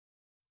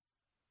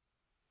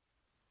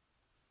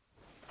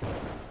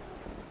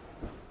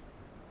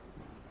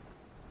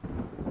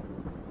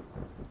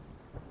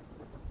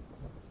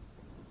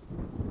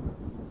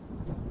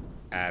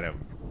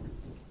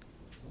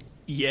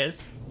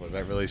Yes. Was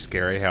that really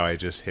scary how I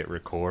just hit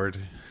record?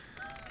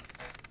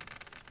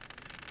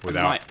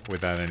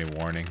 Without any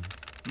warning.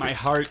 My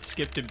heart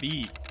skipped a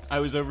beat. I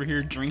was over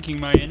here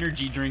drinking my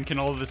energy drink and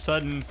all of a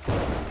sudden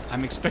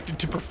I'm expected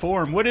to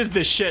perform. What is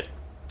this shit?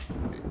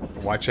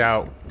 Watch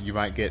out. You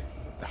might get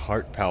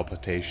heart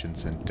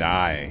palpitations and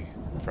die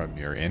from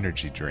your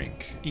energy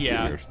drink.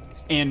 Yeah.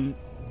 And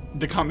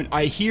the comment,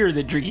 I hear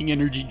that drinking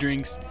energy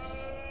drinks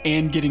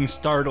and getting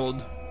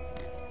startled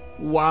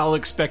while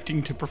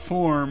expecting to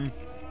perform.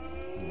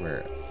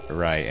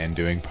 Right, and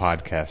doing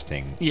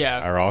podcasting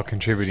are all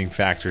contributing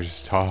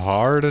factors to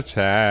heart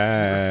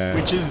attack.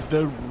 Which is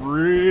the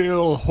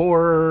real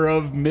horror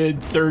of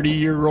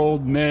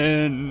mid-30-year-old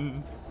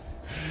men.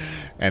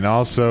 And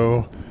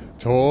also,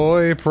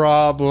 toy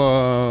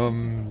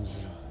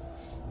problems.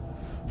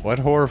 What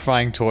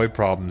horrifying toy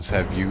problems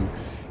have you...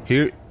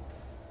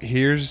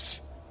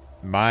 Here's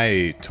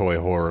my toy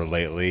horror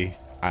lately.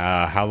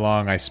 How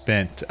long I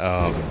spent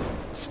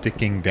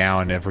sticking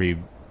down every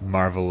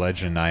Marvel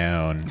Legend I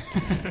own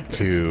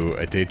to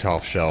a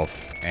Detolf shelf,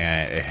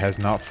 and it has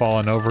not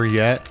fallen over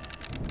yet,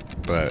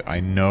 but I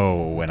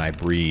know when I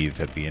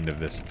breathe at the end of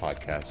this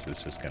podcast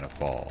it's just gonna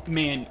fall.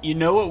 Man, you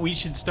know what we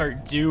should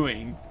start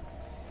doing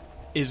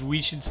is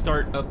we should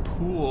start a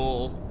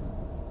pool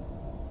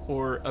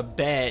or a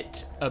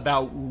bet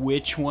about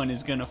which one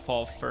is gonna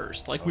fall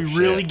first. Like, we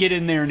really get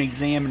in there and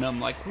examine them,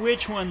 like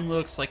which one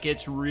looks like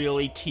it's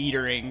really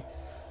teetering.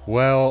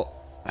 Well,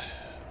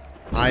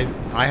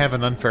 I have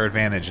an unfair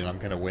advantage, and I'm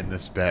going to win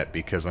this bet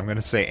because I'm going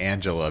to say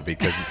Angela,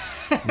 because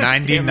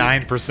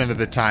 99% of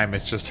the time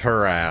it's just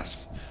her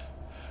ass.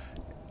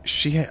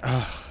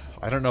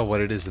 I don't know what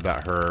it is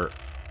about her.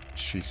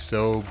 She's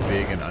so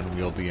big and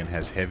unwieldy and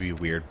has heavy,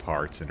 weird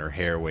parts, and her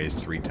hair weighs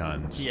 3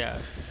 tons. Yeah.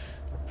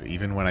 But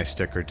even when I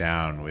stick her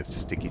down with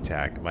sticky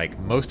tack, like,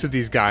 most of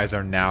these guys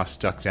are now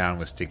stuck down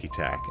with sticky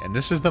tack. And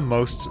this is the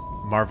most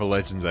Marvel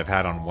Legends I've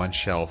had on one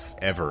shelf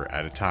ever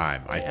at a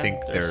time. I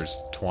think there's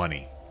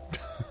 20.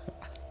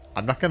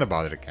 I'm not going to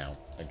bother to count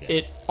again.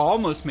 It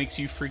almost makes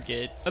you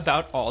forget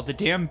about all the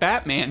damn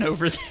Batman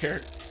over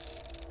there.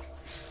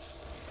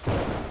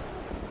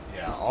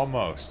 Yeah,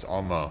 almost.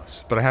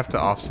 But I have to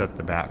offset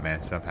the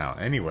Batman somehow.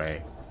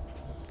 Anyway,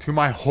 to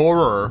my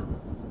horror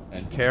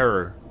and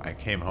terror, I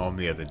came home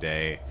the other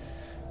day,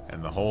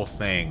 and the whole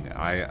thing,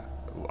 I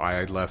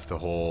left the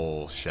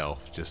whole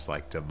shelf just,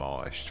 like,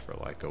 demolished for,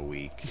 like, a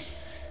week.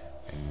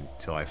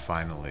 Until I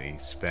finally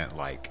spent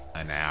like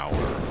an hour.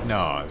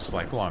 No, it was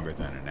like longer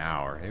than an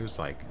hour. It was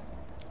like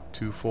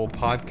 2 full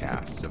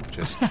podcasts of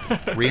just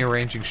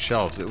rearranging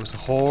shelves. It was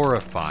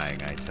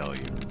horrifying, I tell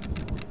you.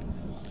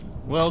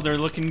 Well, they're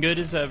looking good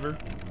as ever.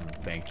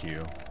 Thank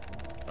you.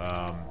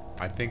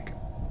 I think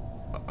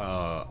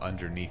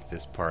underneath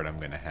this part I'm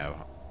going to have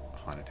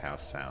haunted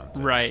house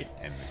sounds. Right.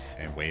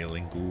 And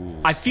wailing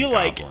ghouls. I feel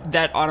like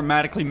that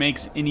automatically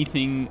makes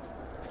anything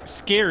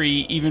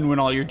scary, even when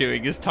all you're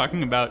doing is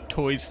talking about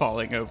toys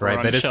falling over. Right,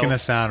 on but it's shelves. going to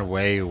sound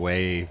way,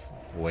 way,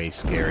 way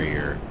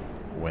scarier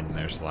when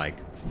there's, like,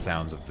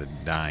 sounds of the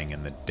dying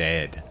and the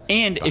dead.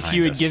 And if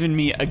you had given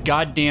me a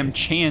goddamn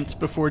chance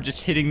before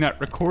just hitting that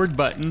record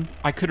button,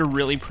 I could have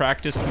really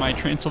practiced my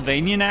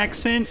Transylvanian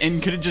accent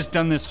and could have just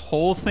done this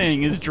whole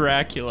thing as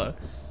Dracula.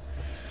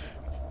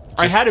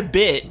 I had a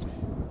bit,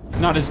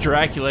 not as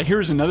Dracula.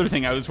 Here's another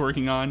thing I was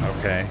working on.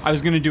 Okay. I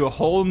was going to do a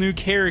whole new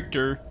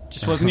character.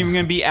 Just wasn't even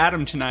going to be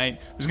Adam tonight.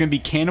 It was going to be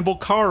Cannibal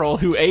Carl,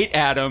 who ate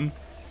Adam.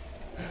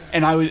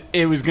 And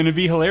it was going to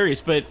be hilarious,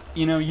 but,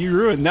 you know, you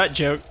ruined that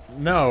joke.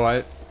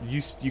 No,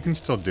 you can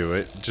still do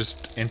it.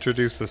 Just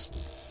introduce us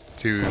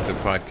to the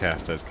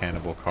podcast as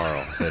Cannibal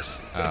Carl,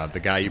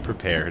 the guy you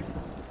prepared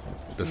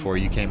before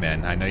you came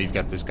in. I know you've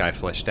got this guy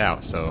fleshed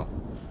out, so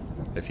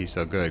if he's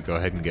so good, go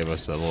ahead and give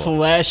us a little...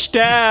 Fleshed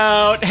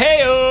out!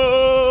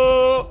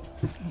 Hey-oh!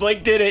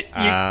 Blake did it.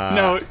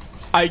 No,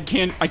 I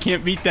can't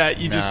beat that.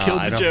 You just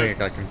killed the joke. I don't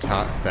think I can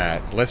top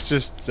that. Let's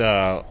just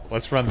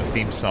let's run the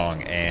theme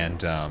song, and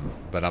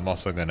but I'm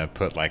also gonna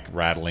put like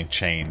rattling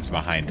chains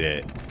behind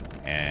it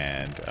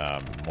and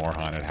more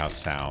haunted house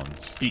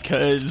sounds,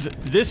 because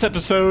this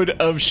episode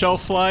of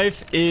Shelf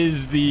Life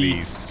is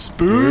the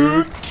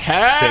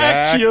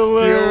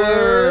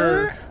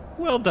Spooktacular.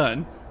 Well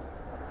done.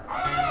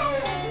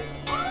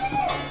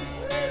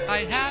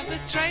 I have a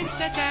train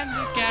set and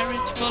a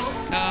garage full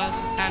of cars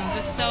and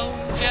a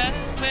soldier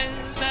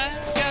with a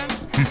gun.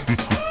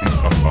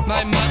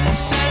 My mother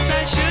says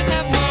I should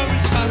have more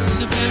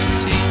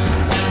responsibility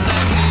as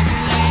I'm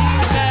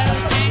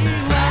legally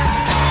 31.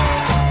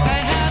 I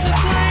have a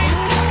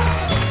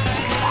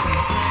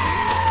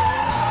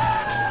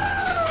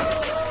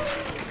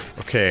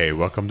brain. Okay,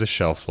 welcome to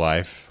Shelf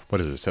Life.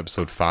 What is this,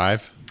 episode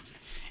 5?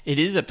 It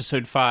is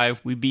episode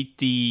 5. We beat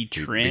the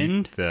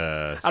trend.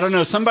 I don't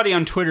know. Somebody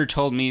on Twitter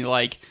told me,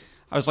 like,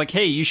 I was like,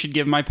 hey, you should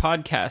give my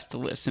podcast a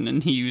listen.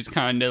 And he was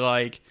kind of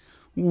like,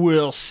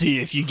 we'll see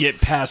if you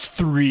get past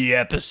 3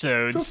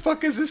 episodes. What the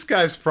fuck is this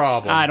guy's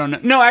problem? I don't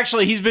know. No,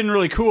 actually, he's been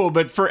really cool.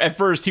 But at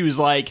first, he was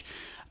like,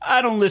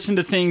 I don't listen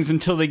to things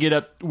until they get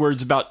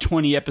upwards about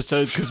 20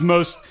 episodes. Because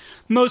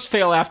most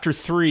fail after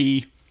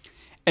 3.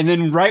 And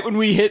then right when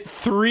we hit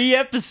 3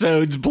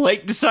 episodes,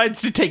 Blake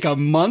decides to take a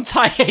month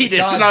hiatus.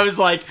 God. And I was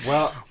like,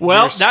 Well,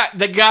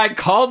 the guy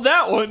called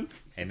that one.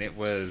 and it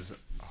was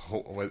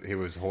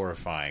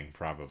horrifying,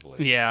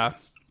 probably. Yeah.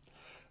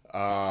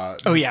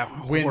 Oh, yeah.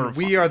 When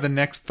Horrifying. we are the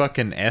next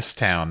fucking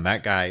S-Town,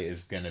 that guy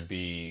is going to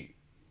be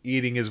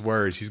eating his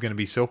words. He's going to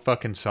be so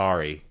fucking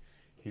sorry.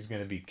 He's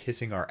going to be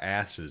kissing our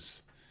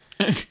asses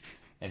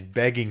and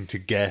begging to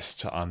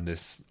guest on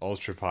this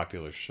ultra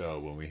popular show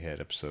when we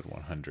hit episode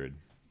 100.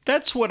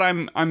 That's what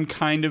I'm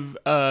kind of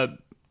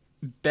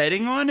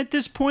betting on at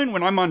this point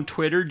when I'm on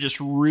Twitter, just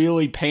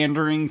really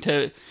pandering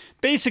to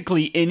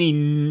basically any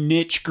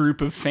niche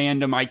group of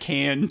fandom I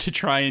can to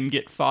try and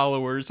get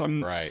followers.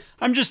 Right.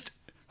 I'm just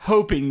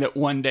hoping that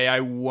one day I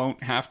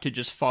won't have to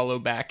just follow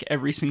back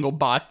every single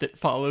bot that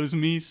follows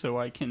me so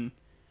I can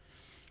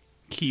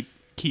keep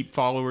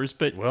followers.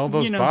 But Well,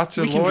 those you know, bots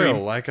are we can loyal.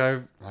 dream. Like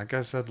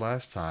I said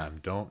last time,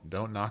 don't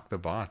knock the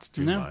bots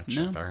too No, much.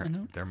 no, I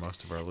know. They're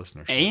most of our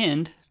listeners.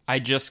 And I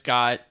just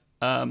got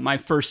my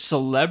first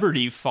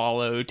celebrity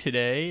follow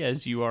today,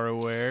 as you are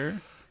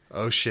aware.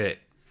 Oh shit!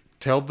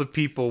 Tell the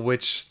people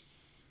which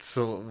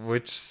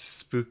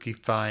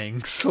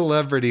spookifying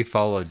celebrity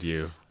followed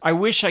you. I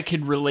wish I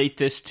could relate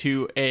this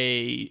to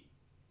a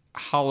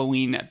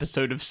Halloween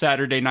episode of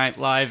Saturday Night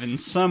Live in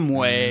some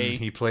way.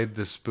 He played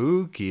the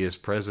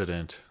spookiest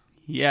president.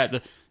 Yeah,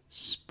 the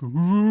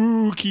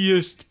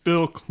spookiest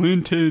Bill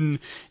Clinton.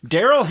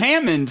 Daryl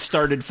Hammond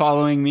started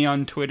following me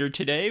on Twitter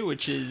today,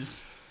 which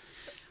is,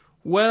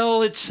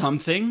 well, it's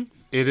something.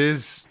 It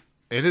is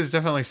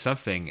definitely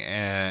something,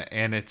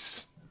 and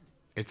it's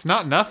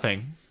not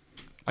nothing.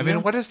 I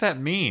mean, what does that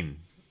mean?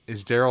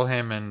 Is Daryl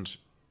Hammond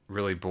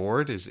really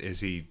bored? Is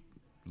he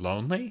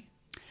lonely?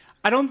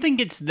 I don't think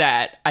it's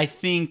that. I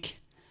think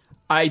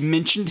I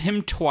mentioned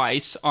him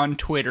twice on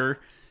Twitter,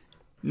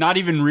 not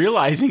even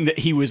realizing that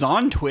he was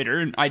on Twitter,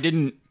 and I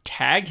didn't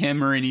tag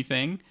him or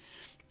anything,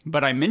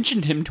 but I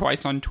mentioned him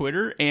twice on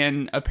Twitter,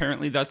 and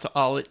apparently that's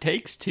all it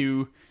takes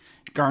to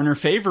garner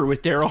favor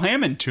with Daryl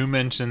Hammond. 2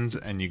 mentions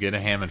and you get a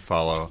Hammond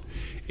follow.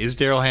 Is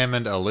Daryl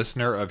Hammond a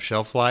listener of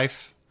Shelf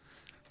Life?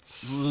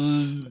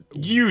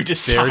 You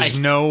decide.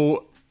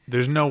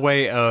 There's no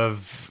way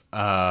of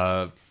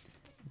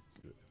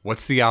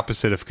what's the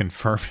opposite of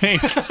confirming?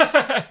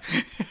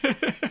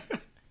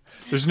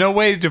 There's no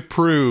way to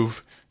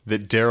prove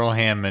that Daryl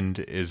Hammond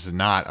is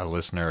not a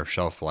listener of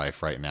Shelf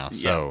Life right now.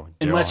 So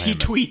Daryl unless he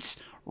Hammond- tweets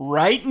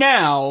right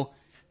now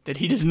that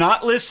he does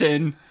not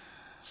listen,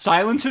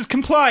 silence is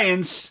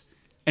compliance,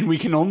 and we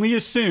can only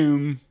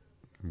assume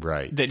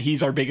right. that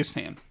he's our biggest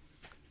fan.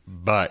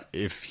 But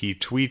if he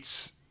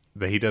tweets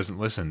that he doesn't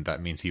listen,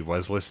 that means he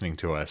was listening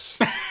to us.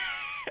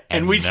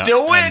 And we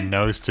still win. And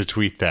knows to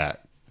tweet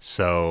that.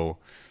 So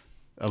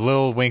a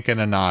little wink and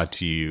a nod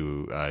to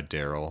you,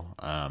 Daryl.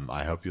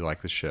 I hope you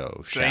like the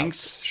show.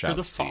 Thanks for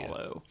the Shouts to you.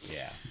 follow.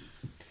 Yeah.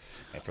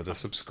 And for the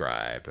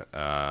subscribe.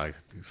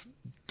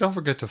 Don't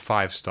forget to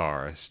 5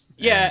 stars.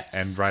 Yeah.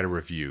 And write a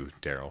review,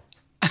 Daryl.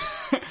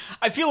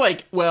 I feel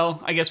like,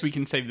 well, I guess we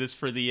can save this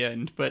for the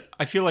end, but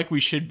I feel like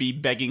we should be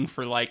begging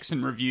for likes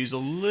and reviews a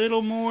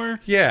little more.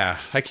 Yeah,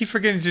 I keep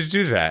forgetting to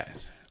do that.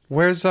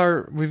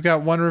 We've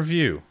got 1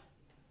 review.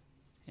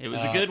 It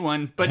was a good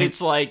one, but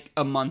it's like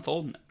a month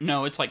old.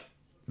 No, it's like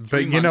 3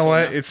 But you months know old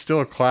what? now. It's still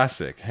a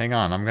classic. Hang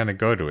on, I'm going to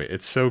go to it.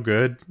 It's so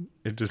good.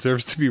 It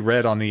deserves to be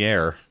read on the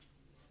air.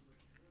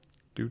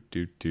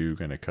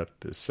 Gonna cut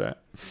this set.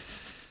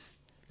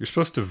 You're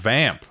supposed to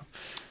vamp.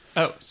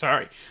 Oh,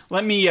 sorry.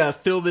 Let me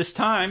fill this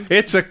time.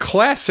 It's a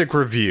classic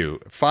review.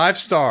 5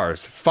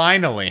 stars.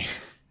 Finally.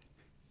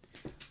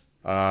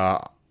 I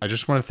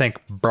just want to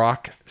thank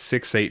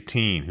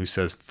Brock618, who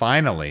says,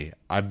 finally,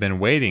 I've been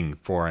waiting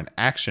for an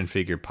action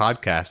figure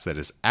podcast that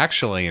is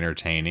actually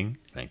entertaining.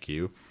 Thank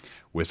you.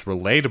 With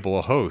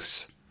relatable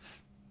hosts.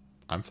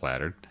 I'm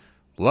flattered.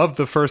 Love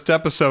the first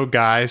episode,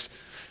 guys.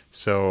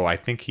 So I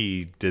think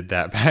he did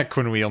that back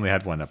when we only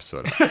had 1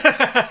 episode.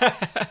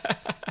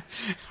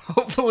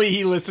 Hopefully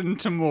he listened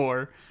to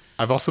more.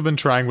 I've also been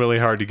trying really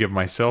hard to give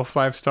myself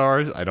 5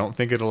 stars. I don't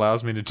think it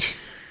allows me to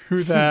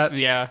do that.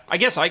 Yeah, I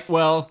guess I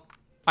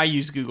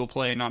use Google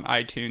Play, not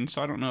iTunes,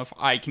 so I don't know if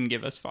I can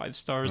give us 5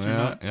 stars or Yeah,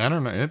 not. I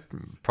don't know. It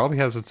probably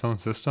has its own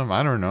system.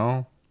 I don't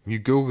know. You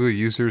Google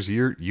users,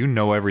 you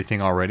know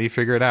everything already.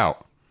 Figure it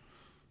out.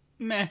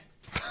 Meh.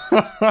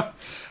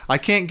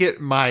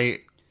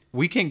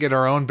 We can't get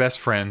our own best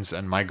friends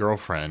and my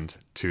girlfriend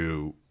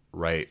to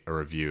write a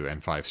review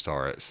and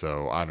 5-star it.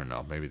 So I don't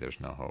know. Maybe there's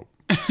no hope.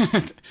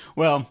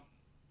 Well,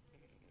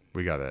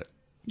 We got it.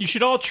 you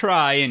should all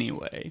try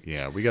anyway.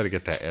 Yeah, we got to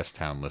get that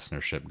S-Town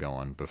listenership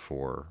going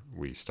before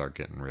we start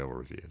getting real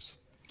reviews.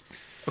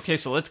 Okay,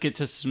 so let's get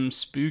to some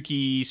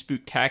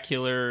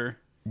spooktacular.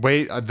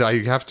 Wait,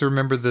 you have to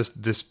remember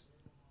this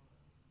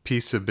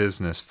piece of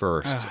business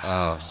first.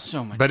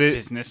 So much But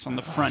business on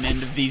the front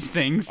end of these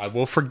things. I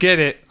will forget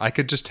it. I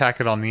could just tack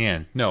it on the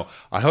end. No,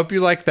 I hope you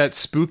like that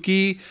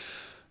spooky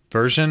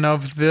version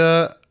of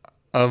the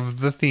of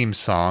the theme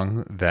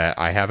song that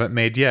I haven't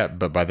made yet,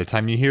 but by the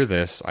time you hear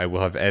this, I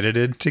will have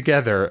edited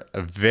together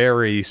a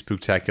very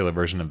spectacular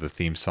version of the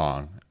theme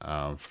song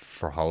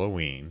for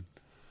Halloween.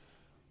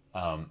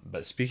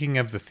 But speaking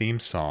of the theme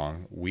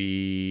song,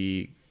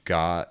 we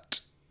got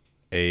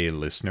a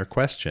listener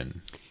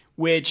question.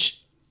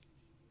 Which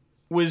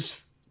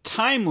was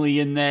timely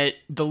in that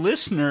the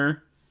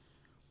listener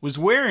was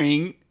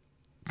wearing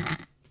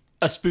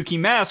a spooky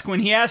mask when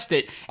he asked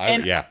it.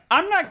 Yeah.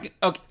 I'm not...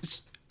 Okay,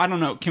 I don't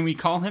know. Can we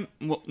call him...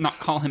 Well, not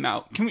call him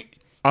out. Can we...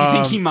 You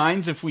think he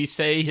minds if we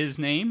say his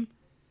name?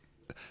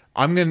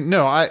 I'm going to...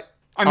 No, I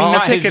mean, I'll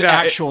not take his it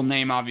out. actual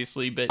name,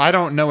 obviously, but... I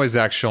don't know his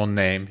actual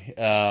name.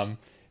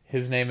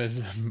 His name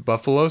is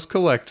Buffalo's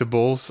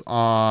Collectibles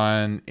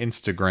on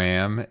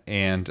Instagram,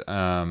 and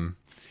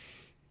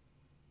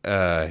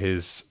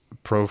his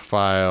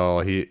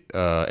profile,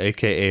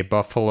 aka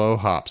Buffalo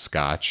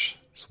Hopscotch,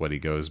 is what he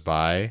goes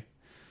by.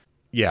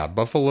 Yeah,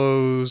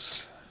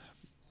 Buffalo's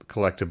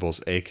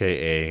Collectibles,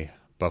 aka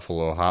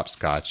Buffalo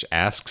Hopscotch,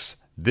 asks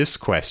this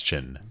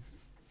question.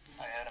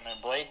 Hi, Adam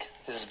and Blake.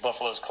 This is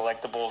Buffalo's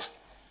Collectibles.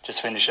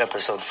 Just finished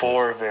episode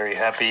 4. Very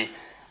happy.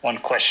 One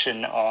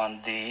question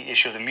on the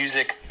issue of the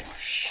music.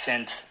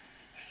 Since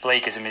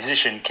Blake is a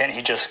musician, can't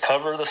he just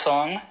cover the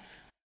song?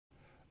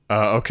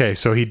 Okay,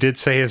 so he did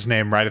say his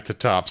name right at the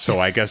top, so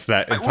I guess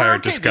that entire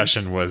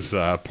discussion was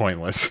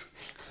pointless.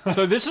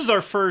 So this is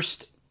our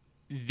first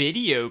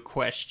video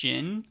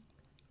question.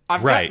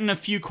 I've gotten a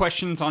few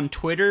questions on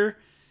Twitter,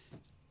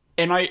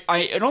 and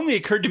it only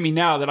occurred to me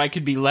now that I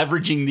could be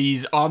leveraging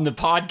these on the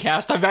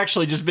podcast. I've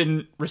actually just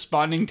been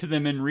responding to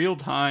them in real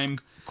time.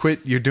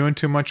 Quit, you're doing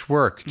too much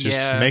work.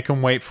 Just make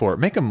them wait for it.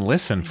 Make them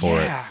listen for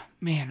it. Yeah,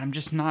 man, I'm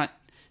just not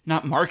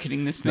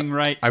marketing this thing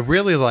right. I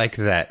really like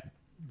that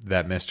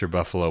Mr.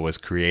 Buffalo was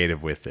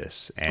creative with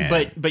this.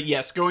 And but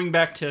yes, going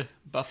back to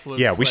Buffalo.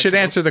 Yeah, we should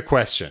answer the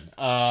question.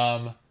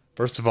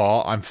 First of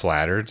all, I'm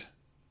flattered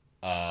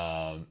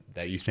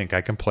that you think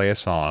I can play a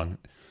song.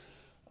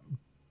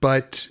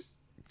 But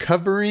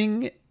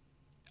covering,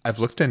 I've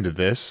looked into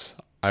this.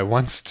 I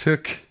once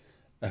took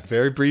a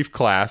very brief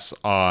class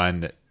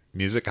on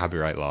music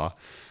copyright law.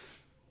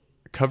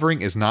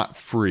 Covering is not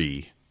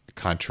free,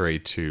 contrary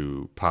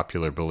to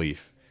popular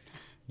belief.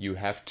 You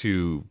have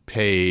to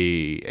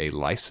pay a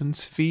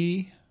license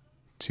fee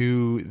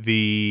to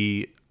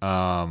the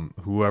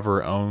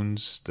whoever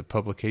owns the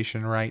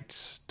publication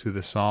rights to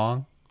the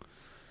song.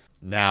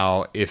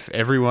 Now, if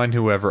everyone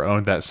who ever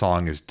owned that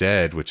song is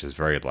dead, which is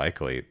very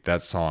likely,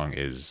 that song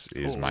is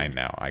mine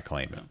now. I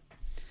claim it.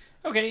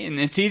 Okay, and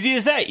it's easy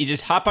as that. You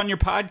just hop on your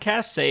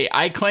podcast, say,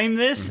 I claim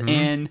this,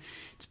 and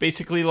it's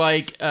basically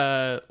like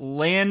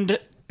land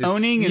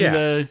owning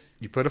you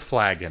put a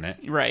flag in it.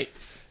 Right.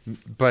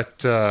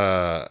 But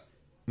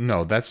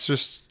no, that's your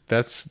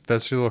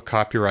little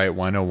copyright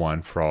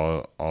 101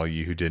 for all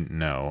you who didn't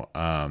know.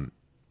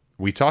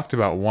 We talked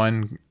about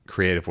one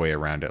creative way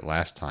around it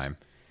last time,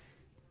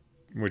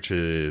 which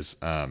is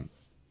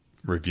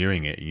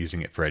reviewing it,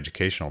 using it for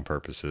educational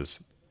purposes.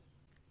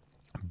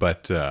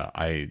 But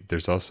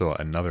there's also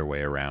another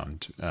way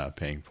around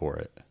paying for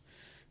it,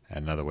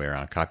 another way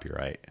around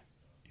copyright.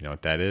 You know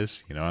what that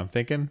is? You know what I'm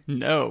thinking?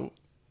 No.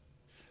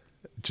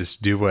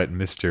 Just do what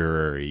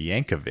Mr.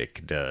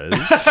 Yankovic does.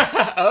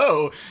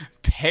 Oh,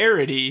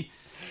 parody.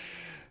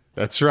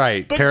 That's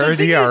right. But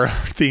parody our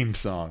theme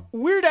song.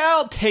 Weird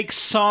Al takes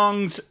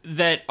songs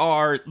that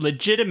are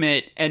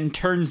legitimate and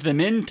turns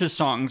them into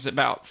songs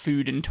about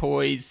food and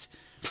toys.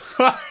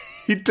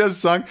 He does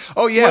song.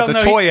 Oh yeah,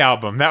 toy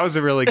album. That was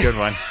a really good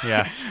one.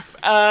 Yeah.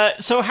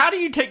 So how do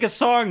you take a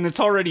song that's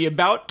already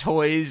about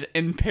toys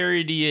and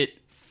parody it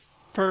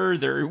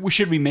further?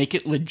 Should we make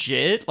it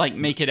legit? Like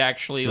make it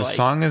actually The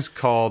song is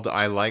called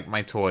I Like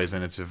My Toys,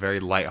 and it's a very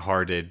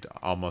lighthearted,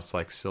 almost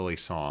like silly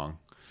song.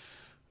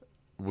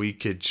 We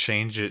could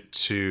change it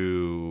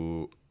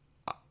to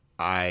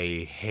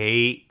I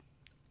Hate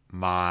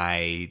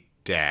My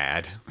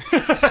Dad.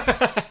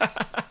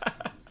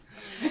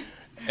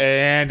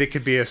 And it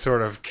could be a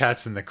sort of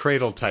Cats in the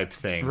Cradle type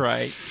thing.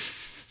 Right.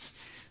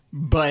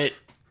 But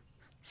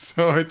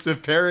so it's a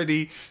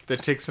parody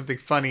that takes something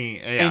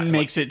funny and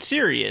makes it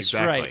serious.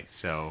 Exactly. Right.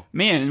 So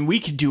man, we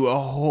could do a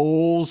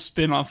whole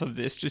spin-off of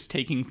this, just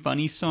taking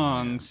funny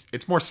songs.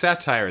 It's more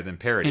satire than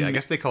parody. I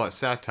guess they call it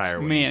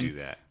satire when you do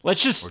that.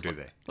 Let's just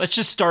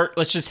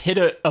hit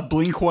a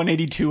Blink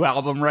 182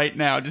 album right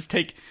now. Let's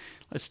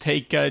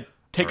take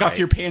off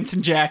your pants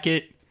and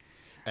jacket.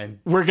 And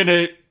we're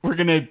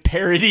gonna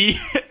parody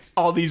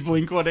all these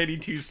Blink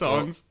 182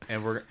 songs. Well,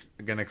 and we're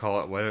gonna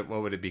call it what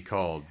would it be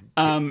called?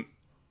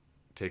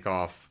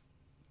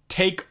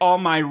 Take all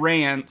my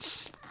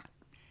rants.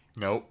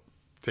 Nope.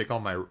 Take all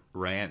my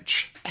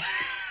ranch.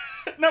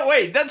 No,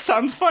 wait, that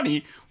sounds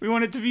funny. We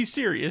want it to be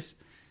serious.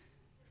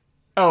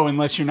 Oh,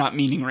 unless you're not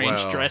meaning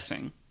ranch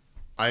dressing.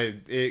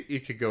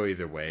 It could go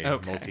either way.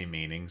 Okay.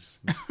 Multi-meanings.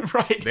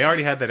 Right. They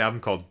already had that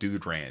album called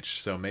Dude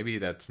Ranch, so maybe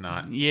that's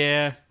not...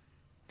 Yeah.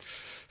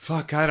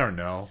 Fuck, I don't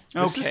know.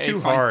 This is too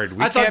fine. hard.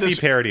 We can't be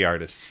parody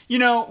artists. You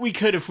know, we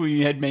could if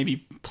we had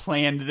maybe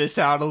planned this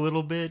out a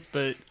little bit,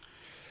 but...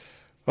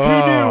 Who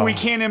knew we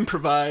can't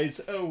improvise?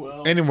 Oh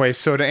well. Anyway,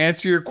 so to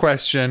answer your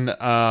question,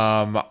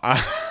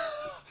 I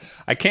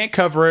can't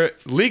cover it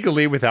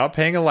legally without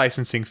paying a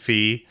licensing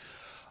fee.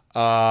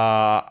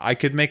 I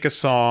could make a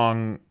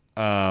song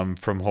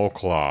from whole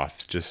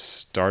cloth. Just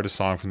start a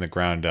song from the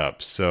ground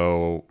up.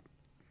 So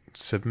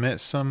submit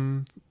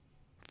some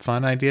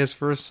fun ideas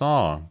for a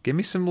song. Give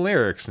me some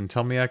lyrics and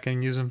tell me I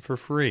can use them for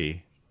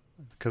free.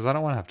 Because I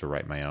don't want to have to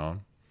write my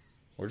own.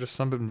 Or just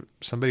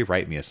somebody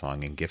write me a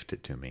song and gift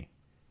it to me.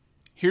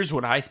 Here's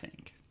what I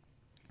think.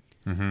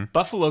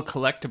 Buffalo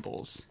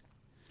Collectibles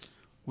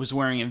was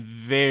wearing a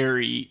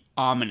very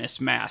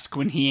ominous mask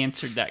when he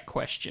answered that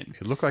question.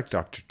 It looked like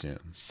Dr. Doom.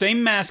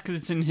 Same mask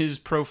that's in his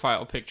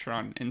profile picture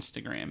on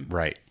Instagram.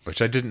 Right.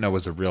 Which I didn't know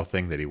was a real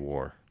thing that he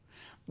wore.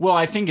 Well,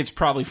 I think it's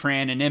probably for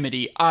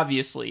anonymity,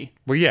 obviously.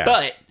 Well,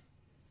 yeah.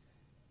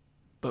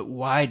 But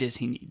why does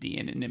he need the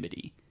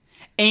anonymity?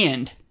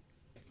 And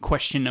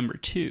question number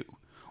 2.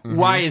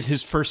 Why is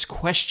his first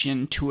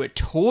question to a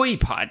toy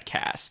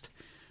podcast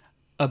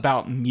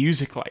about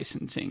music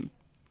licensing?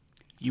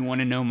 You want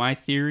to know my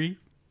theory?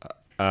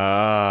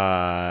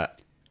 I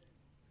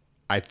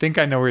think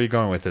I know where you're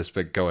going with this,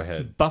 but go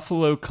ahead.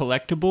 Buffalo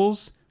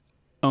Collectibles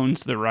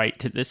owns the right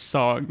to this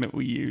song that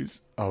we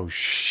use. Oh,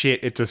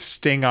 shit. It's a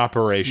sting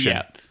operation.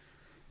 Yeah.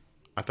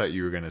 I thought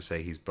you were going to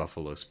say he's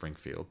Buffalo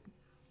Springfield.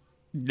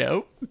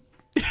 Nope.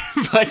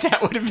 But that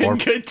would have been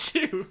good,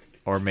 too.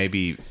 Or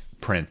maybe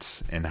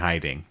Prince in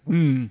hiding.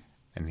 And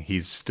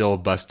he's still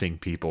busting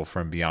people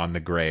from beyond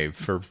the grave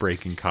for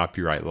breaking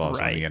copyright laws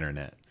on the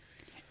internet.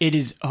 It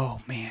is,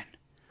 oh, man.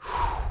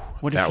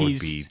 What That if would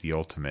be the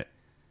ultimate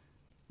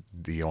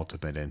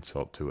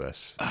insult to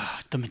us.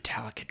 the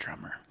Metallica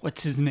drummer.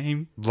 What's his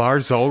name?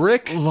 Lars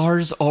Ulrich?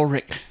 Lars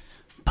Ulrich.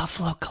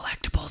 Buffalo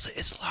Collectibles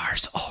is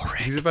Lars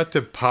Ulrich. He's about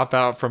to pop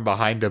out from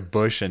behind a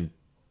bush and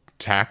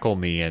tackle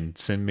me and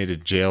send me to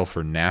jail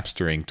for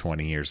Napstering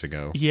 20 years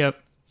ago.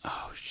 Yep.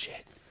 Oh,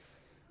 shit.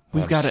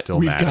 We've I'm got still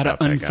to mad about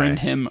that unfriend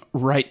guy. him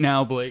right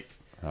now, Blake.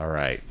 All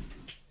right.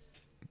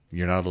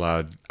 You're not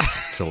allowed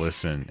to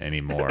listen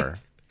anymore.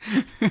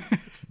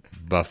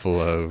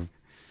 Buffalo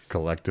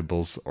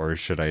Collectibles, or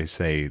should I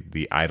say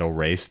the Idol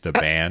Race, the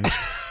band.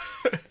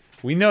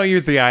 We know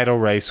you're the Idol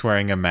Race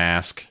wearing a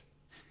mask.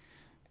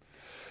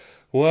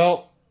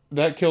 Well,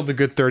 that killed a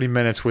good 30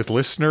 minutes with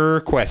listener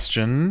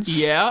questions.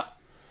 Yeah.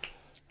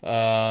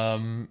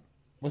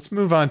 Let's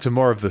move on to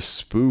more of the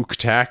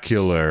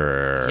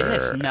spooktacular.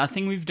 Yes,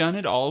 nothing we've done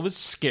at all was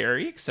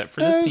scary except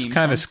for the theme It was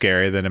kind of song.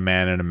 scary that a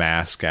man in a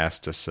mask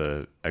asked us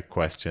a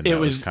question that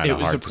was kind of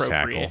hard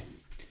appropriate.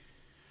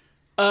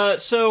 to tackle.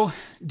 So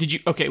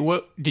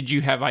what did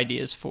you have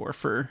ideas for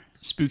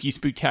spooky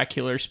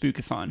spooktacular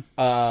spookathon?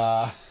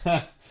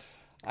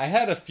 I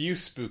had a few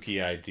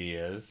spooky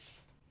ideas.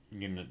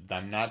 You know,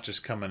 I'm not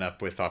just coming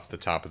up with off the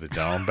top of the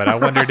dome, but I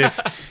wondered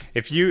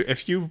if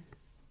you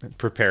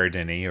prepared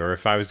any, or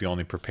if I was the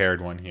only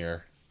prepared one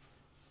here.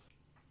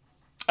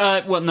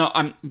 Well, no,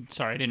 I'm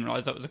sorry, I didn't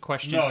realize that was a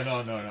question.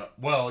 No.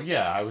 Well,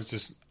 yeah, I was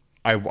just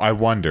I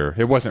wonder.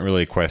 It wasn't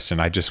really a question.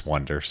 I just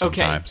wonder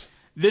sometimes. Okay.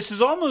 This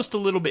is almost a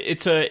little bit.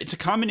 It's a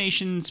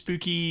combination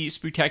spooky,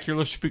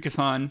 spooktacular,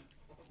 spookathon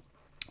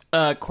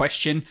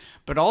question,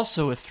 but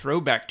also a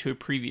throwback to a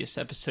previous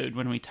episode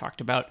when we talked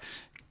about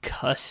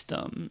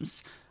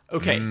customs.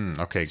 Okay.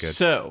 Okay, good.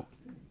 So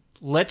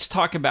let's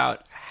talk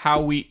about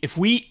how if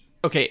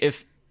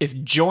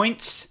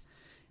joints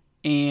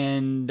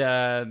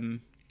and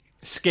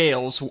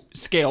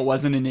scale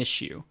wasn't an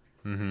issue.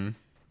 Mm-hmm.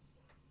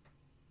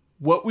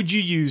 What would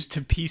you use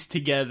to piece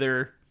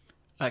together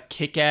a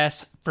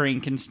kick-ass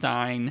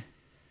Frankenstein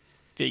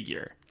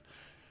figure?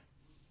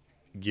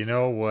 You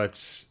know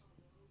what's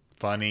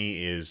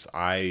funny is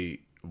I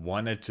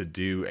wanted to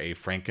do a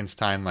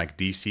Frankenstein like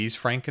DC's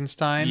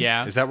Frankenstein.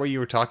 Yeah. Is that what you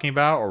were talking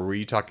about? Or were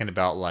you talking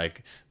about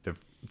like the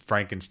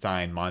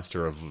Frankenstein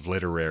monster of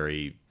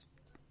literary...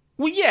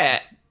 Well, yeah.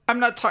 I'm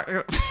not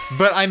talking...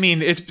 But I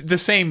mean, it's the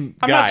same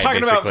guy, I'm not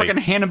talking about basically.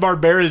 fucking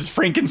Hanna-Barbera's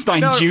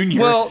Frankenstein Jr.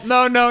 Well,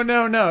 no.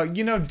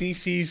 You know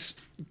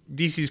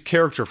DC's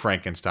character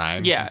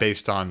Frankenstein, Yeah.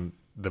 based on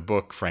the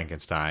book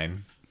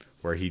Frankenstein,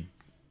 where he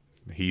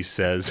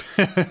says,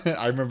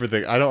 I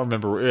don't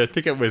remember. I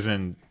think it was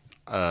in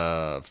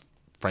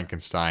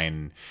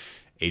Frankenstein,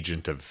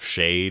 Agent of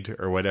Shade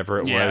or whatever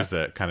it was,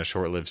 that kind of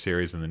short-lived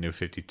series in the New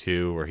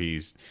 52, where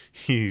he's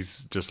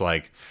just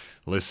like,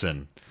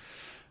 listen,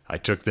 I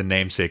took the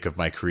namesake of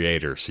my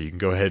creator, so you can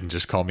go ahead and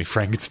just call me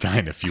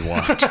Frankenstein if you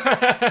want.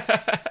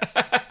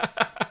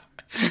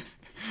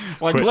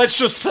 Let's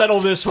just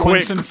settle this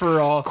once and for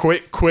all.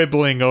 Quit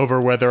quibbling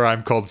over whether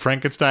I'm called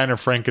Frankenstein or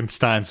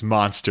Frankenstein's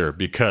monster,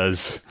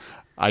 because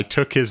I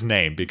took his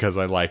name because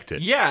I liked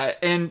it. Yeah,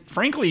 and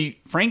frankly,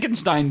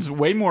 Frankenstein's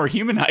way more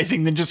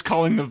humanizing than just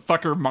calling the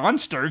fucker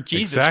monster.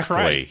 Jesus Exactly.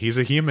 Christ. He's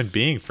a human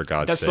being, for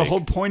God's That's sake. the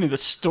whole point of the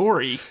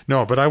story.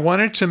 No, but I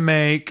wanted to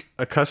make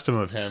a custom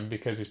of him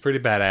because he's pretty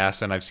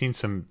badass, and I've seen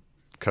some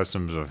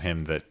customs of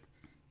him that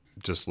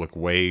just look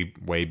way,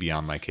 way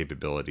beyond my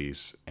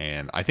capabilities.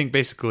 And I think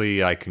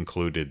basically I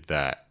concluded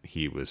that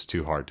he was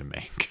too hard to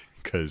make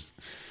because,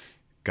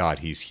 God,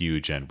 he's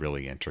huge and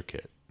really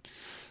intricate.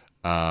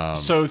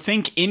 So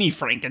think any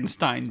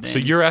Frankenstein then. So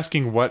you're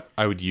asking what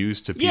I would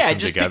use to piece them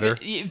together?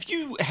 If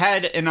you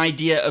had an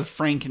idea of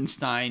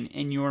Frankenstein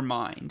in your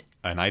mind.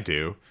 And I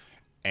do.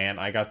 And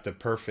I got the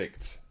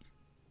perfect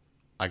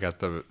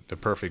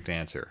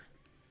answer.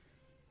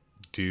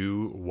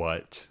 Do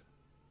what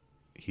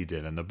he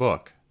did in the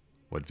book.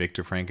 What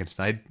Victor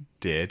Frankenstein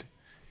did,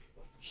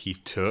 he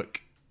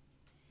took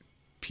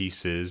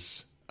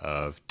pieces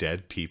of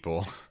dead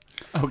people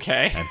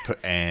Okay.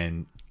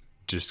 and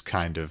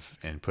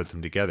put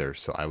them together.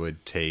 So I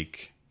would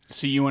take...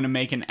 So you want to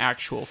make an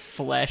actual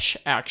flesh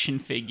action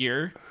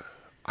figure.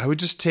 I would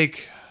just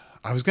take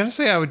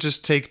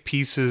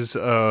pieces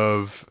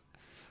of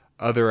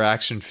other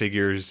action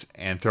figures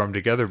and throw them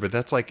together, but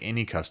that's like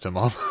any custom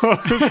almost.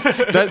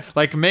 That,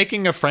 like,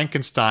 making a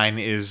Frankenstein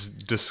is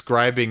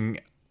describing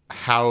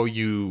how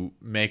you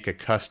make a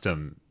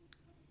custom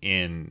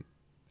in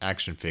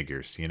action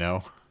figures, you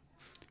know?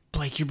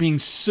 Blake, you're being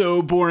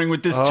so boring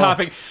with this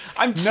topic.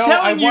 I'm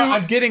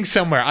getting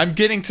somewhere. I'm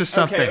getting to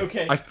something.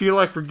 Okay. I feel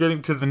like we're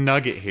getting to the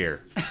nugget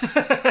here.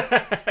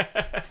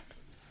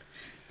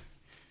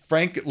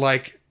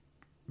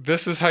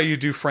 This is how you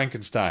do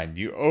Frankenstein.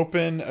 You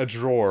open a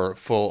drawer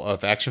full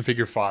of action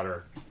figure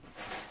fodder,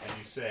 and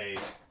you say,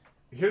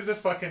 here's a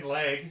fucking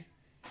leg,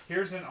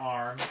 here's an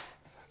arm.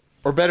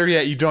 Or better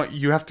yet,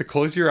 you have to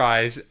close your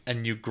eyes,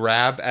 and you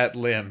grab at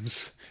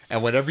limbs,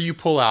 and whatever you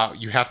pull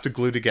out, you have to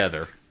glue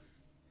together.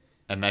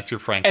 And that's your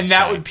Frankenstein. And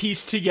that would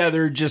piece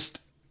together, just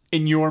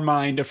in your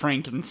mind, a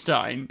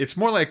Frankenstein. It's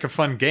more like a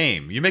fun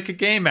game. You make a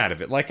game out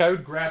of it. Like, I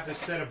would grab this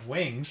set of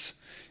wings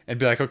and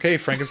be like, okay,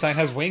 Frankenstein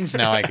has wings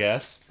now, I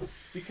guess.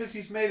 Because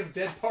he's made of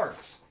dead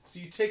parts.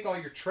 So you take all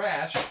your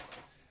trash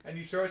and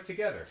you throw it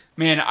together.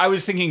 Man, I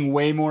was thinking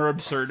way more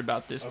absurd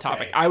about this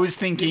topic. I was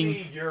thinking...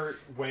 Give me your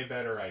way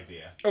better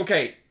idea.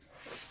 Okay.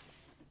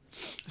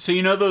 So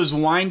you know those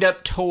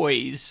wind-up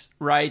toys,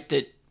 right,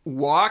 that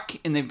walk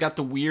and they've got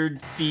the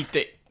weird feet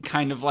that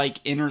kind of like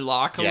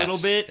interlock a little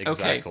bit?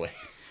 Exactly. Okay.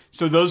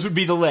 So those would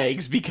be the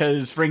legs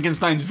because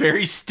Frankenstein's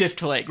very stiff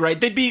leg,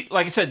 right? They'd be,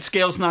 like I said,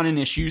 scale's not an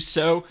issue,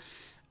 so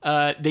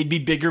they'd be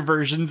bigger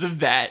versions of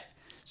that.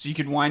 So you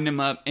could wind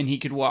him up and he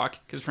could walk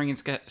because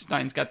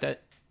Frankenstein's got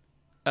that.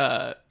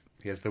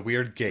 He has the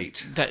weird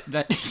gait.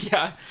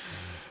 Yeah.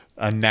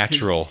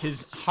 Unnatural.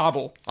 His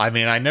hobble. I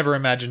mean, I never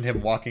imagined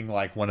him walking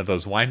like one of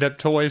those wind-up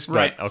toys, but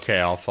Right. Okay,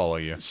 I'll follow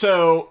you.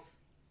 So,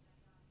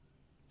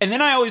 and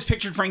then I always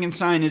pictured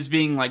Frankenstein as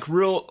being like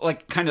real,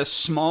 like kind of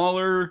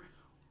smaller.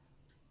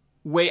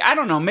 I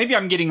don't know. Maybe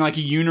I'm getting like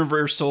a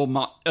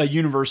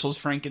Universal's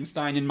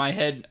Frankenstein in my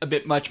head a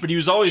bit much, but he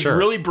was always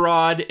really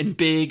broad and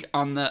big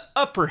on the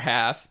upper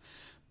half,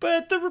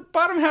 but the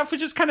bottom half was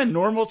just kind of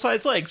normal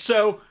sized legs.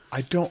 So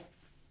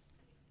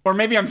or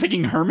maybe I'm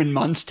thinking Herman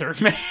Munster.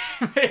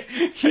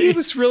 He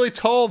was really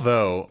tall,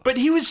 though. But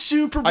he was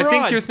super broad. I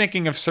think you're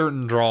thinking of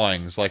certain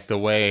drawings, like the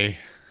way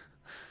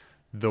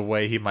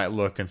he might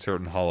look in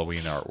certain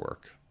Halloween artwork.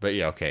 But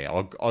yeah, okay,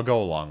 I'll go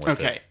along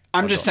with it. Okay,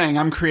 I'm just saying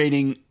I'm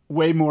creating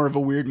way more of a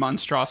weird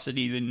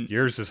monstrosity than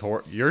yours is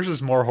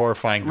more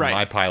horrifying than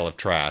my pile of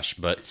trash.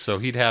 But so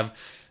he'd have.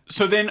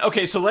 So then,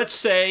 okay, so let's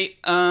say,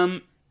 no,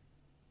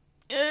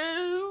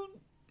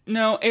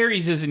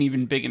 Ares isn't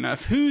even big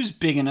enough. Who's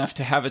big enough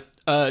to have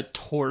a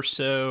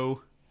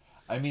torso?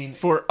 I mean,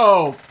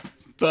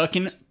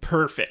 fucking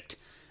perfect.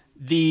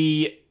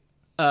 The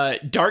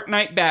Dark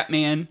Knight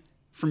Batman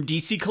from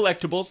DC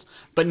Collectibles,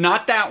 but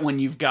not that one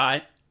you've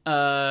got.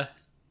 The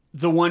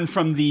one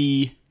from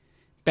the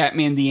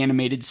Batman the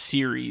Animated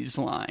Series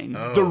line.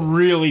 Oh. The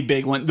really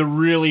big one, the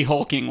really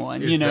hulking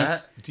one. Do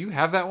you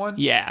have that one?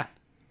 Yeah.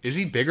 Is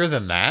he bigger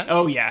than that?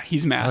 Oh yeah,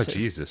 he's massive. Oh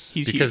Jesus!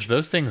 He's because huge.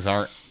 Those things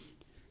are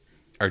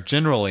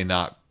generally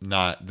not.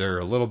 They're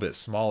a little bit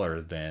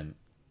smaller than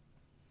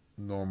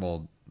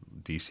normal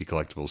DC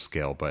Collectibles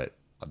scale, but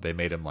they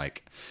made him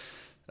like.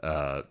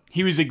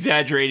 He was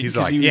exaggerated. He's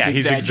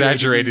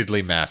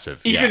exaggeratedly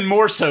massive. Even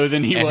more so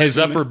than he was. And his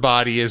upper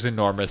body is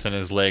enormous, and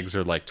his legs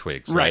are like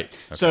twigs. Right. Okay.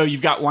 So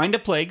you've got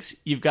wind-up legs.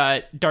 You've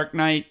got Dark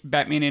Knight,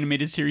 Batman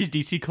Animated Series,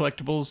 DC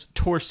Collectibles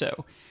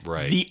torso.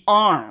 Right. The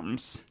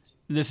arms.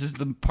 This is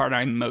the part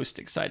I'm most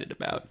excited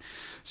about.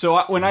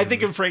 So when I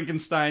think of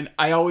Frankenstein,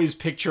 I always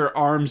picture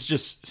arms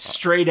just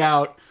straight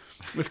out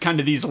with kind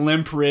of these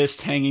limp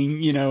wrists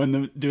hanging,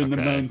 and doing the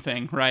moan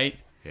thing, right?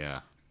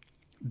 Yeah.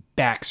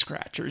 Back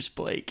scratchers,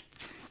 Blake.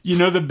 You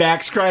know the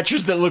back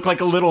scratchers that look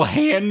like a little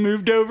hand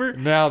moved over?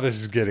 Now this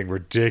is getting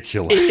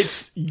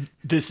ridiculous.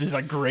 This is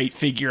a great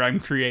figure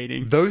I'm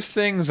creating. Those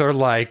things are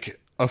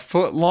like a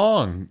foot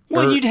long.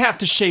 Well, you'd have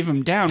to shave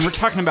them down. We're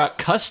talking about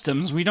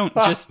customs. We don't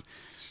just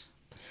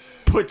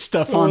put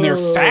stuff on their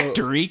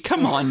factory.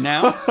 Come on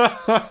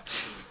now.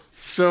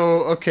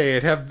 So, okay,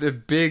 it'd have the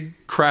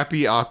big,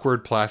 crappy,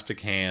 awkward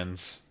plastic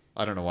hands.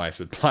 I don't know why I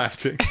said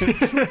plastic.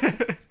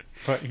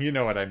 But you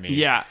know what I mean.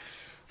 Yeah.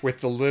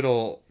 With the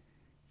little,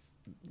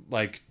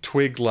 like,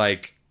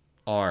 twig-like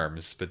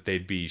arms, but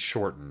they'd be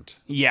shortened.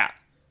 Yeah.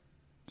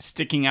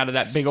 sticking out of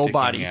that big old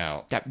body. Sticking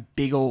out. That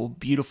big old,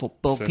 beautiful,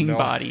 bulking no-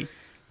 body.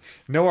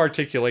 No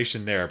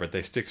articulation there, but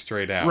they stick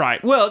straight out.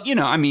 Right. Well,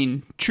 I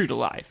mean, true to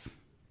life.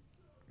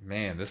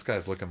 Man, this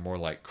guy's looking more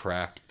like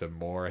crap the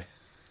more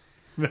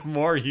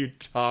you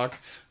talk,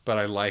 but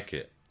I like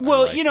it.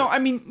 Well, like it. I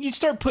mean, you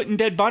start putting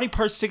dead body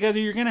parts together,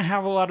 you're going to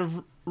have a lot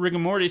of rigor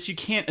mortis. You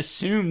can't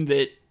assume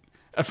that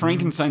a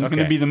Frankenstein's going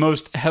to okay. be the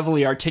most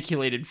heavily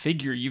articulated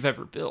figure you've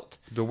ever built.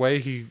 The way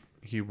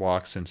he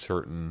walks in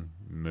certain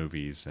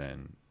movies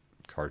and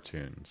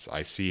cartoons,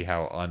 I see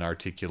how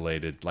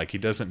unarticulated, like he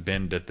doesn't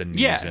bend at the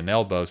knees Yeah. and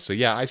elbows. So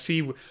yeah, I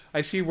see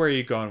where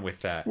you're going with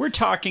that. We're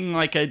talking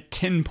like a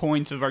 10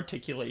 points of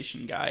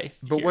articulation guy.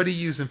 But here. what are you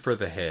using for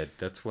the head?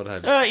 That's what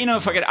I've...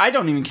 Fuck it. I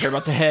don't even care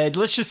about the head.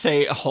 Let's just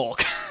say a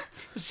Hulk.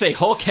 Let's say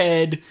Hulk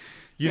head.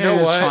 You know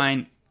that's what?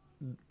 Fine.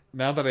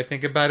 Now that I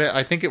think about it,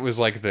 I think it was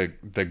like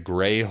the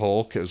gray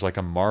Hulk. It was like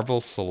a Marvel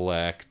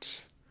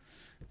Select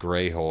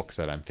gray Hulk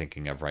that I'm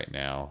thinking of right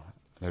now.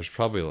 There's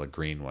probably a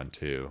green one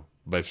too,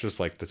 but it's just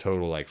like the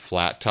total like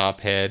flat top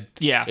head.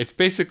 Yeah. It's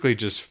basically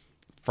just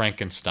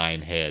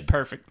Frankenstein head.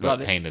 Perfect. But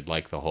Love it. painted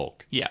like the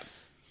Hulk. Yeah.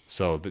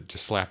 So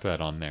just slap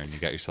that on there and you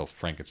got yourself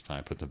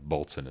Frankenstein. Put some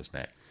bolts in his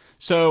neck.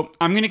 So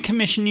I'm going to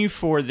commission you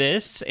for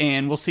this,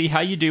 and we'll see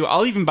how you do.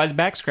 I'll even buy the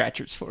back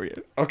scratchers for you.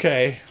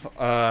 Okay.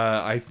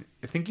 I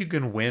think you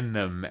can win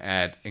them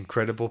at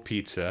Incredible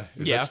Pizza.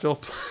 Is Yeah. that still a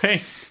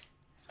place?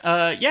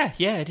 Yeah,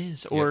 it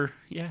is. Or,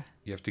 yeah.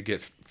 You have to get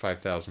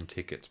 5,000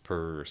 tickets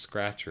per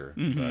scratcher.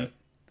 Mm-hmm.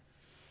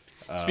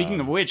 But Speaking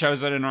of which, I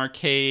was at an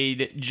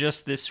arcade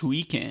just this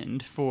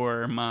weekend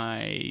for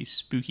my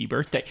spooky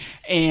birthday,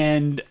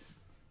 and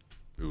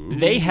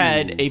they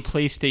had a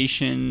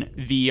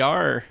PlayStation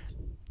VR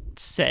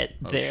set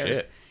there.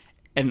 shit.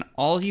 And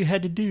all you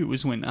had to do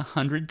was win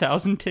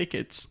 100,000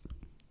 tickets.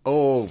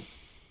 Oh,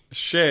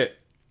 shit.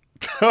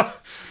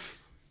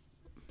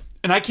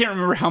 And I can't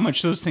remember how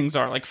much those things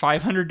are, like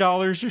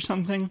 $500 or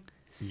something.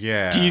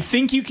 Yeah. Do you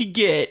think you could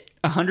get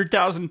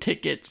 100,000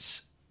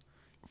 tickets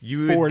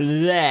you for would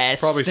less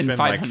probably than spend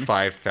like $500?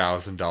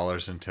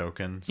 $5,000 in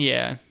tokens?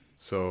 Yeah.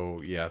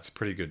 So, yeah, it's a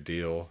pretty good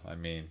deal. I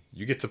mean,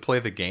 you get to play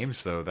the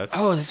games, though.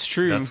 That's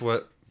true. That's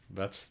what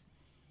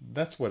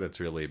it's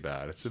really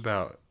about. It's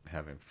about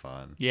having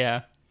fun.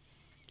 Yeah.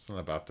 It's not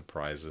about the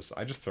prizes.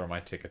 I just throw my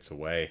tickets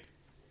away.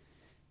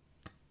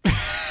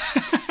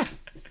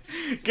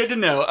 Good to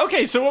know.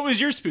 Okay, so what was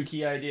your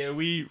spooky idea?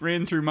 We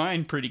ran through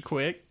mine pretty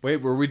quick. Wait,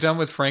 were we done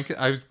with Frank?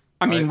 I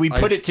mean, we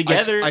put it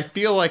together. I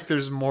feel like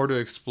there's more to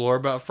explore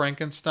about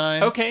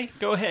Frankenstein. Okay,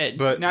 go ahead.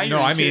 But now you're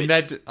no, I into mean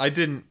it. I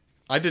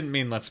didn't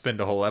mean let's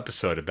spend a whole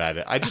episode about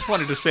it. I just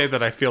wanted to say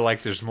that I feel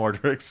like there's more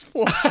to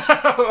explore.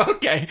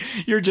 Okay,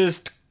 you're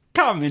just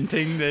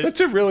commenting that. That's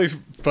a really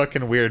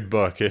fucking weird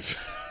book if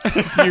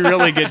you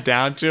really get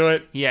down to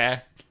it.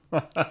 Yeah.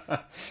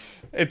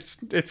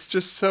 It's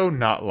just so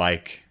not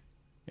like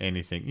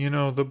anything.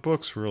 The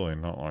book's really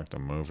not like the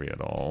movie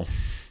at all.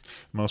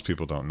 Most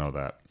people don't know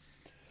that.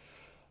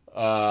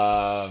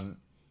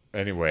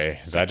 Anyway,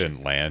 that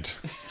didn't land.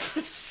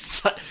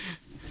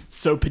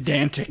 So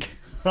pedantic.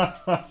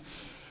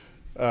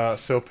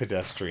 So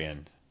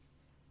pedestrian.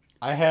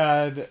 I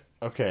had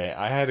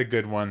a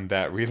good one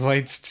that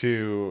relates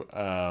to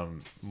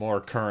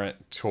more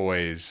current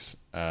toys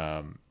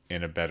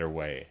in a better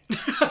way.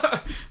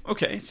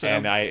 Okay, so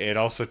And it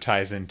also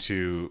ties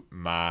into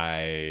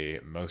my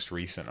most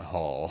recent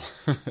haul.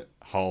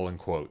 Haul in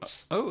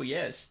quotes. oh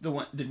yes, the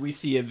one. Did we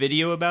see a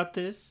video about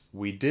this?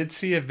 We did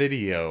see a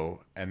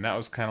video, and that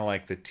was kind of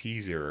like the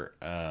teaser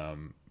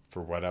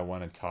for what I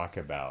want to talk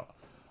about.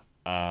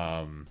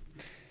 I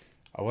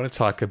want to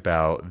talk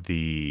about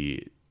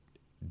the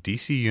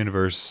DC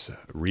Universe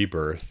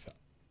Rebirth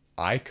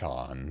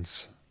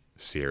Icons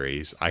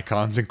series.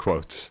 Icons in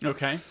quotes.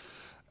 Okay.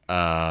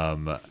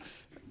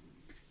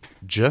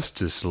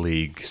 Justice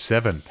League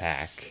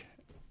 7-pack.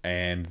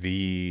 And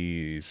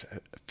these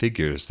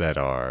figures that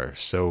are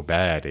so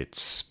bad it's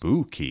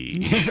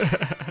spooky.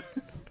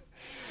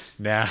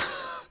 Now,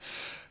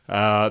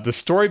 the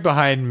story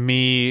behind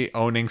me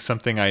owning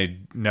something I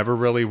never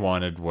really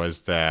wanted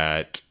was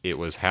that it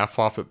was half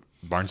off at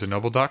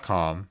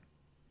barnesandnoble.com,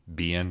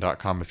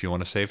 bn.com if you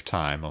want to save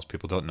time. Most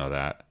people don't know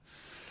that.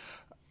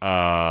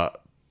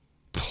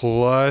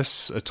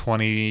 Plus a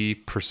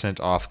 20%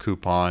 off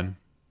coupon.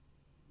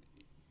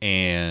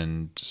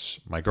 And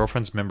my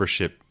girlfriend's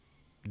membership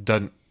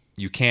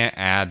you can't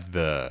add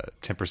the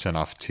 10%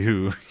 off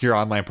to your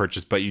online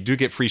purchase, but you do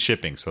get free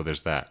shipping, so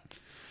there's that.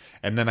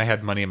 And then I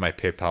had money in my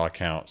PayPal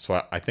account,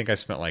 so I think I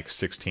spent like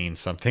 16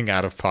 something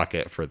out of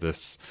pocket for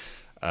this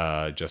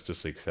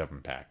Justice League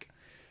 7-pack.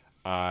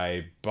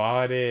 I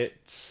bought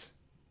it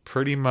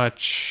pretty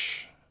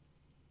much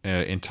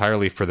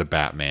entirely for the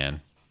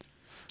Batman.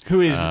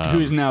 Who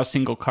is now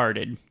single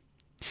carded?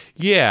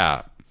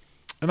 Yeah,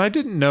 and I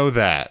didn't know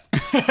that,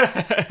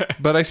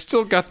 but I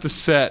still got the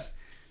set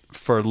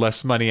for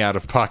less money out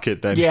of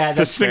pocket than Yeah, the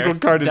that's fair.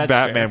 single-carded That's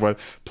Batman fair. was.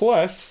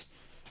 Plus,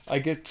 I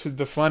get to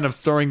the fun of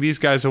throwing these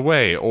guys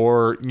away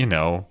or,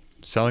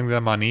 selling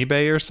them on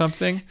eBay or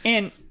something.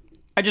 And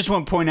I just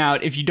want to point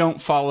out, if you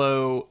don't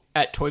follow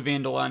at Toy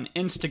Vandal on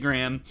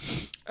Instagram,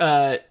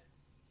 the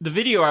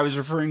video I was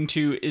referring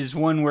to is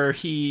one where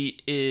he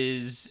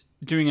is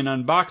doing an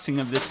unboxing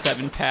of this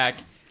 7-pack,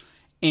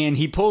 and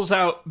he pulls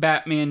out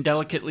Batman,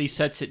 delicately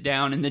sets it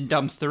down, and then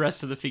dumps the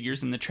rest of the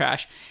figures in the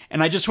trash.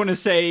 And I just want to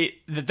say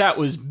that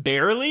was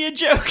barely a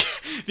joke,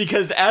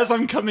 because as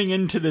I'm coming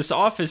into this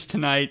office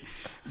tonight,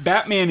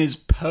 Batman is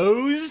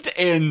posed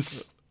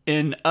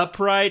and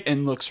upright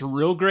and looks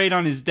real great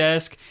on his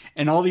desk,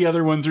 and all the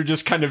other ones are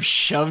just kind of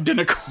shoved in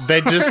a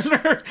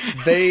corner.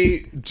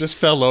 They just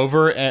fell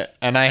over,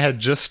 and I had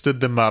just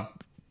stood them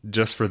up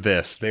just for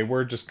this. They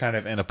were just kind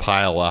of in a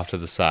pile off to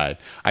the side.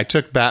 I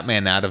took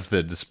Batman out of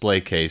the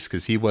display case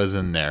because he was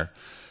in there,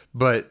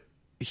 but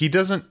he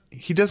doesn't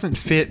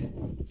fit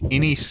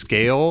any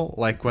scale.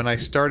 Like when I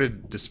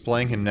started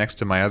displaying him next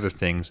to my other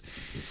things,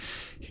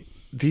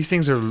 these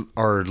things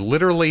are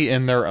literally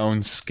in their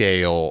own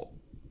scale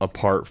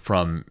apart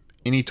from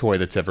any toy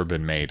that's ever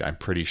been made. I'm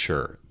pretty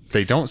sure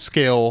they don't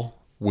scale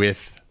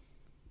with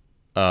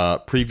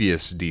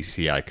previous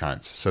DC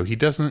icons. So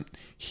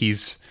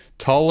he's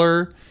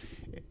taller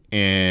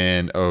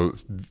in a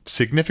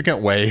significant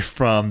way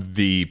from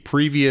the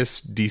previous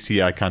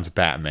DC icons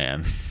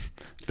Batman,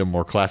 the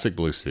more classic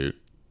blue suit.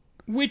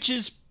 Which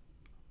is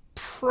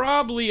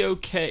probably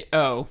okay.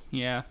 Oh,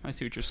 yeah, I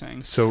see what you're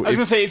saying. So I was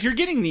going to say, if you're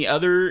getting the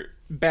other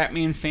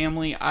Batman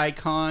family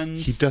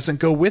icons... He doesn't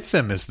go with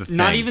them is the thing.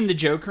 Not even the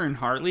Joker and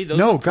Harley? Those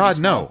no, God,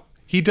 no.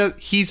 He does.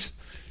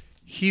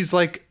 He's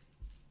like,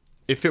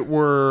 if it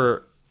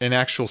were an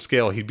actual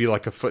scale, he'd be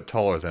like a foot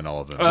taller than all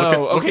of them.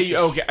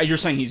 Okay. You're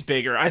saying he's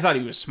bigger. I thought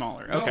he was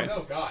smaller. Okay.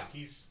 No, God,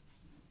 he's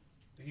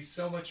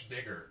so much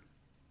bigger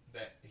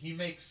that he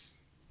makes.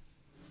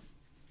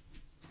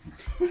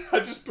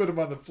 I just put him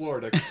on the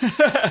floor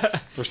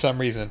for some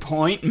reason.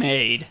 Point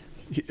made.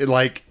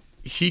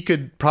 He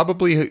could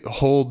probably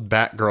hold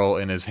Batgirl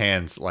in his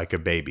hands like a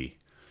baby.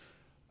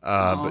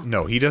 But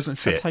no, he doesn't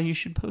fit. That's how you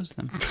should pose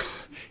them.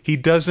 He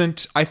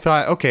doesn't. I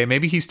thought, okay,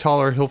 maybe he's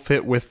taller. He'll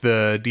fit with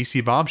the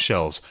DC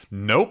bombshells.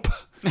 Nope.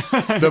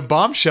 The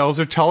bombshells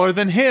are taller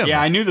than him.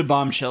 Yeah, I knew the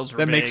bombshells were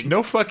That big. makes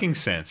no fucking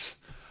sense.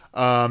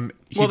 Well,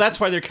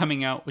 that's why they're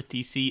coming out with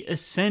DC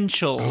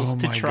Essentials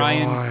to try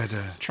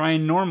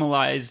and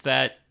normalize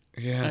that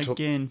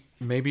again.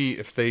 Maybe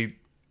if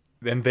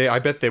I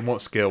bet they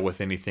won't scale with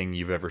anything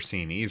you've ever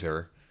seen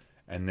either.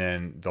 And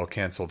then they'll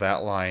cancel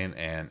that line,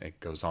 and it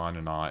goes on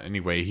and on.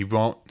 Anyway, he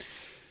won't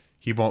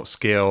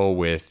scale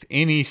with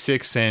any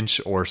 6-inch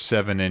or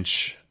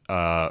 7-inch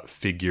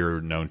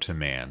figure known to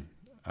man.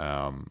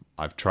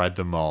 I've tried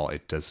them all.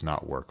 It does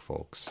not work,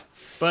 folks.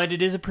 But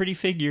it is a pretty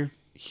figure.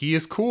 He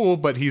is cool,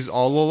 but he's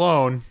all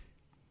alone.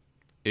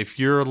 If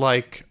you're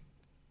like,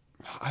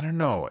 I don't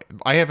know.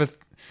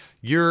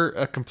 You're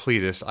a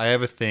completist. I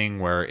have a thing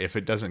where if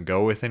it doesn't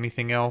go with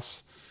anything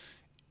else,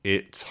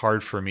 it's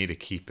hard for me to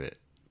keep it.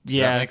 Does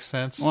that make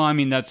sense? Well, I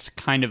mean, that's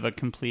kind of a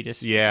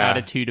completist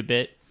attitude a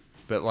bit.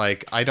 But,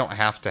 I don't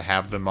have to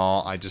have them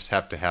all. I just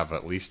have to have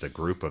at least a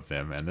group of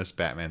them. And this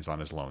Batman's on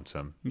his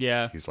lonesome.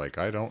 Yeah. He's like,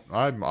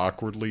 I'm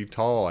awkwardly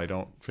tall. I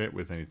don't fit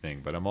with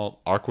anything. But I'm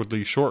all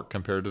awkwardly short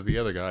compared to the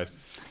other guys.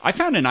 I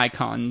found an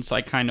icons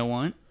I kind of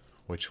want.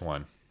 Which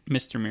one?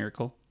 Mr.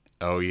 Miracle.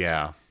 Oh,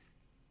 yeah.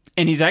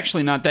 And he's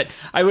actually not that...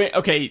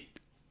 Okay,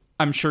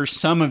 I'm sure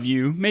some of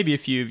you, maybe a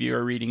few of you,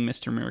 are reading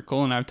Mr.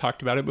 Miracle, and I've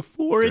talked about it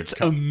before. It's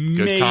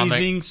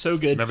amazing. Good, so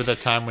good. Remember that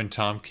time when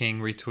Tom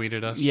King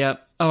retweeted us?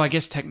 Yep. Oh, I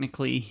guess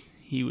technically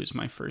he was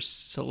my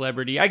first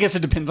celebrity. I guess it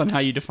depends on how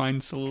you define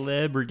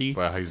celebrity.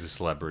 Well, he's a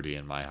celebrity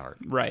in my heart.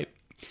 Right.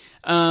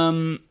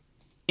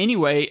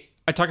 Anyway,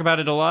 I talk about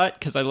it a lot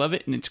because I love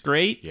it and it's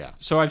great. Yeah.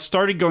 So I've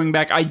started going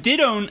back. I did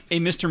own a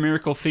Mr.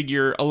 Miracle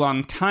figure a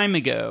long time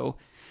ago.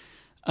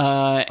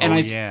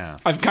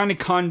 I've kind of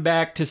gone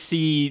back to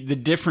see the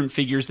different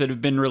figures that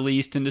have been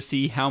released and to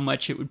see how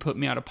much it would put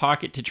me out of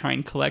pocket to try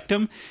and collect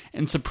them.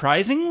 And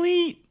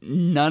surprisingly,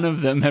 none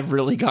of them have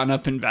really gone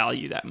up in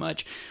value that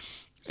much.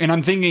 And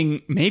I'm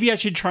thinking maybe I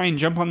should try and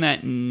jump on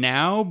that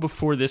now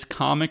before this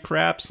comic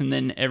wraps and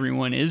then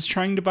everyone is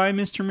trying to buy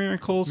Mr.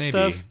 Miracle stuff.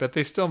 Maybe, but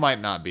they still might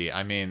not be.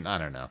 I mean, I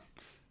don't know.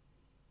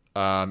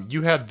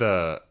 You had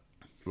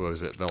what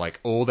was it? The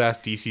old ass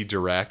DC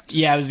Direct.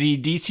 Yeah, it was the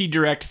DC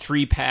Direct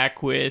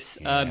 3-pack with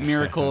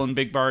Miracle and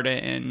Big Barda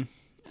and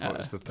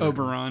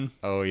Oberon.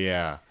 Oh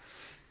yeah,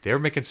 they were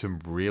making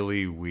some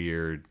really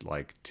weird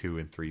 2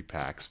 and 3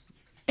 packs.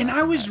 And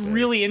I was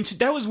really into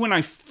that. Was when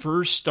I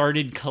first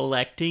started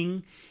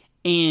collecting,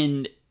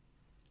 and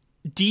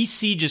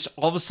DC just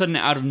all of a sudden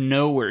out of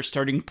nowhere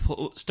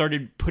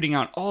started putting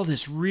out all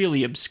this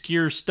really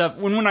obscure stuff.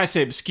 When I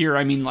say obscure,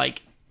 I mean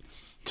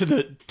to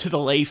the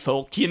lay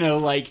folk,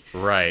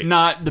 right,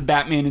 not the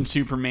Batman and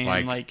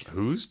Superman,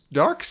 who's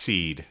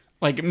Darkseid,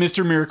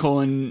 Mr. Miracle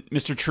and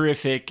Mr.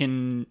 Terrific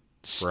and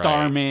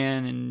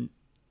Starman and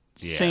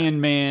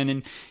Sandman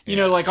and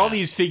all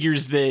these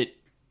figures that,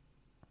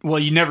 well,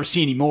 you never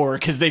see anymore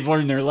because they've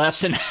learned their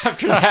lesson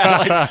after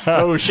that.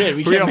 Oh shit,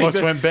 we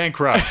almost went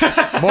bankrupt.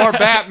 More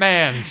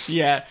Batmans.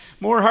 Yeah,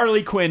 more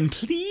Harley Quinn,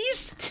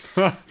 please.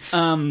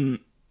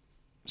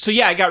 So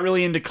yeah, I got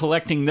really into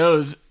collecting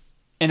those.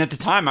 And at the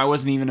time, I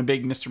wasn't even a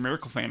big Mr.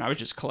 Miracle fan. I was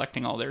just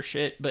collecting all their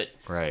shit. But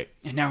Right.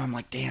 And now I'm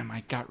like, damn,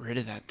 I got rid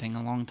of that thing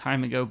a long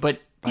time ago. But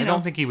I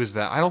don't think he was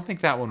that. I don't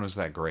think that one was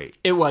that great.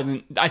 it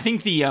wasn't. I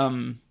think the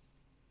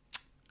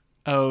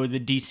the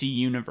DC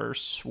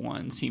Universe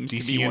one seems to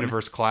be DC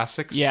Universe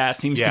Classics. Yeah,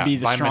 seems to be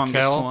the by strongest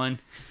Mattel. one.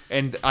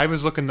 And I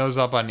was looking those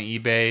up on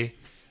eBay.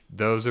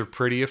 Those are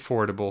pretty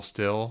affordable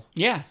still.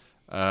 Yeah.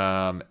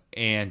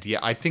 And yeah,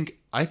 I think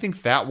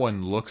that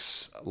one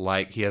looks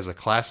like he has a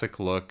classic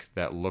look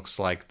that looks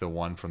like the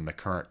one from the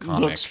current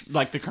comic. Looks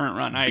like the current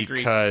run. I agree.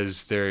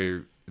 Because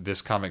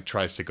this comic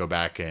tries to go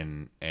back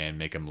and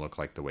make him look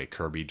like the way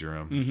Kirby drew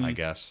him, Mm-hmm. I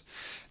guess.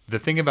 The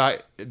thing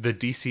about the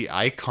DC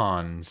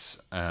Icons,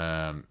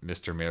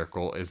 Mr.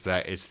 Miracle, is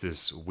that it's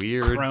this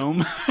weird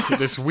Chrome.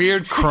 this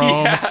weird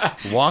chrome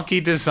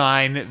wonky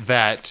design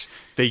that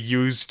they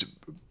used,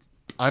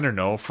 I don't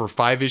know, for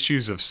 5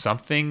 issues of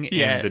something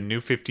in the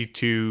New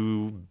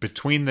 52,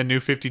 between the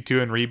New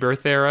 52 and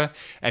Rebirth era,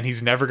 and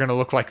he's never going to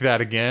look like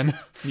that again.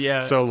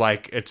 Yeah. So,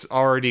 like, it's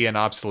already an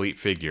obsolete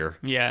figure.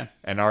 Yeah.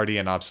 And already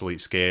an obsolete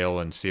scale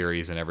and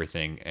series and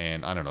everything.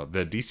 And I don't know,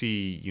 the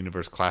DC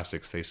Universe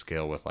Classics, they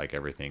scale with, like,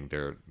 everything.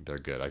 They're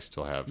good. I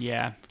still have...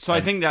 Yeah. So I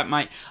think I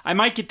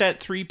might get that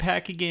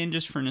 3-pack again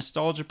just for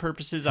nostalgia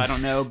purposes. I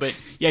don't know. But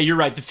yeah, you're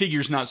right. The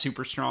figure's not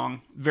super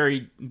strong.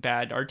 Very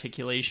bad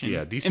articulation.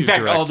 Yeah, DC In fact,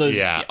 Direct,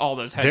 all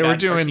those had they were bad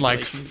doing like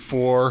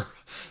articulation.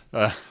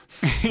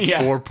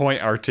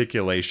 4-point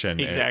articulation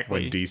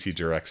Exactly. when DC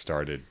Direct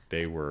started.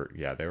 They were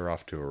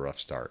off to a rough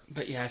start.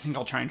 But yeah, I think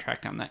I'll try and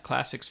track down that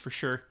Classics for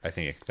sure. I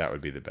think that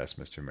would be the best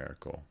Mr.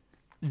 Miracle.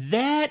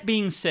 That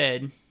being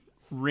said,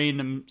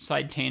 random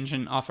side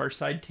tangent off our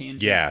side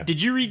tangent. Yeah.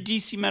 Did you read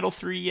DC Metal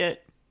 3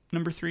 yet?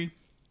 Number 3?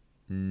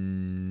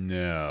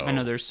 No. I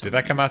know there's so Did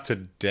that come out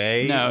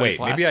today? No, it was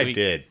Wait, maybe last I week.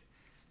 did. It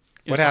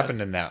What was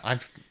happened in that?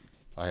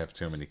 I have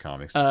too many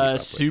comics to keep up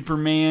with.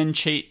 Superman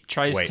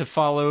tries Wait. to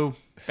follow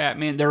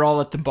Batman. They're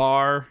all at the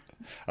bar.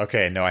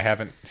 Okay, no, I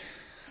haven't.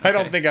 I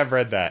don't think I've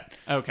read that.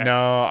 Okay.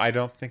 No, I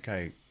don't think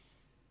I.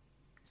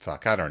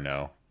 Fuck, I don't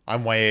know.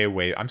 I'm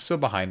way. I'm so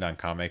behind on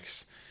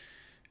comics.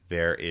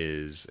 There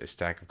is a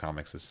stack of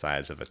comics the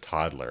size of a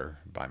toddler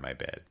by my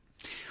bed.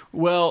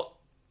 Well,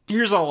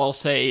 here's all I'll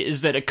say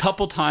is that a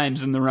couple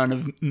times in the run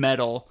of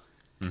Metal,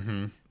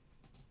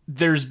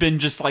 there's been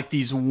just like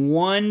these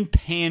one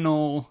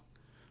panel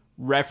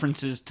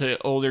references to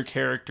older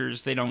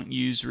characters they don't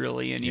use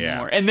really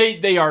anymore. Yeah. And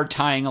they are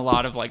tying a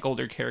lot of like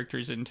older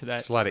characters into that.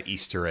 There's a lot of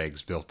Easter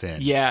eggs built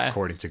in. Yeah.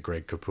 According to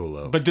Greg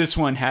Capullo. But this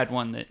one had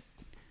one that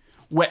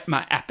whet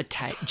my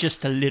appetite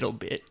just a little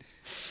bit.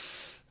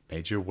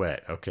 Made you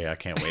wet. Okay, I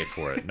can't wait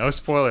for it. No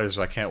spoilers.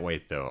 I can't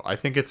wait though. I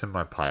think it's in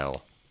my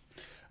pile.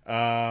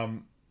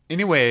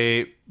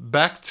 Anyway,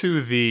 back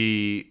to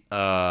the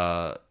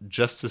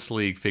Justice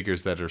League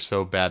figures that are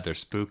so bad they're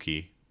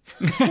spooky.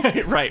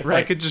 Right.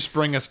 I could just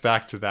bring us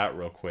back to that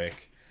real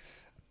quick.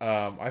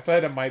 I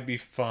thought it might be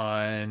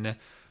fun.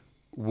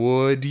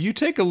 Would you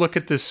take a look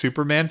at this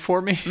Superman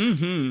for me?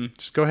 Mm-hmm.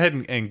 Just go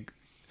ahead and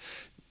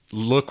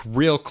look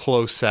real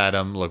close at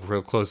him. Look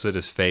real close at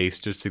his face.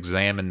 Just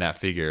examine that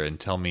figure and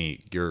tell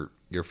me your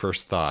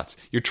first thoughts.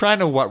 You're trying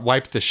to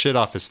wipe the shit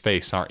off his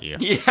face, aren't you?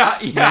 Yeah.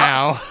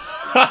 Now,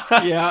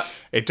 Yeah.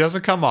 it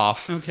doesn't come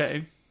off.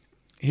 Okay.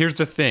 Here's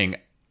the thing.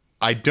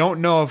 I don't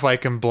know if I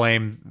can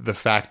blame the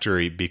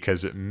factory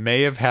because it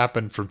may have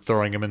happened from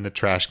throwing him in the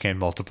trash can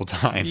multiple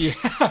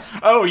times. Yeah.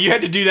 Oh, you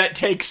had to do that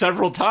take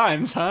several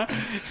times, huh?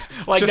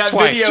 Like Just that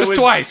twice. video Just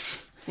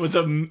twice. was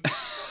an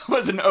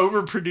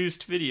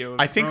overproduced video. Of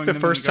I think throwing the them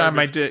in first time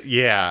I garbage. did,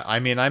 yeah. I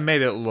mean, I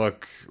made it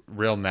look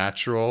real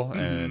natural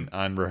and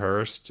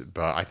unrehearsed,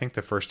 but I think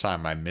the first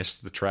time I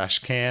missed the trash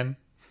can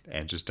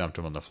and just dumped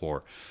him on the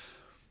floor.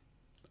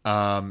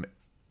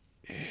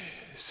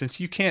 Since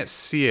you can't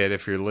see it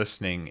if you're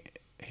listening,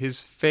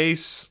 his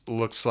face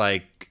looks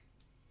like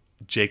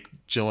Jake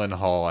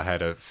Gyllenhaal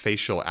had a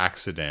facial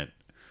accident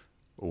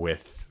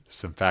with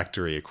some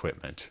factory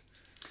equipment.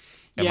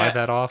 Am I Yeah.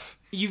 that off?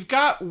 You've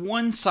got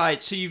one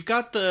side, so you've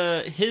got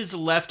his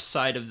left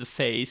side of the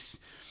face,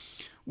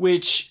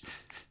 which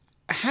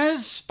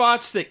has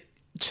spots that,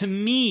 to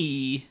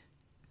me,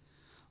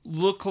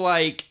 look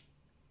like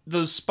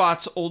those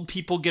spots old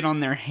people get on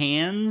their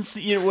hands.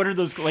 You know, what are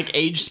those, like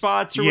age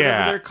spots or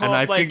whatever they're called? and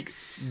I like, think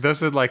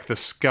those are like the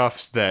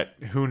scuffs that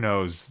who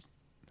knows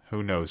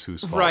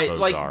whose fault right, those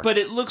like, are. but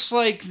it looks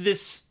like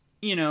this,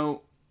 you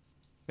know,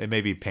 It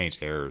may be paint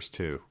errors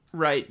too.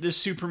 right, this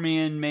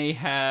Superman may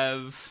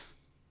have...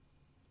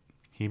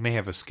 He may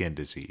have a skin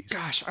disease.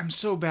 Gosh, I'm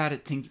so bad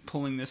at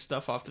pulling this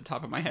stuff off the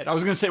top of my head. I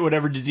was going to say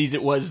whatever disease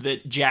it was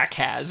that Jack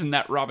has in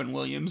that Robin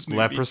Williams movie.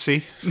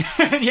 Leprosy?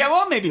 Yeah,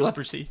 well, maybe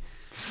leprosy.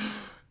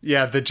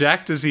 Yeah, the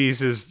Jack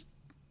disease is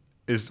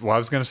well, I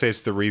was going to say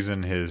it's the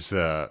reason his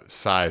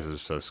size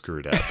is so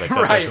screwed up. But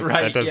Right.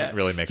 That doesn't yeah.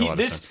 really make a lot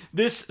of sense.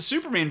 This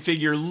Superman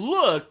figure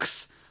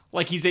looks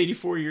like he's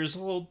 84 years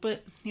old,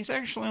 but he's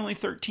actually only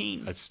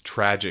 13. That's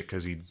tragic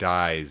because he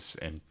dies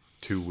in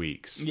 2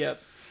 weeks.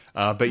 Yep.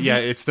 But yeah,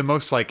 it's the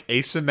most like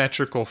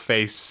asymmetrical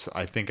face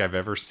I think I've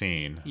ever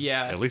seen.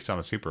 Yeah. At least on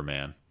a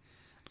Superman.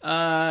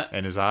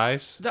 And his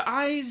eyes? The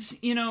eyes,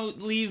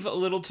 leave a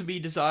little to be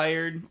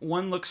desired.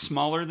 One looks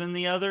smaller than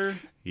the other.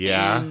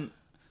 Yeah.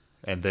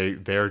 And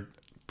they're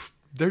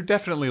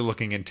definitely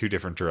looking in two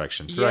different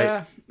directions,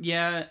 right?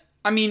 Yeah.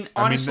 I mean,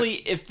 honestly,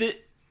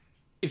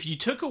 if you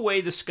took away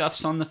the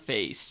scuffs on the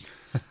face,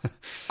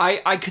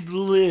 I could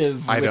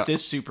live with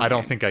this Superman. I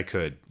don't think I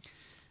could.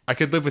 I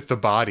could live with the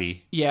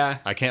body. Yeah.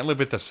 I can't live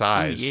with the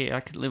size. Yeah,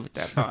 I could live with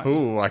that body.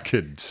 Oh, I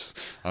could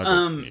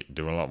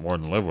do a lot more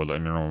than live with it, you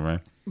know what I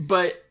mean?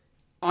 But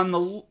on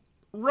the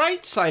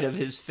right side of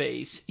his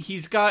face,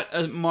 he's got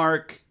a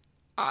mark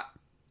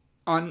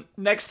on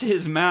next to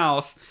his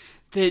mouth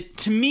that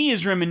to me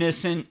is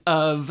reminiscent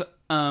of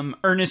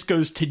Ernest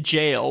Goes to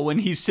Jail when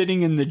he's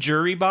sitting in the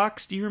jury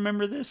box. Do you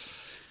remember this?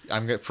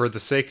 For the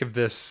sake of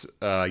this,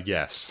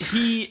 yes.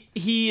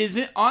 He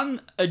is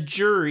on a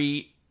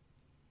jury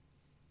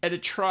at a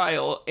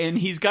trial, and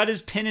he's got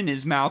his pen in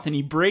his mouth, and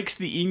he breaks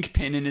the ink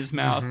pen in his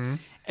mouth. Mm-hmm.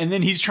 And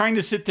then he's trying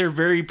to sit there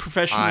very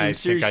professionally and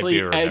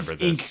seriously as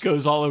ink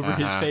goes all over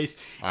his face.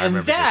 And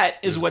that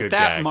is what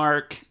that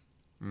mark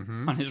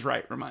on his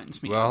right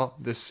reminds me of. Well,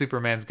 this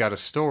Superman's got a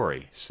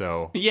story,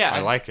 so yeah.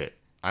 I like it.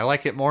 I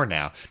like it more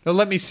now. No,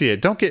 let me see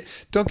it. Don't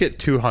get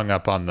too hung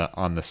up on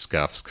the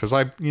scuffs, because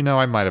I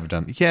might have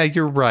done. Yeah,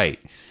 you're right.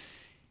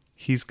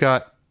 He's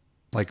got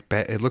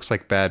it looks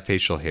like bad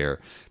facial hair,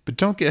 but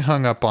don't get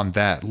hung up on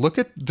that. Look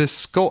at this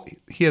skull.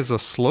 He has a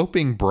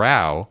sloping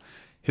brow.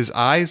 His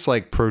eyes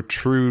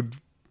protrude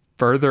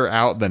further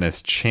out than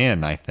his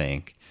chin, I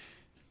think.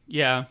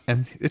 Yeah.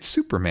 And it's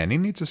Superman. He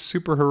needs a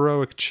super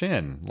heroic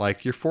chin.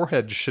 Your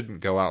forehead shouldn't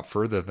go out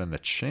further than the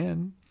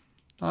chin.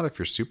 Not if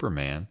you're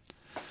Superman.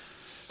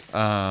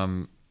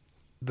 The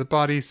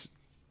body's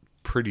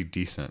pretty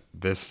decent.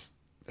 It's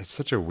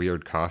such a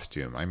weird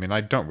costume. I mean,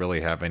 I don't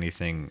really have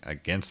anything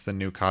against the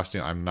new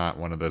costume. I'm not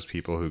one of those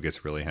people who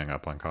gets really hung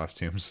up on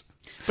costumes.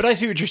 But I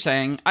see what you're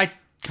saying. I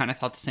kind of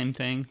thought the same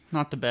thing.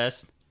 Not the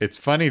best. It's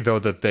funny, though,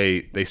 that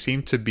they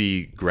seem to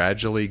be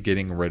gradually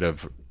getting rid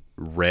of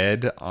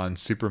red on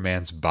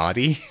Superman's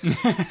body.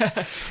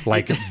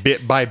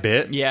 Bit by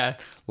bit. Yeah.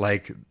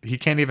 He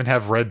can't even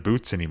have red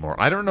boots anymore.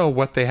 I don't know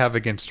what they have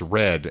against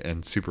red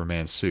in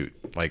Superman's suit.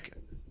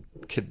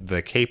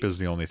 The cape is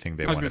the only thing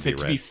they want to be red.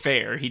 To be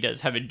fair, he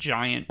does have a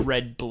giant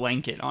red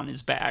blanket on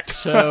his back,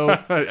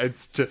 so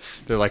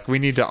they're we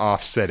need to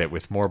offset it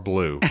with more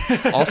blue.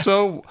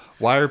 Also,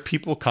 why are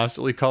people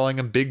constantly calling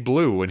him Big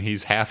Blue when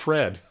he's half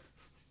red?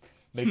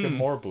 Make him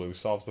more blue,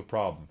 solves the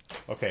problem.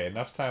 Okay,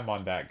 enough time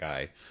on that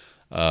guy.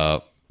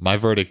 My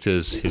verdict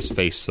is his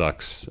face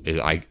sucks.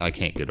 I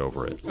can't get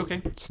over it.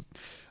 Okay. So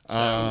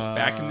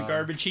back in the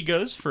garbage he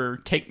goes for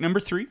take number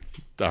 3.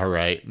 All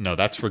right. No,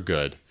 that's for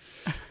good.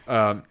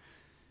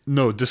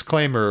 No,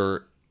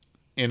 disclaimer,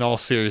 in all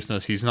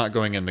seriousness, he's not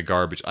going in the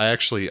garbage. I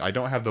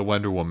don't have the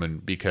Wonder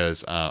Woman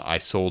because I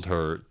sold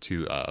her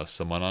to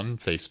someone on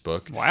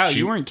Facebook. Wow,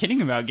 you weren't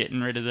kidding about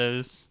getting rid of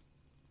those.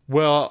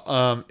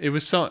 Well,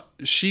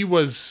 she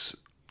was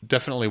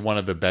definitely one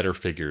of the better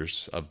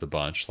figures of the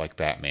bunch, like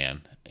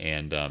Batman.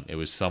 And it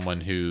was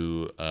someone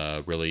who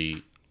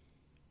really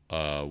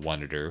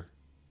wanted her.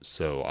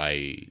 So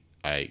I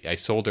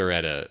sold her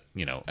at a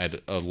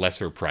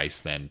lesser price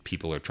than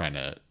people are trying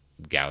to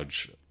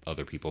gouge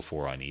other people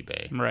for on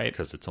eBay, right?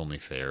 Because it's only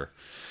fair.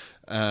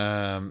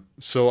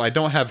 So I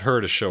don't have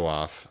her to show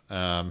off.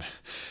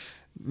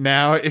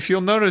 Now, if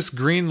you'll notice,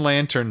 Green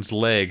Lantern's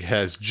leg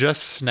has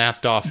just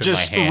snapped off in my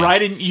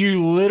hand.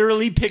 You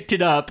literally picked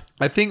it up.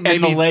 I think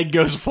and the leg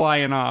goes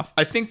flying off.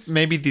 I think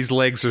maybe these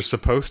legs are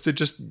supposed to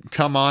just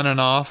come on and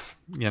off.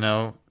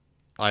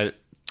 I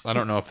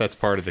don't know if that's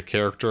part of the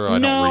character.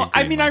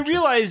 I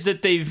realize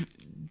that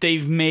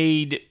they've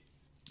made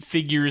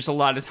figures a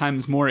lot of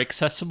times more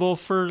accessible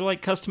for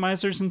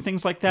customizers and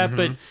things like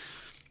that,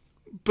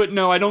 but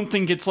no, I don't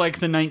think it's like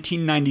the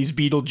 1990s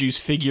Beetlejuice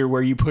figure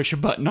where you push a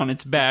button on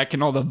its back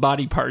and all the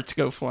body parts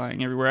go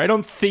flying everywhere. I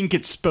don't think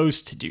it's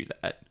supposed to do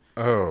that.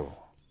 Oh,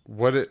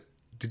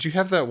 did you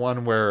have that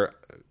one where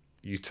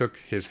you took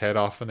his head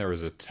off and there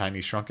was a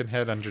tiny shrunken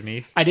head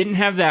underneath? I didn't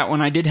have that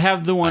one. I did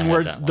have the one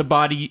where the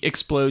body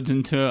explodes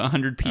into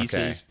 100 pieces.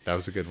 Okay, that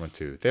was a good one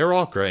too. They're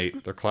all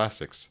great. They're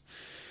classics.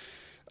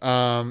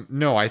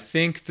 No, I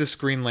think this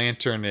Green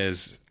Lantern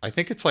I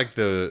think it's like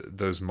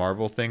those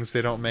Marvel things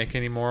they don't make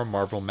anymore,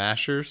 Marvel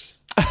mashers.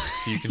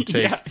 So you can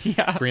take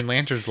Green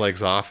Lantern's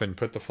legs off and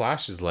put the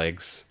Flash's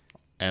legs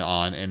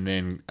on, and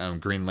then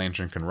Green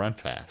Lantern can run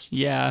fast.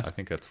 Yeah. I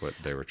think that's what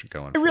they were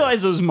going for. I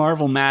realize those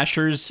Marvel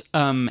mashers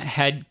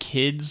had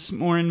kids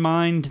more in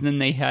mind than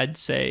they had,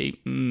 say,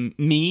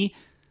 me.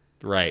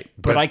 Right.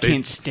 But I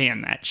can't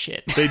stand that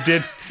shit.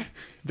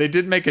 They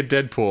did make a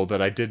Deadpool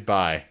that I did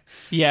buy.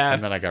 Yeah.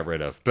 And then I got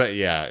rid of. But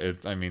yeah,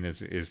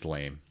 it's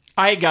lame.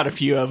 I got a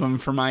few of them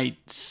for my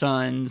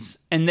sons,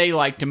 and they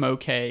liked them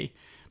okay.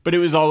 But it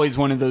was always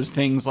one of those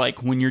things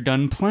when you're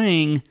done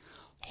playing,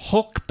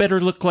 Hulk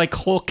better look like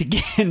Hulk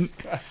again.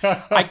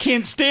 I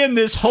can't stand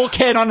this Hulk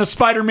head on a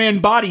Spider-Man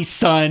body,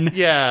 son.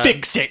 Yeah.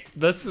 Fix it.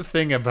 That's the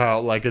thing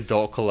about like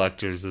adult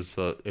collectors is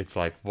it's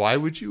like, why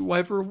would you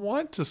ever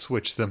want to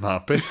switch them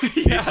up?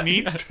 It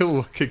needs to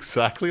look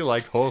exactly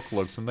like Hulk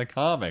looks in the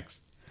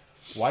comics.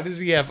 Why does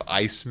he have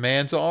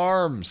Iceman's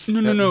arms?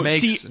 No.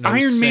 See,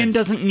 Iron Man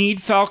doesn't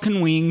need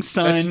Falcon wings,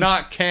 son. It's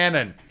not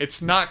canon.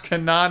 It's not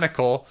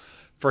canonical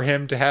for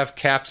him to have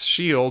Cap's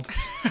shield.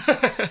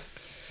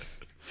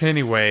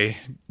 Anyway,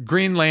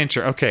 Green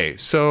Lantern. Okay,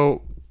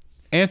 so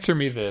answer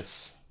me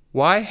this.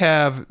 Why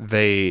have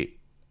they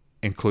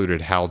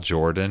included Hal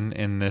Jordan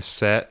in this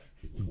set?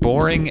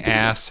 Boring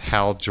ass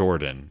Hal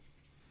Jordan.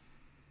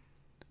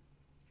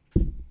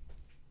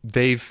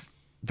 They've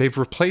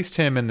replaced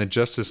him in the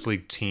Justice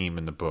League team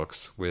in the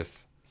books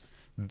with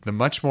the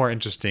much more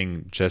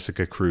interesting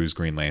Jessica Cruz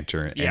Green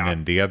Lantern, and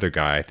then the other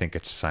guy, I think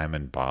it's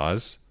Simon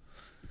Boz.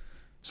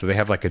 So they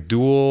have like a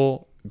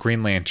dual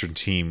Green Lantern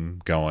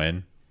team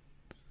going.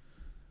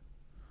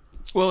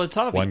 Well, it's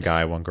obvious. One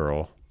guy, one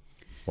girl.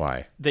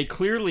 Why? They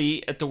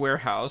clearly, at the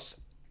warehouse,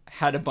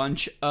 had a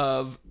bunch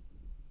of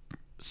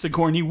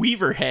Sigourney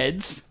Weaver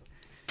heads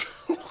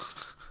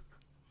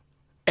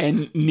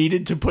and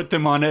needed to put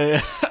them on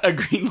a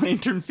Green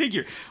Lantern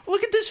figure.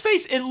 Look at this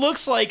face. It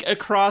looks like a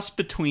cross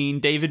between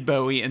David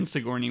Bowie and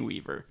Sigourney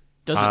Weaver.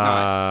 Does it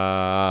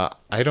not?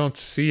 I don't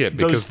see it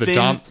because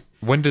Those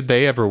when did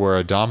they ever wear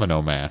a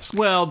domino mask?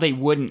 Well, they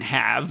wouldn't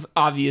have.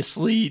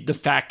 Obviously, the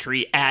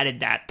factory added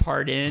that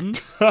part in.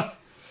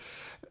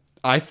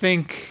 I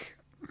think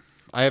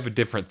I have a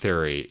different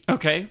theory.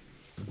 Okay.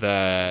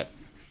 That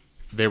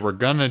they were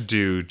gonna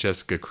do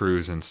Jessica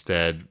Cruz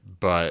instead,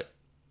 but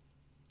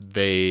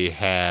they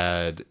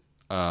had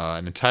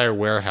an entire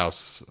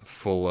warehouse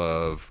full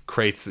of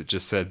crates that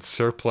just said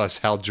surplus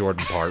Hal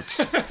Jordan parts.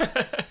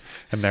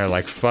 And they're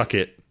like, fuck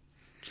it.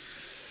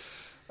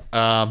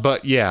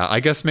 But yeah,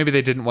 I guess maybe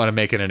they didn't want to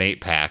make it an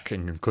 8-pack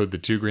and include the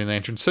 2 Green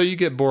Lanterns. So you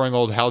get boring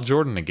old Hal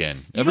Jordan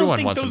again.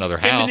 Everyone wants another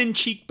Hal. Feminine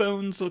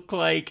cheekbones look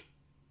like...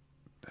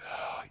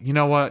 You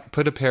know what?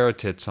 Put a pair of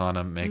tits on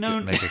them. Make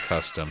it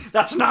custom.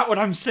 That's not what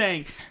I'm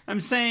saying.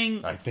 I'm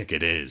saying... I think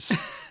it is.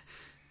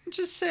 I'm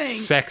just saying...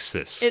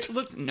 Sexist. It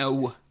looks...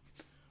 No.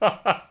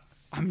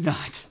 I'm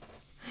not.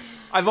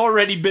 That's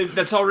already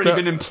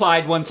been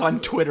implied once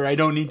on Twitter. I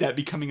don't need that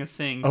becoming a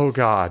thing. Oh,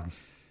 God.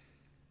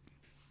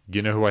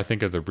 You know who I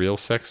think are the real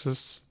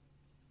sexists?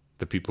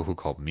 The people who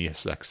called me a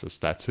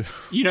sexist. That's who.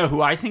 You know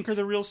who I think are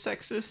the real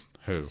sexists?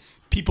 Who?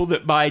 People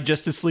that buy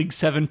Justice League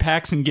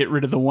 7-packs and get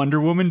rid of the Wonder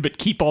Woman, but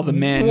keep all the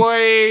men.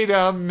 Wait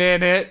a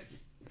minute.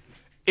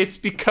 It's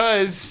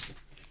because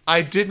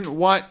I didn't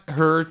want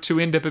her to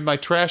end up in my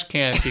trash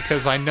can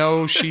because I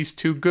know she's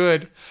too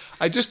good.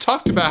 I just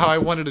talked about how I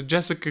wanted a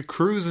Jessica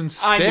Cruz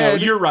instead. I know,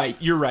 you're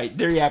right.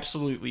 They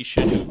absolutely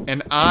should.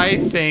 And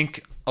I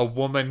think a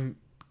woman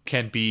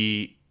can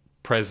be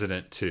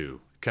president too.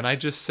 Can I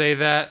just say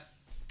that?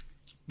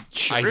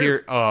 Sure. I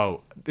hear,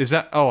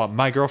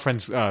 my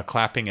girlfriend's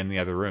clapping in the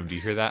other room. Do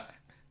you hear that?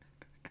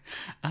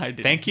 I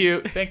did. Thank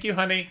you,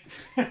 honey.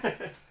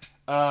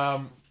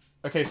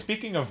 Okay,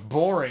 speaking of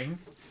boring,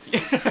 here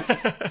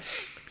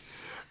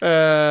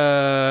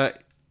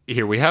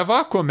we have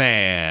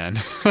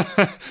Aquaman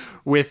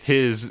with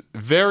his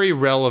very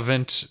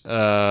relevant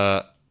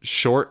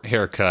short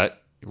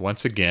haircut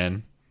once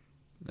again.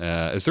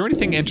 Is there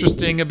anything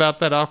interesting about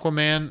that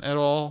Aquaman at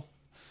all?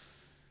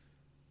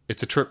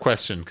 It's a trick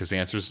question because the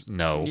answer is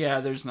no. Yeah,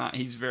 there's not.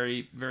 He's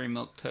very, very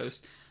milquetoast.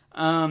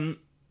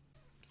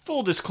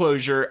 Full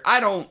disclosure,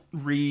 I don't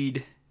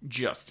read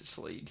Justice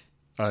League.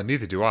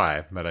 Neither do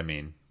I, but I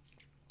mean...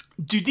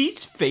 Dude,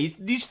 these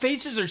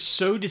faces are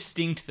so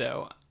distinct,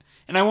 though.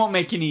 And I won't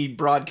make any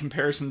broad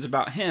comparisons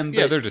about him. But,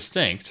 yeah, they're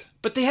distinct.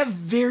 But they have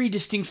very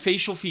distinct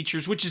facial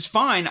features, which is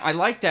fine. I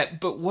like that.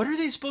 But what are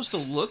they supposed to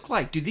look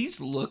like? Do these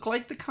look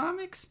like the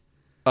comics?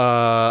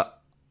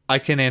 I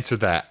can answer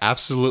that.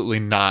 Absolutely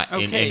not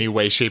in any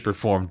way, shape, or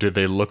form do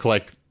they look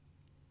like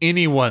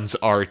anyone's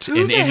art in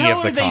any of the comics. Who the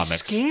hell are they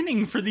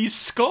scanning for these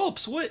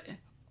sculpts? What?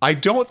 I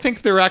don't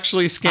think they're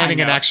actually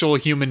scanning an actual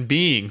human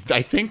being.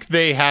 I think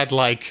they had,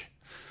 like,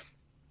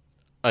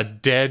 a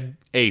dead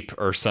ape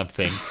or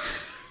something.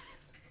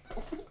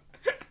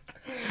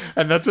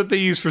 And that's what they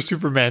use for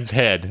Superman's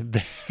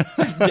head.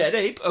 Dead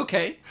ape?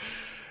 Okay.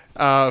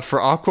 For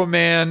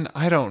Aquaman,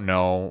 I don't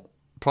know.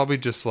 Probably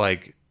just,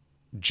 like...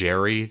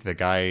 Jerry, the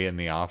guy in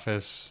the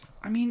office.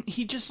 I mean,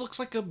 he just looks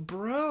like a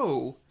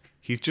bro.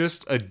 He's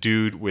just a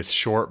dude with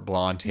short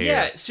blonde hair.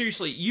 Yeah,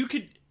 seriously, you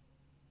could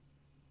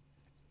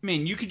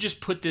just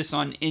put this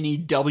on any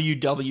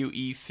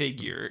WWE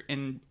figure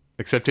and...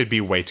 Except it'd be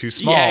way too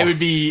small. Yeah, it would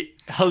be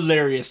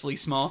hilariously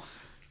small.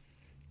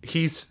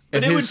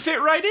 But it would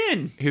fit right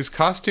in. His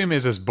costume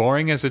is as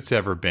boring as it's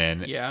ever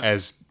been. Yeah.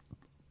 As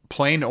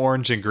plain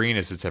orange and green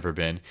as it's ever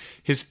been.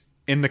 His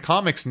in the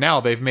comics now,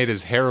 they've made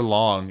his hair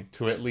long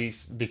to at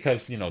least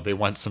because they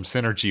want some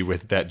synergy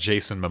with that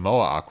Jason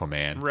Momoa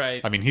Aquaman. Right.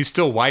 I mean, he's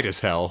still white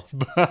as hell.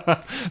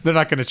 They're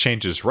not going to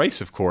change his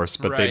race, of course,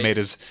 but they Right. made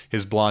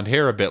his blonde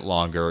hair a bit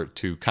longer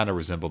to kind of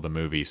resemble the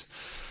movies.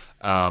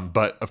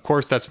 But of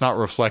course, that's not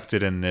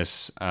reflected in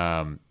this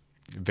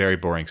very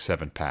boring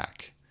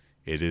 7-pack.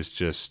 It is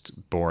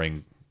just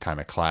boring, kind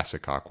of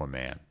classic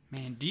Aquaman.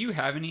 Man, do you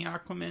have any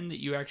Aquaman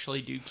that you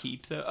actually do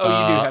keep though? Oh,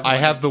 you do have. I one.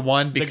 have the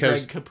one The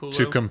because Greg Capullo?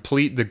 to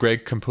complete the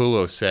Greg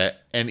Capullo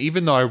set, and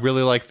even though I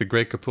really like the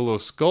Greg Capullo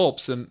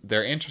sculpts and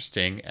they're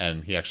interesting,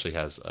 and he actually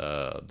has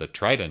the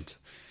trident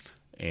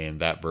in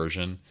that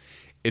version,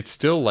 it's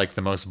still like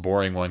the most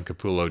boring one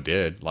Capullo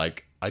did.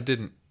 Like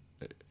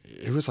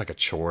it was like a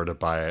chore to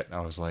buy it.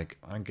 I was like,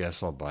 I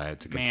guess I'll buy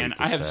it to complete Man,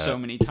 the I have set. so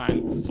many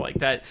times like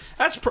that.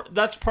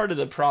 That's part of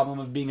the problem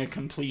of being a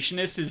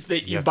completionist is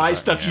that you have to buy buy-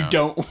 stuff yeah. you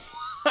don't.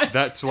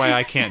 That's why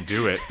I can't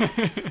do it.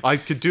 I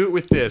could do it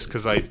with this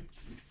because I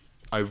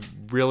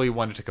really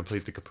wanted to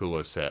complete the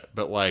Capullo set,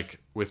 but like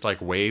with like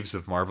waves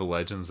of Marvel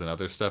Legends and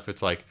other stuff,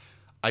 it's like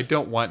I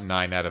don't want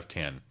 9 out of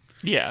 10.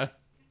 Yeah.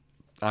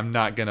 I'm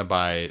not gonna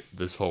buy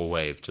this whole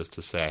wave just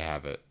to say I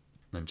have it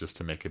and just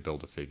to make it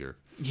build a figure.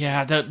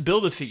 Yeah, the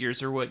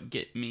Build-A-Figures are what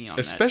get me on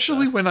Especially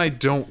that stuff. when I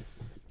don't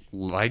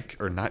like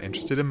or not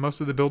interested in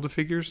most of the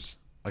Build-A-Figures.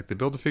 Like the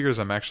Build-A-Figures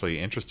I'm actually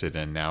interested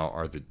in now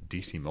are the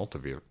DC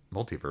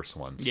multiverse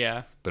ones.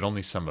 Yeah. But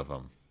only some of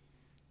them.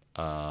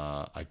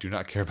 I do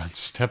not care about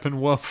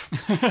Steppenwolf,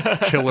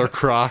 Killer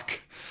Croc,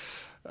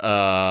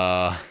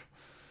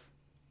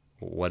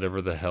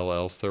 whatever the hell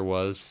else there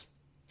was.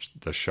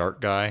 The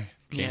shark guy,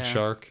 King Yeah.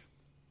 Shark.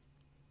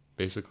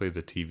 Basically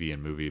the TV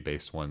and movie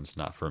based ones,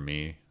 not for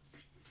me.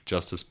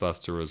 Justice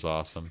Buster was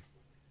awesome.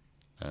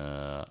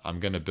 I'm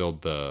going to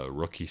build the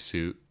rookie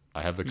suit.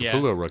 I have the Yeah.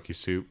 Capullo rookie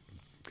suit.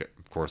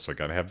 Of course, I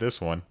got to have this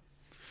one.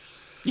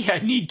 Yeah, I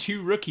need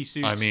 2 rookie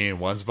suits. I mean,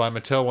 one's by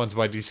Mattel, one's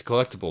by DC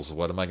Collectibles.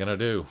 What am I going to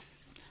do?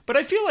 But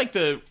I feel like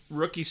the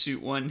rookie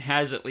suit one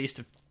has at least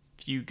a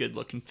few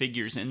good-looking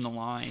figures in the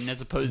line,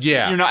 as opposed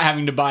Yeah. to you're not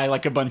having to buy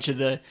like a bunch of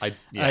the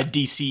yeah.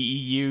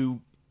 DCEU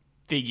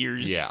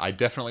figures. Yeah, I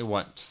definitely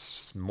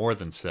want more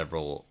than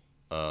several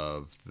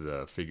of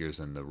the figures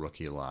in the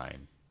rookie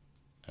line.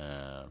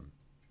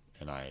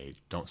 And I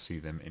don't see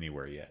them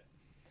anywhere yet.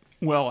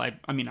 Well,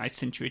 I mean, I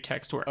sent you a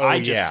text where Oh, I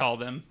just yeah. saw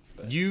them.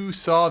 You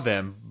saw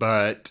them,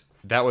 but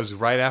that was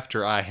right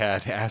after I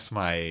had asked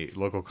my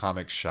local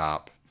comic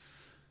shop,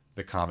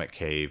 the Comic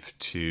Cave,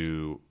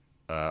 to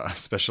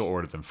special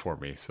order them for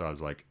me. So I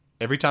was like,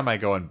 every time I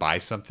go and buy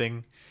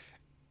something,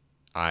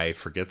 I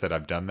forget that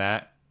I've done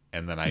that.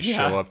 And then I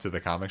Yeah. show up to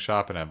the comic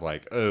shop and I'm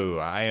like, oh,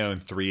 I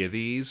own 3 of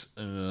these.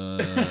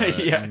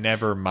 Yeah.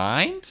 Never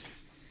mind.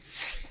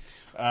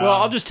 Well,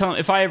 I'll just tell him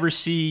if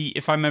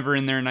I'm ever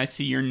in there and I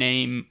see your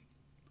name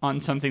on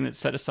something that's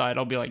set aside,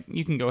 I'll be like,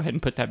 you can go ahead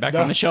and put that back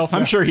on the shelf.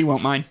 I'm sure he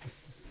won't mind.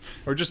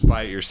 Or just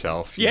buy it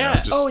yourself. you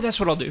Yeah. know, That's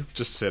what I'll do.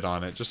 Just sit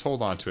on it. Just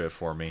hold on to it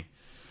for me.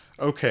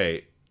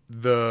 Okay.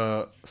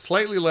 The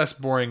slightly less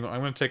boring,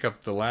 I'm going to take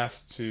up the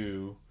last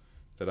 2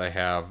 that I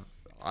have.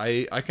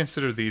 I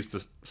consider these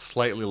the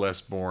slightly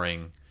less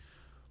boring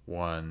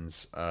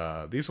ones.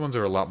 These ones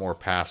are a lot more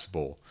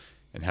passable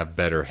and have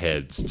better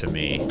heads to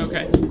me.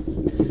 Okay.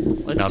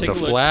 Let's Now, take the a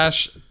look.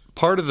 Flash,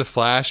 part of the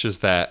Flash is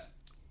that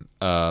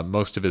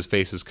most of his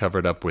face is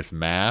covered up with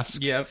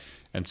mask. Yep.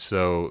 And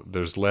so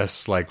there's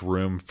less like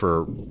room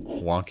for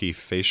wonky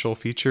facial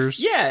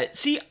features. Yeah.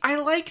 See, I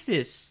like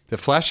this. The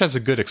Flash has a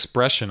good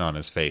expression on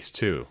his face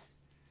too.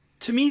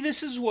 To me,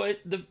 this is what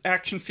the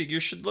action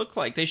figures should look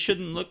like. They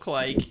shouldn't look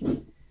like.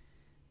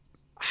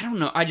 I don't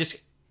know.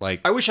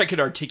 Like I wish I could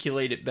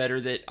articulate it better.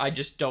 That I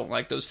just don't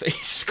like those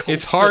face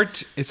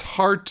sculpts. it's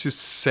hard to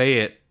say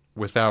it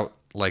without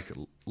like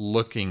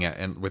looking at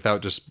and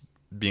without just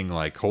being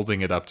like holding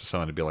it up to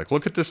someone to be like,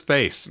 look at this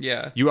face.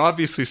 Yeah. You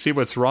obviously see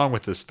what's wrong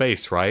with this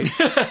face, right?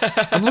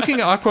 I'm looking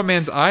at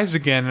Aquaman's eyes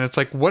again, and it's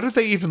like, what are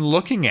they even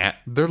looking at?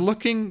 They're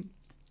looking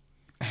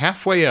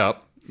halfway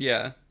up.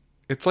 Yeah.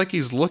 It's like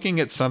he's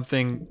looking at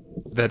something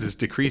that is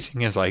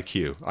decreasing his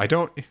IQ. I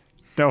don't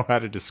know how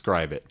to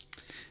describe it.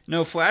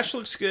 No, Flash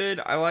looks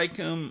good. I like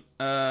him.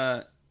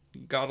 Got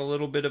a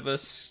little bit of a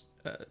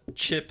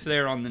chip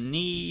there on the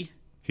knee.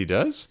 He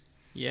does?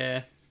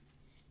 Yeah.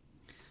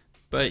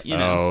 But, you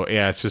know. Oh,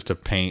 yeah, it's just a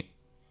paint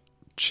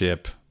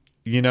chip.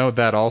 You know,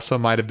 that also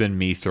might have been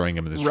me throwing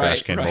him in the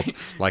trash can. Right.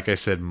 Like I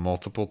said,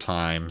 multiple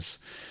times.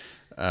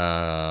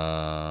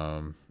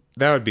 That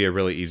would be a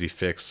really easy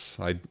fix.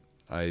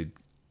 I'd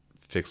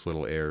fix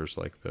little errors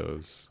like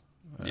those.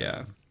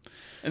 Yeah.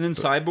 And then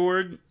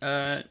Cyborg,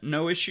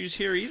 no issues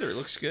here either. It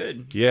looks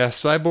good. Yeah,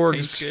 Paint's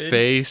Cyborg's good.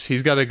 face,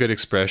 he's got a good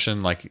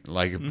expression, like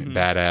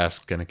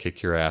badass, gonna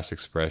kick your ass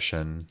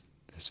expression.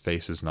 His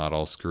face is not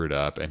all screwed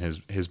up, and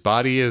his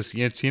body is,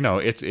 it's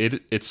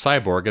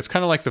Cyborg. It's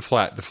kind of like the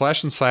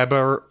Flash and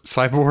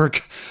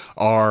Cyborg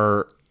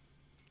are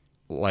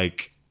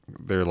like,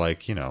 they're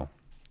like,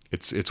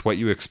 it's what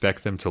you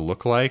expect them to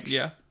look like.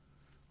 Yeah.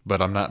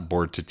 But I'm not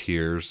bored to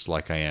tears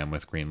like I am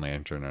with Green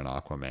Lantern and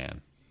Aquaman.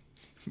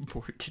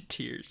 Bored to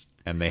tears.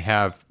 And they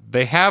have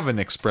an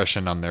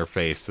expression on their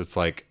face that's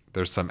like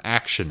there's some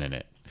action in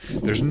it.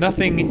 There's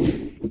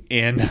nothing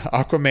in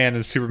Aquaman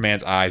and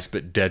Superman's eyes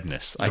but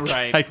deadness.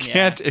 I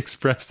can't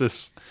express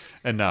this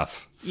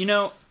enough. You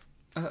know,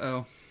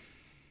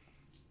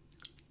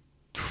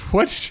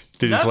 What?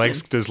 Did Nothing.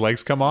 his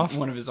legs come off?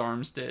 One of his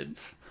arms did.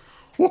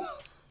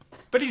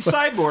 But he's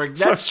cyborg.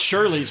 That's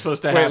surely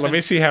supposed to happen. Wait, let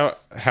me see how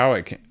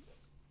it can.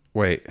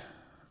 Wait.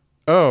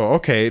 Oh,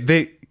 okay.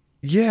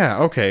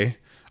 Okay.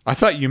 I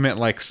thought you meant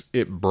like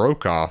it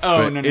broke off,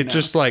 but no, it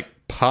just like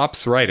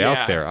pops right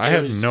out there. I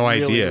have no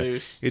really idea.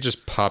 loose. It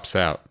just pops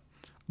out.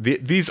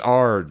 These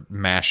are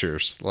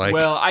mashers. Like,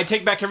 Well, I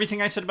take back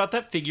everything I said about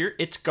that figure.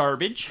 It's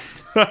garbage.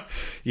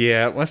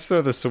 yeah, let's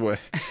throw this away.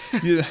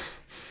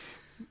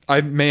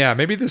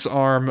 Maybe this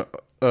arm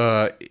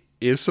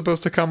is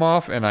supposed to come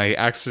off, and I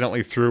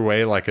accidentally threw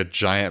away like a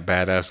giant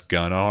badass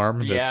gun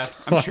arm. Yeah,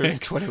 I'm sure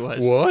that's what it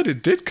was. What?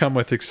 It did come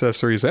with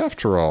accessories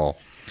after all.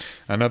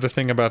 Another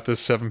thing about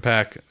this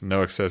 7-pack,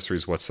 no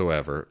accessories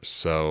whatsoever.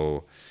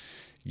 So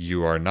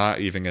you are not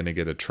even going to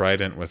get a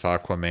trident with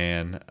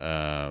Aquaman.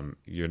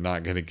 You're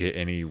not going to get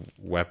any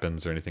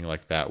weapons or anything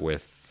like that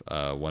with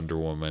Wonder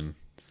Woman.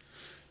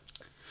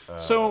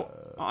 So,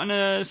 on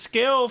a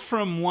scale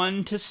from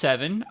 1 to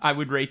 7, I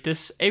would rate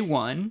this a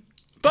 1.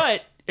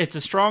 But it's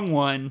a strong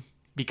 1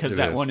 because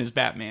that is. 1 is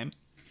Batman.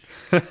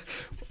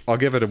 I'll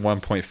give it a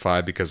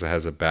 1.5 because it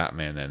has a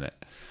Batman in it.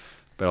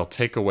 But I'll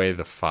take away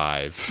the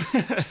 5,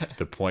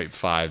 the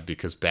 0.5,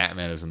 because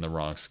Batman is in the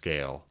wrong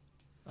scale.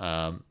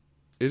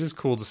 It is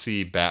cool to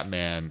see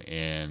Batman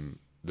in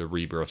the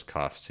Rebirth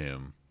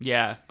costume.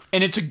 Yeah.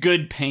 And it's a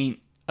good paint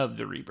of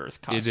the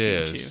Rebirth costume, It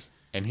is. too.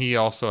 And he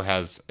also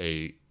has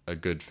a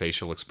good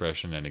facial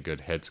expression and a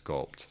good head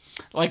sculpt.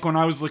 Like when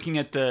I was looking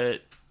at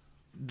the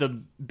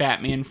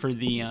Batman for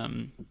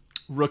the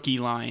rookie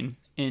line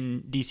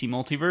in DC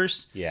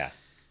Multiverse, Yeah.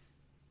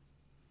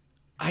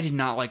 I did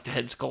not like the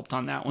head sculpt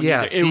on that one.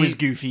 Yeah, either. It was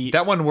goofy.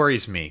 That one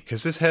worries me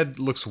because his head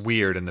looks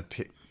weird in the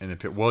pit.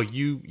 Well,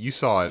 you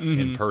saw it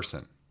in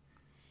person.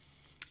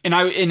 And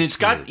it's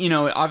got,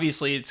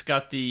 obviously it's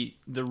got the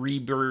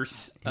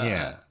Rebirth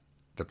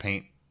The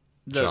paint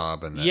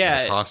job and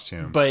the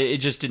costume. But it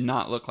just did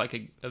not look like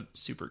a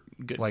super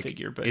good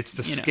figure. But it's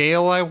the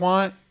scale I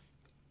want,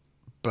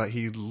 but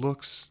he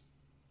looks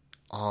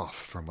off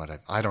from what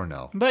I don't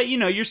know. But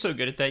you're so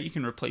good at that, you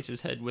can replace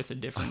his head with a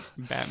different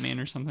Batman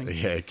or something.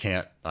 Yeah, I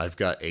can't. I've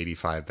got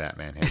 85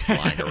 Batman heads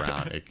flying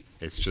around.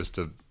 It's just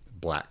a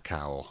black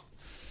cowl.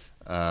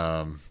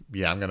 I'm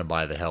gonna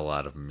buy the hell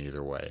out of him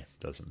either way.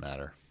 Doesn't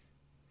matter.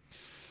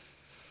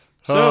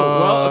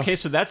 So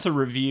that's a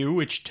review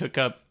which took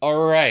up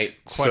all right.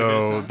 quite a bit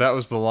of time. That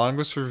was the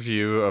longest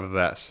review of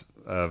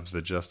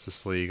the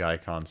Justice League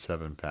Icon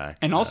 7-pack,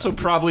 and also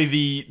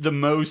probably the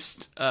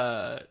most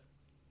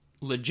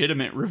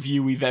legitimate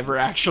review we've ever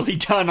actually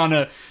done on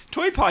a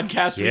toy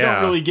podcast. We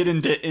don't really get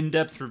into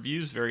in-depth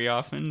reviews very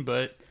often,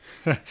 but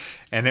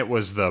and it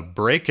was the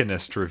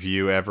breakinest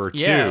review ever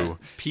too. Yeah,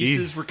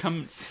 pieces were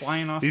coming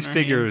flying off. These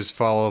figures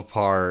fall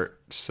apart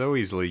so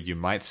easily. You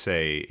might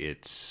say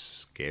it's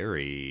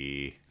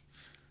scary.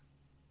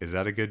 Is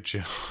that a good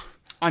joke?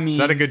 I mean, is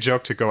that a good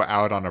joke to go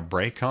out on a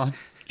break on?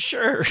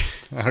 Sure.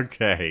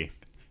 Okay.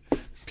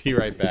 Be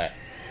right back.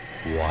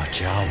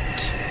 Watch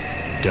out.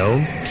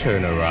 Don't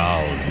turn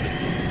around.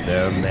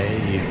 There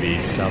may be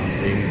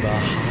something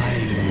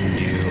behind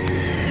you.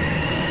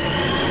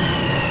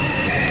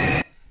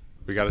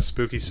 We got a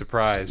spooky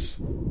surprise.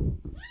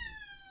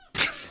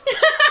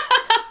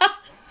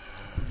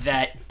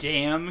 That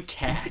damn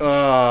cat.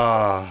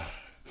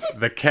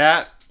 The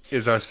cat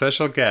is our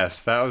special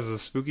guest. That was a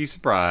spooky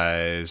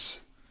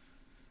surprise.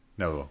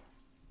 No.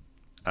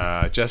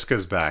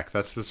 Jessica's back.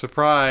 That's the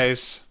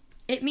surprise.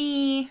 It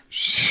me.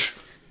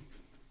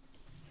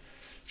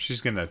 She's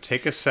going to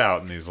take us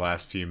out in these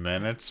last few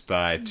minutes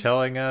by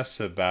telling us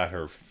about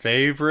her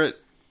favorite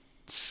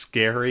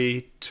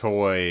scary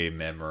toy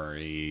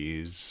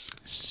memories.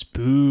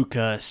 Spook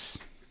us.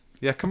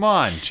 Yeah, come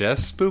on,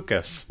 Jess. Spook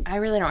us. I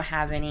really don't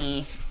have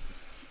any,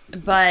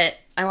 but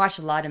I watch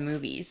a lot of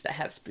movies that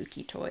have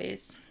spooky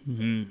toys.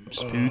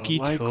 Spooky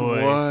like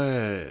toy.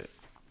 What?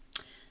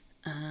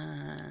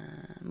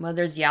 Well,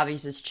 there's the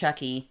obvious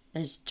Chucky.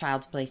 There's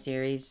Child's Play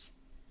series.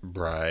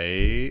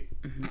 Right.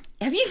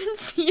 Have you even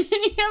seen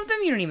any of them?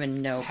 You don't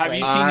even know. Have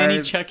you Blake. seen any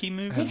I've- Chucky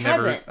movies?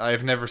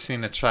 I've never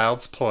seen a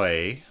Child's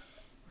Play.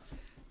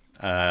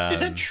 Is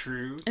that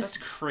true? That's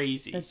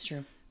crazy. That's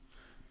true.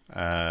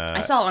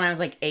 I saw it when I was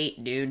like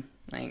 8, dude.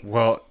 Like,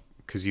 Well,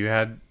 because you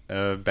had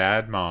a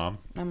bad mom.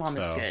 my mom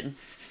is so- good.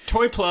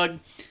 Toy plug.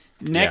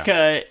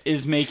 NECA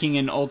is making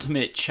an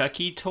Ultimate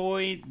Chucky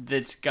toy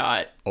that's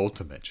got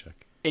Ultimate Chuck.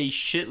 a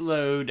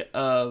shitload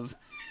of,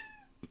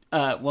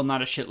 well,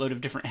 not a shitload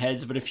of different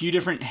heads, but a few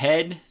different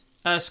head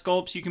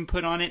sculpts you can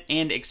put on it,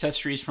 and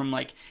accessories from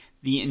like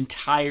the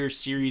entire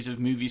series of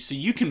movies. So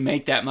you can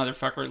make that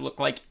motherfucker look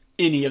like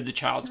any of the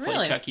Child's Play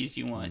Really? Chuckies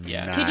you want.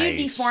 Yeah. Nice. Could you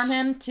deform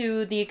him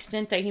to the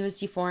extent that he was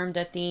deformed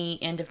at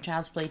the end of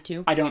Child's Play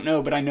 2? I don't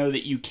know, but I know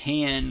that you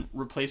can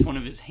replace one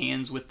of his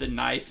hands with the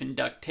knife and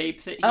duct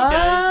tape that he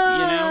does,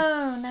 you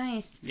know? Oh,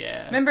 nice.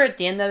 Yeah. Remember at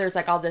the end, though, there's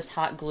like all this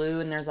hot glue,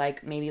 and there's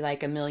like maybe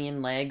like a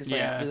million legs like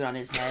Yeah. glued on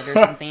his head or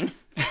something.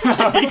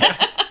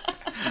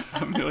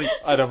 I'm really,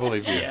 I don't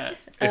believe you. yeah.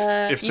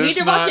 If You need there's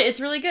to watch not- it. It's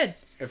really good.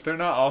 If they're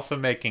not also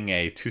making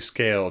a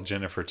 2-scale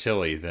Jennifer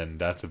Tilly, then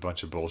that's a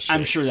bunch of bullshit.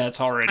 I'm sure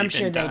that's already I'm been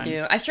sure they done.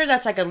 do. I'm sure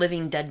that's like a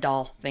living dead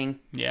doll thing.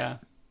 Yeah.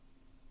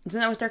 Isn't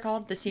that what they're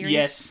called? The series?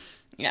 Yes.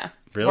 Yeah.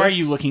 Really? Why are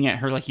you looking at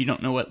her like you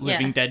don't know what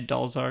Living Yeah. Dead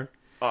dolls are?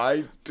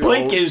 I don't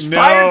Blake is know.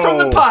 fired from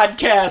the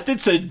podcast.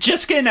 It's a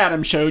Jessica and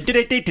Adam show.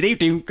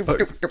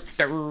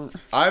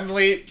 I'm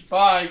late.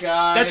 Bye,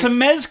 guys. That's a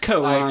Mezco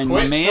I line,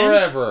 quit my man.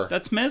 forever.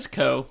 That's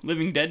Mezco,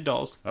 Living Dead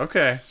dolls.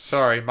 Okay,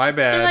 sorry, my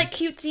bad. They're like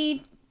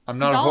cutesy I'm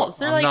not dolls.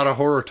 They're I'm like- not a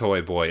horror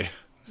toy boy.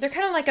 They're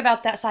kind of like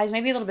about that size,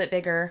 maybe a little bit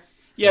bigger.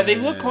 Yeah, they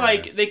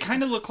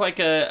kind of lolook like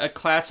a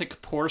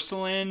classic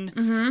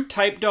porcelain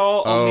type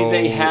doll, only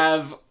they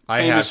have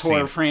I have famous horror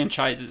seen-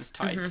 franchises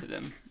tied to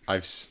them.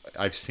 I've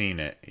seen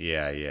it.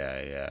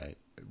 Yeah.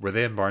 Were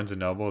they in Barnes and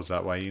Noble? Is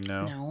that why you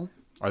know? No.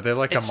 Are they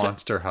like It's a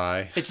Monster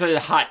High? It's a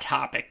Hot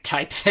Topic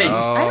type thing.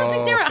 I don't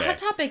think they were okay. a Hot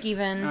Topic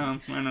even. I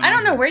I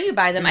don't know where you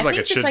buy them. Seems I like think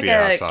it it's should like be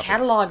a Hot a Topic.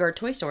 catalog or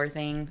Toy Store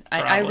thing.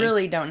 I Probably.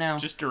 really don't know.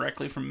 Just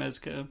directly from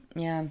Mezco.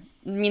 Yeah.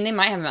 I mean, they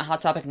might have them at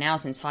Hot Topic now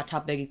since Hot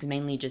Topic is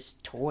mainly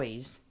just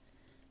toys.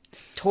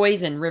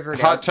 Toys and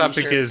Riverdale Hot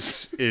Topic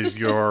t-shirts. is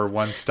your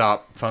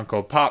one-stop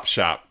Funko Pop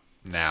shop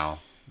now.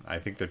 I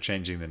think they're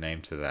changing the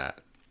name to that.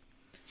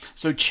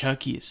 So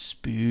Chucky is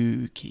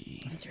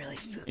spooky, It's really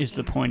spooky. is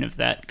the point of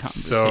that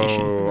conversation.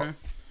 So,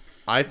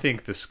 I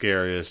think the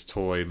scariest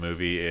toy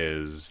movie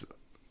is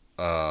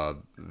the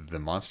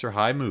Monster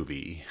High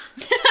movie.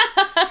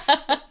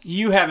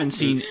 You haven't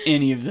seen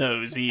any of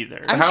those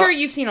either. I'm sure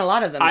you've seen a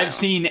lot of them. I've though.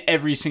 seen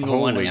every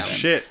single one of Holy them.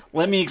 shit.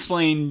 Let me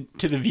explain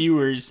to the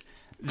viewers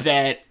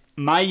that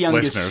my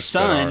youngest Listeners, but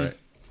son... all right.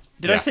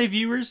 Did I Yeah. say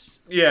viewers?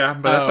 Yeah,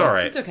 but that's Oh. all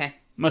right. It's okay.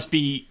 Must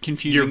be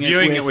confusing. You're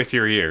viewing it with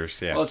your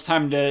ears, yeah. Well, it's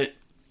time to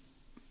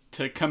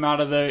come out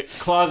of the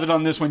closet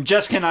on this one.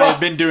 Jessica and I have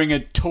been doing a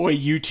toy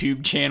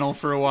YouTube channel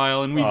for a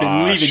while, and we've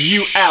been leaving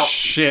you out.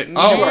 Shit. You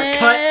Oh, are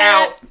cut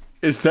out.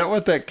 is that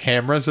what that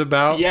camera's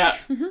about? Yeah,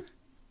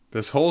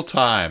 This whole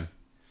time.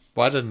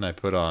 Why didn't I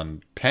put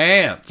on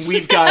pants?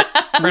 we got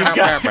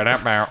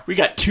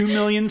 2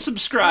 million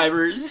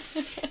subscribers.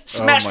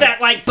 Smash my-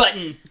 that like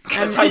button.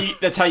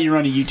 That's how you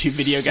run a YouTube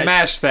video, guys.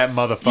 Smash that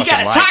motherfucking You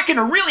gotta like. talk in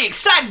a really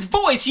excited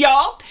voice,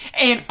 y'all.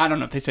 And I don't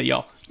know if they say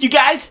y'all. You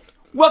guys,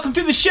 welcome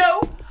to the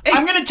show.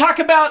 I'm gonna talk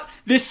about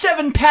this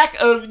 7-pack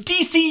of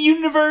DC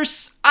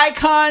Universe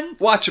Icon.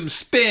 Watch them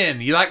spin.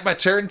 You like my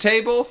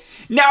turntable?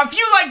 Now, if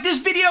you like this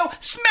video,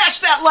 smash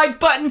that like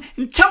button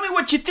and tell me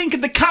what you think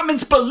in the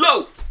comments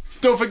below.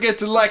 Don't forget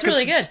to like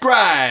really and good.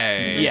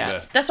 subscribe.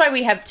 Yeah. That's why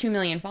we have 2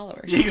 million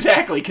followers.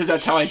 Exactly, because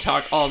that's how I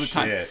talk all the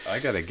time. Shit, I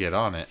gotta get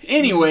on it.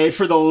 Anyway,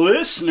 for the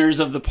listeners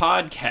of the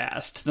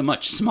podcast, the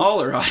much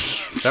smaller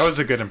audience. That was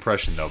a good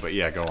impression, though, but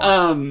yeah, go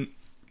on.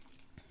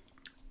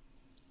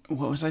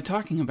 What was I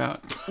talking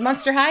about?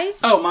 Monster Highs?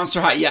 Oh, Monster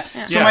High, yeah.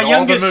 So Yeah, my all the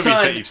youngest movies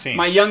son, that you've seen.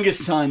 my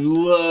youngest son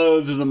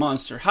loves the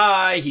Monster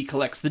High. He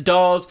collects the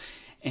dolls,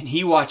 and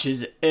he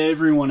watches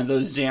every one of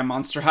those damn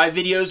Monster High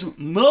videos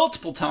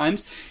multiple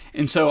times.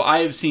 And so I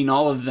have seen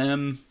all of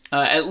them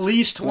at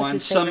least What's once.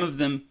 his Some favorite? of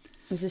them.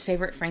 Is his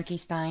favorite Frankie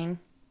Stein?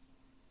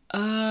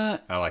 I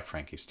like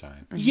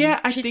Frankenstein. Yeah,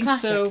 I She's think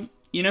classic. so.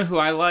 You know who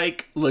I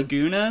like?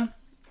 Laguna.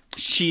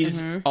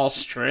 She's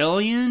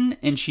Australian,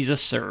 and she's a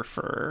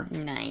surfer.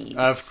 Nice.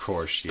 Of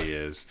course she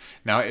is.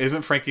 Now,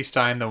 isn't Frankie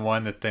Stein the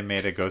one that they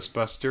made a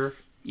Ghostbuster?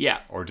 Yeah.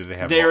 Or do they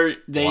have... They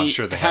well, I'm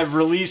sure they have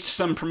released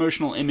some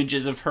promotional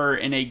images of her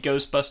in a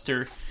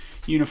Ghostbuster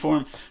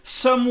uniform,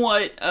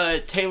 somewhat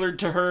tailored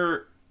to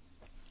her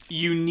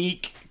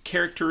unique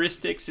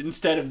characteristics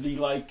instead of the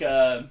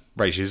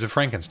Right, she's a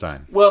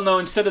Frankenstein. well, no,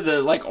 instead of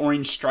the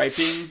orange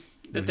striping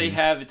that Mm-hmm. they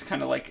have, it's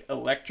kind of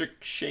electric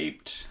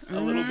shaped a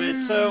little bit.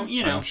 So,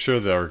 I'm sure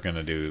they're going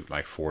to do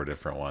 4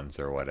 different ones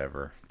or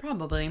whatever.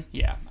 Probably.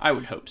 yeah, I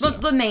would hope so.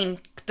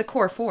 The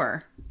core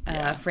 4.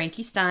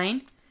 Frankie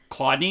Stein,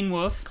 Claudine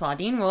Wolf.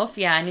 Claudine Wolf.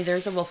 Yeah, I knew there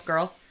was a wolf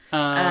girl.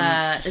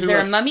 Is who there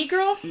else? a mummy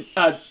girl?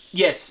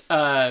 Yes,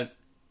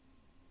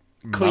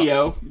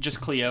 Cleo, just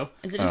Cleo.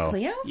 Is it just Oh.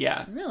 Cleo?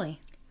 Yeah. Really?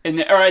 And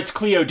or it's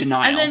Cleo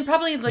Denial. And then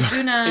probably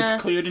Laguna.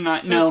 it's Cleo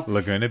Denial. No.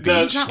 Laguna Beach.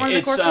 She's not one of the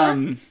It's core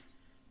 4?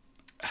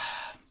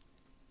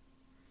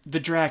 the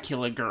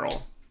Dracula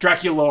girl.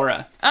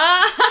 Draculaura.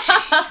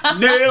 Ah!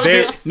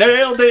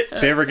 Nailed it.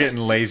 They were getting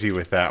lazy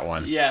with that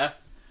one. Yeah.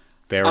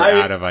 They were I-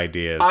 out of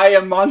ideas. I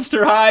am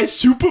Monster High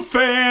super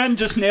fan.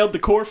 Just nailed the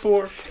core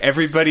 4.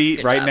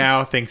 Everybody right job.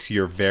 now thinks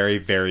you're very,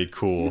 very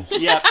cool.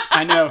 Yep,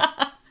 I know.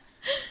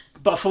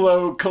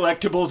 Buffalo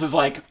Collectibles is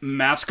like,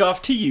 mask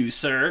off to you,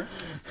 sir.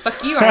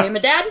 Fuck you, I am a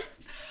dad.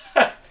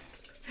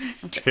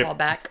 I'll call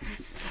back.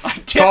 I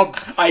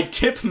I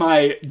tip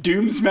my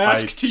Doom's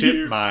mask I to tip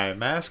you. my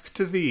mask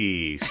to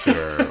thee,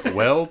 sir.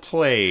 Well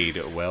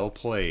played. Well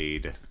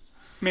played.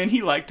 Man,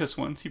 he liked us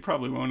once. He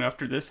probably won't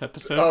after this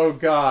episode. Oh,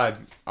 God.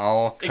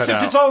 I'll cut Except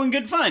out. it's all in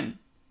good fun.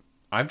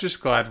 I'm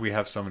just glad we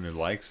have someone who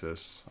likes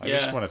us. I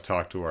just Yeah. want to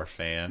talk to our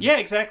fan. Yeah,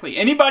 exactly.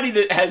 Anybody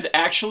that has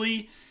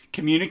actually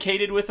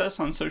communicated with us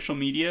on social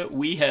media,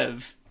 we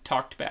have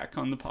talked back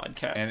on the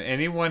podcast. And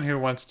anyone who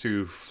wants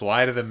to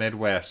fly to the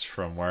Midwest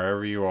from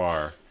wherever you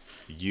are,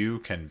 you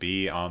can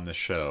be on the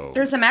show.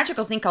 There's a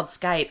magical thing called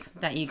Skype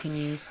that you can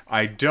use.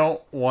 I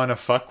don't want to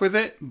fuck with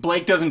it.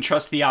 Blake doesn't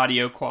trust the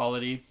audio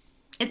quality.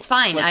 It's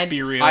fine. Let's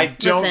be real. I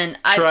don't Listen,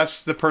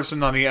 trust the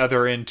person on the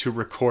other end to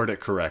record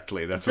it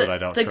correctly. That's what I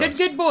don't the trust.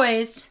 good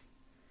boys,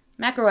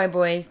 McElroy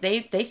boys,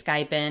 they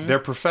Skype in. They're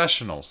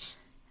professionals.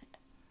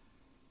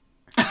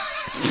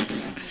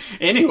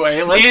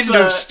 Anyway, let's... End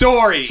of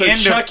story. So End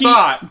Chucky, of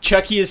thought.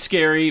 Chucky is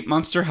scary.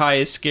 Monster High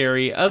is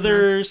scary.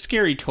 Other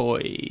scary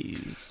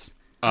toys.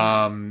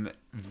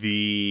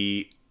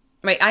 The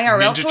Wait,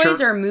 IRL Ninja toys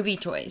Tur- or movie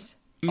toys?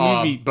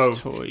 Movie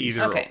both toys.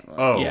 either. Okay, Or.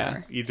 well, Oh,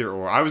 yeah. either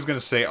or. I was gonna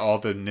say all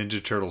the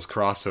Ninja Turtles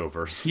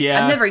crossovers.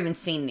 Yeah. I've never even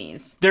seen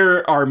these.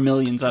 There are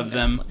millions of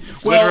them.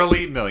 Well,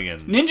 Literally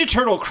millions. Ninja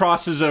Turtle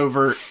crosses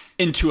over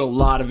into a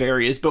lot of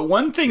areas, but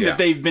one thing Yeah. that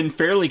they've been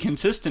fairly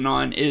consistent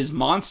on is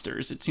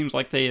monsters. It seems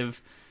like they have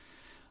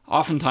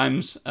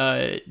oftentimes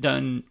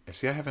done...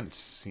 See, I haven't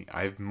seen.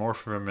 I'm more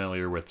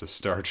familiar with the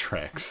Star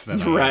Treks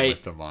than I Right. am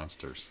with the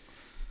monsters.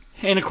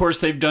 And of course,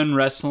 they've done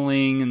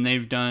wrestling, and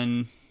they've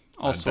done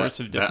all sorts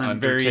of that different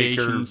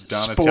Undertaker variations.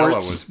 Donatello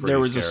Sports. was pretty there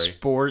was a scary.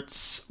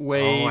 sports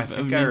wave Oh, I of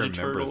think Ninja I remember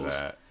Turtles.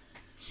 that.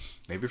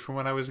 Maybe from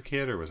when I was a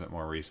kid, or was it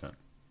more recent?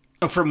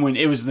 Oh, from when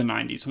it was the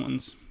 90s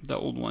ones, the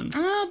old ones.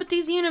 Oh, but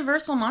these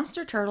Universal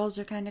Monster Turtles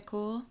are kind of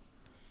cool.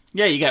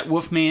 Yeah, you got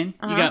Wolfman,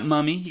 you got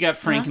Mummy, you got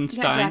You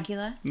Frankenstein, got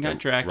Dracula. you got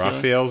Dracula.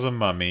 Raphael's a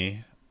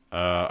mummy.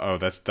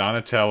 That's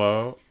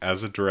Donatello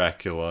as a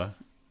Dracula.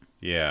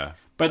 Yeah.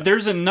 But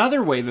there's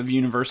another wave of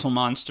Universal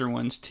Monster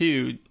ones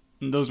too.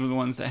 And those were the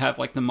ones that have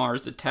like the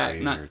Mars attack,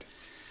 not Weird.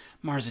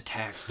 Mars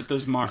attacks, but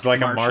those It's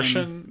like a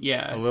Martian.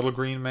 Yeah, A little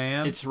green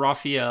man. it's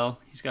Raphael.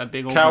 He's got a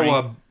big old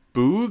brain.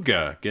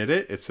 Cowabunga. Get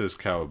it? It says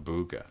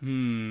Cowabunga.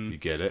 You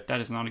get it?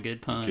 That is not a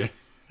good pun.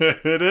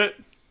 Get it?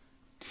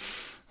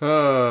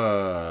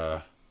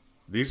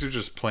 These are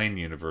just plain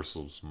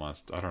Universal's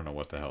monsters. I don't know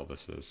what the hell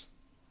this is.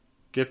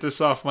 Get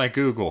this off my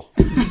Google.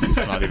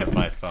 It's not even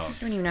my phone.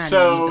 Don't even know how to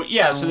So use a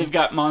yeah, phone. so they've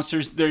got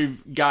monsters.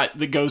 They've got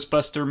the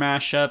Ghostbuster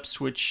mashups,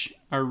 which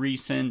are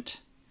recent.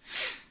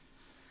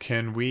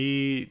 Can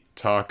we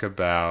talk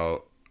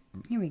about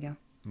Here we go.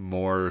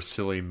 more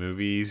silly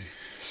movie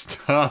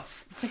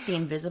stuff? It's like the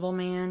Invisible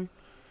Man.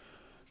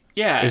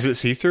 Yeah. Is it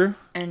see-through?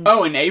 And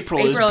Oh, in April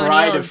is April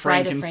Bride O'Neil of is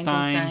Bride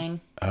Frankenstein.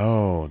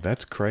 Oh,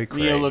 that's cray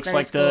cray. Leo looks That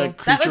like is the cool.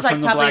 creature That was like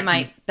from the probably Black.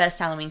 my best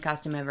Halloween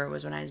costume ever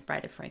was when I was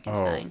Bride of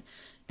Frankenstein.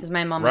 Because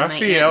my mom and my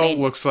aunt Raphael made...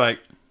 looks like...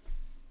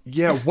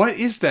 Yeah, what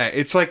is that?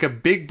 It's like a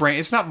big brain.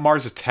 It's not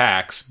Mars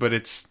Attacks, but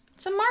it's...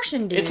 It's a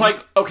Martian dude. It's like,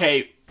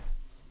 okay,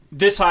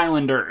 this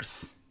island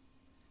Earth.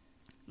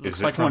 Looks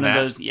Is it like from one that?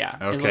 of those. Yeah.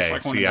 it looks Okay,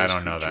 like one see, of I those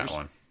don't know that creatures.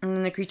 one. And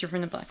then the creature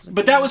from the Black Lagoon.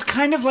 But that was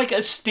kind of like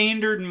a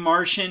standard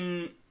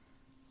Martian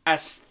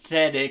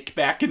aesthetic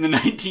back in the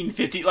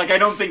 1950s. Like, I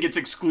don't think it's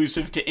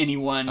exclusive to any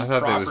one I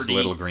thought property. that was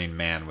Little Green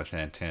Man with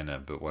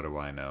antenna, but what do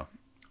I know?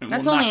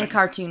 That's Well, only in nothing.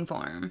 cartoon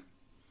form.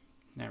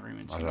 Never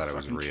even I seen thought a it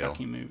was fucking real.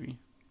 Chucky movie.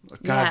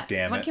 God yeah,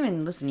 damn I it. can't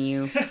even listen to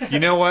you. You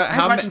know what? I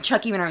was watching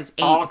Chucky when I was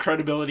 8. All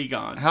credibility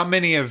gone. How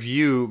many of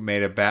you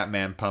made a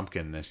Batman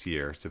pumpkin this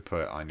year to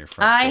put on your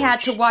front I porch?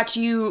 had to watch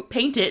you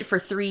paint it for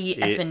 3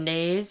 effing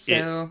days,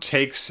 so... It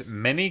takes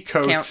many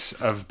coats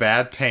Counts. of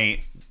bad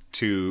paint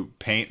to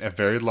paint a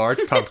very large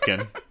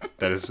pumpkin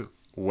that is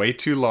way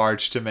too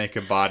large to make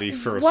a body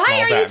for a small Why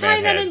are Batman you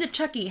tying head. that into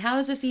Chucky? How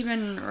is this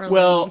even related?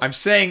 Well, I'm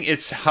saying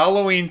it's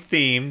Halloween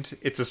themed.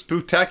 It's a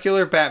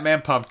spectacular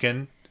Batman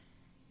pumpkin,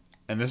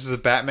 and this is a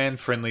Batman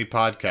friendly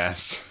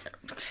podcast.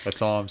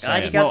 That's all I'm Glad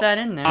you saying. got that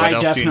in there. What I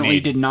else do you definitely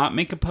need? did not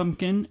make a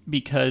pumpkin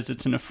because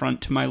it's an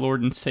affront to my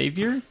Lord and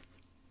Savior.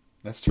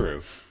 That's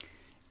true.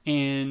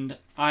 And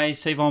I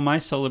save all my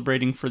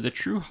celebrating for the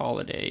true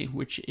holiday,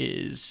 which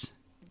is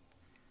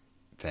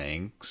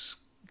Thanks.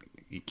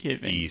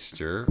 Giving.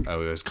 Easter.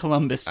 Oh, it was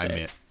Columbus Day. I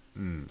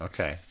meant.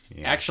 Okay.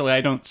 Yeah. Actually,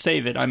 I don't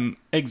save it. I'm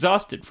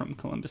exhausted from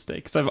Columbus Day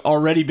because I've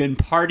already been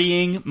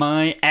partying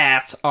my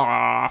ass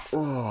off.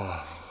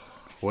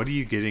 What are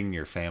you getting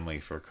your family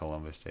for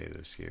Columbus Day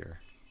this year?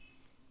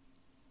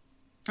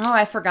 Oh,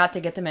 I forgot to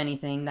get them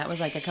anything. That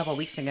was like a couple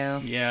weeks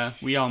ago. Yeah,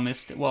 we all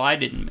missed it. Well, I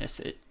didn't miss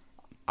it.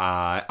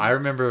 I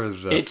remember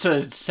the It's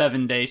a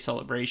 7-day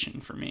celebration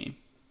for me.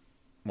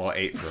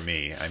 8 for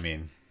me. I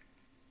mean,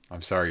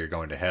 I'm sorry you're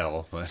going to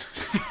hell, but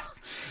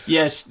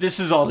Yes, this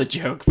is all the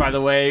joke, by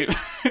the way.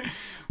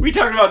 We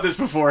talked about this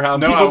before, how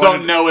No, people I wanted-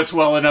 don't know us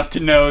well enough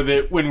to know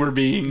that when we're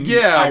being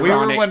yeah, we were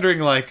ironic. wondering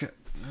like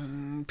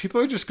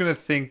people are just going to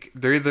think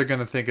they're either going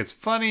to think it's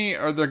funny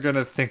or they're going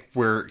to think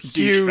we're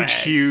huge Douchebags.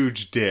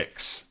 huge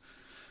dicks.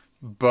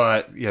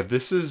 But yeah,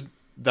 this is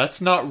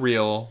That's not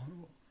real.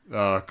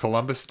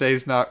 Columbus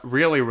Day's not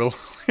really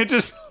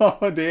religious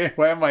holiday.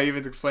 Why am I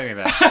even explaining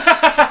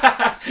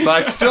that?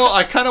 But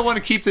I kind of want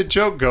to keep the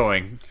joke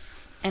going.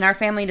 And our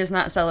family does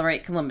not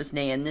celebrate Columbus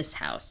Day in this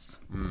house.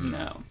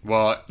 No.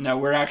 Well, No,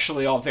 we're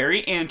actually all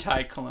very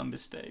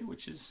anti-Columbus Day,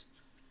 which is...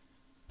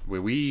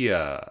 we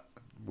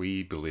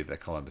believe that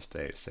Columbus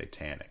Day is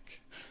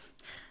satanic.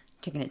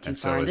 Taking it too And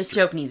so far. is- This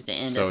joke needs to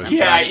end. so at is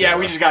some point. Yeah,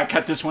 we just gotta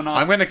cut this one off.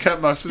 I'm going to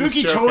cut most of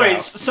Spooky this joke toys.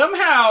 out.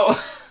 Somehow...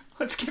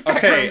 Let's get back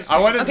Okay, on I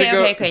wanted to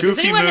go Okay. Does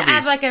goofy anyone movies.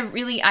 have like a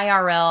really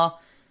IRL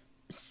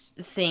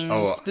thing,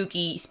 Oh,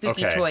 spooky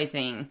okay. toy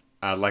thing?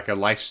 Like a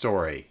life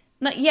story.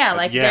 Like, yeah,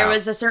 like yeah. there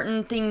was a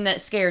certain thing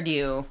that scared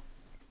you.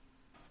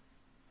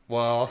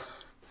 Well,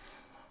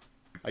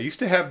 I used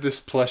to have this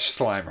plush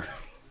Slimer.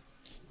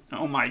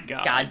 Oh my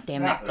god. God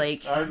damn it,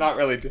 Blake. I'm not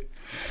really...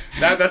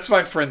 That's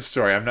my friend's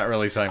story. I'm not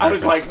really telling my I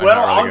was friend's- like, I'm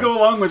well, not really I'll go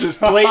along with this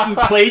blatant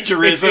It's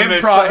plagiarism.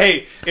 improv.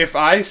 Hey, if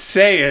I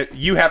say it,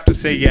 you have to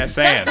say yes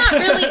and.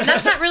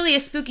 That's not really a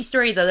spooky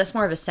story though. That's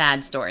more of a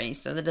sad story,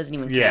 so that doesn't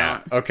even Yeah.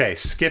 count. Okay.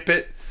 Skip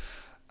it.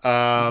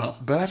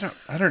 But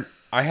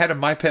I had a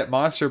My Pet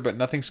Monster, but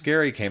nothing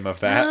scary came of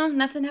that. No,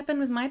 nothing happened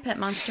with my pet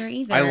monster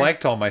either. I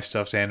liked all my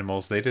stuffed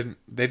animals. They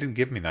didn't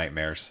give me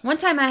nightmares. One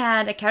time I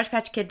had a Couch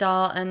Patch Kid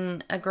doll,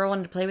 and a girl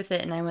wanted to play with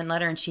it, and I went and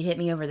let her, and she hit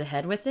me over the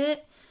head with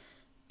it.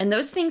 And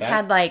those things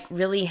had like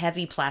really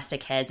heavy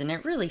plastic heads, and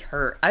it really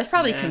hurt. I was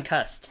probably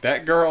concussed.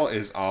 That girl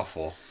is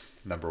awful.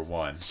 Number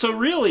one. So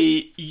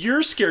really,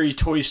 your scary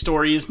toy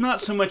story is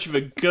not so much of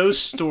a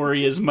ghost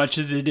story as much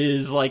as it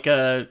is like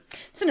a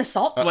It's an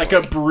assault story. like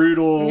a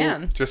brutal,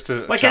 Yeah. Just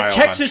a like a child on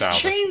Texas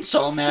childless.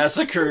 Chainsaw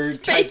Massacre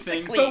type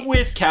thing, basically. but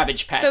with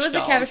Cabbage Patch But with the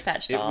dolls. Cabbage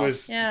Patch It doll.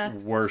 was yeah.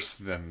 worse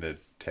than the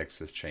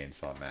Texas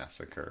Chainsaw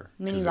Massacre.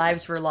 Many 'Cause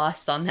lives were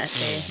lost on that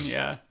day.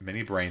 Yeah.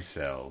 Many brain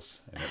cells,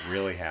 and it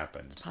really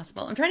happened.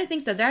 Possible. I'm trying to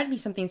think though. There had to be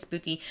something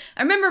spooky.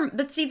 I remember,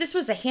 but see, this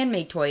was a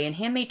handmade toy, and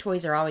handmade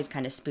toys are always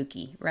kind of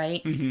spooky,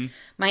 right? Mm-hmm.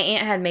 My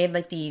aunt had made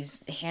like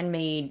these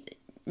handmade.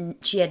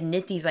 She had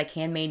knit these like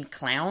handmade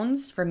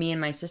clowns for me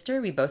and my sister.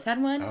 We both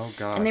had one. Oh,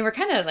 God. And they were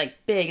kind of like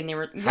big, and they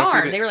were How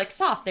yarn. could it- They were like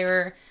soft. They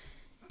were.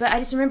 But I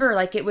just remember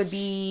like it would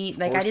be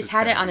like I course just it's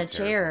had it gonna on be a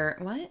chair.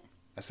 What?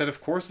 I said,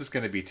 of course it's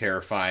going to be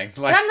terrifying.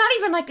 But Like I'm not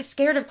even like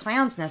scared of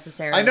clowns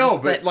necessarily. I know,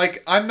 but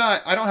like I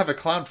don't have a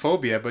clown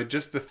phobia, but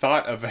just the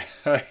thought of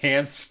a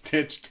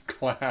hand-stitched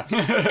clown.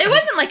 it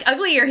wasn't like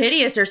ugly or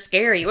hideous or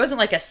scary. It wasn't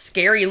like a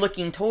scary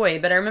looking toy,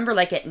 but I remember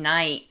like at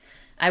night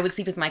I would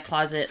sleep with my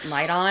closet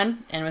light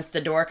on and with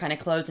the door kind of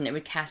closed, and it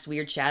would cast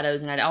weird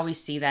shadows, and I'd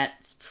always see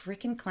that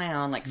freaking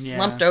clown like Yeah.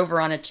 slumped over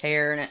on a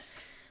chair, and it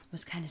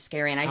was kind of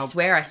scary, and I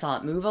swear I saw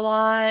it move a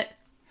lot.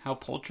 How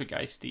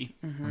poltergeisty.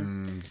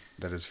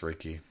 That is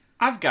freaky.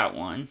 I've got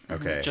one.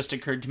 Okay. Just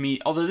occurred to me.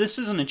 Although this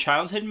isn't a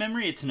childhood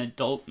memory, it's an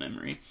adult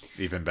memory.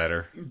 Even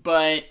better.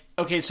 But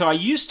okay, so I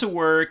used to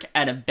work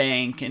at a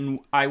bank, and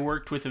I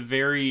worked with a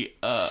very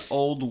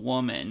old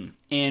woman,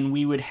 and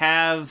we would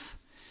have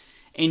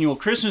annual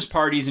Christmas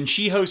parties, and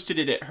she hosted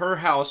it at her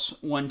house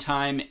one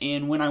time.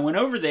 And when I went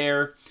over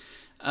there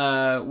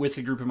with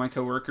a group of my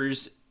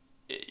coworkers,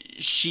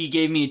 she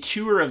gave me a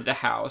tour of the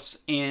house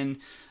and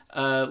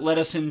led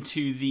us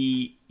into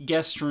the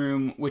guest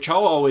room, which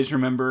I'll always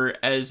remember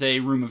as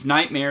a room of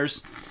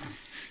nightmares.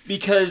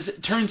 Because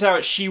it turns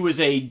out she was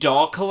a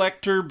doll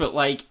collector, but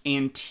like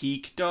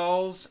antique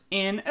dolls.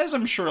 And as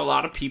I'm sure a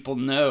lot of people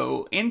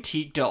know,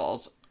 antique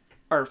dolls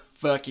are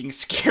fucking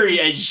scary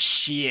as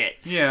shit.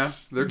 Yeah,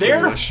 they're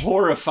They're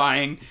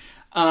horrifying.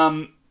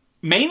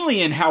 Mainly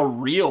in how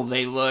real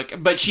they look.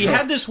 But she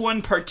had this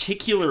one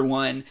particular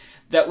one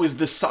that was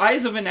the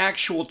size of an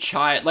actual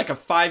child, like a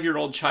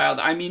 5-year-old child.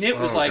 I mean, it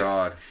was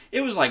God.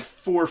 it was like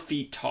 4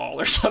 feet tall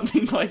or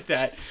something like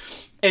that.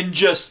 And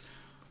just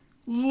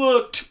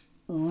looked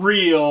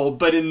real,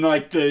 but in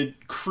like the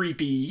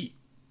creepy,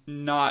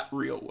 not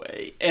real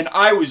way. And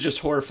I was just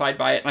horrified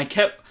by it. And I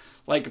kept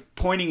like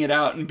pointing it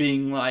out and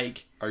being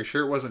like, Are you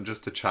sure it wasn't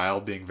just a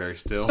child being very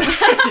still?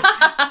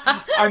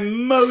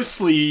 I'm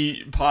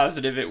mostly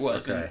positive it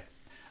wasn't. Okay.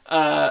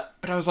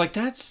 But I was like,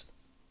 that's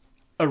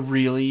a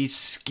really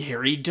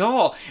scary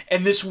doll.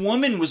 And this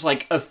woman was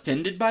like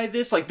offended by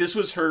this. Like this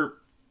was her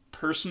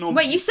personal...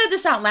 Wait, you said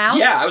this out loud?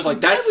 Yeah, I was like,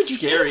 that's Why would you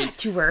scary. say that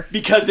to her?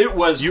 Because it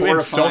was You horrifying.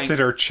 insulted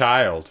her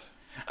child.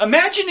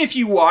 Imagine if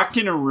you walked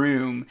in a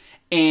room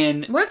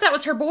and... What if that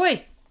was her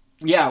boy?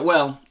 Yeah,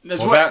 well, that's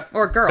Well, what... that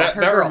Or girl, That,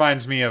 her that girl.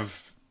 reminds me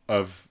of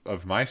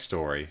my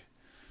story.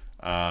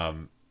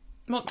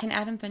 Well, can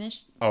Adam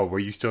finish? Oh, were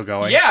you still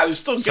going? Yeah, I was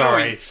still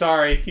going.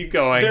 Sorry, keep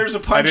going. There's a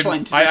I didn't-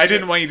 punchline to I this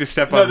didn't joke. want you to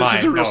step No, on this mine.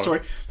 is a real No.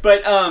 story.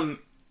 But,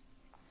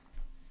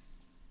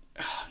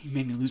 you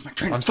made me lose my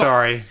train of I'm thought.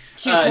 sorry.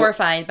 She was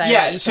horrified by what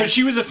Yeah, you so said.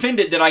 she was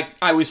offended that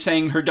I was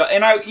saying her doll,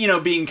 and I,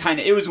 being kind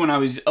of, it was when I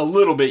was a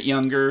little bit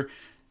younger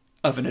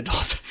of an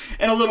adult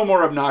and a little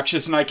more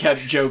obnoxious, and I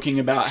kept joking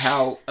about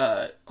how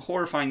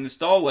horrifying this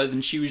doll was,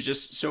 and she was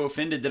just so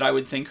offended that I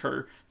would think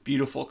her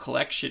beautiful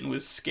collection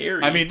was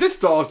scary. I mean, this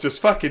doll is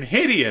just fucking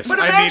hideous. But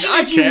I mean, imagine I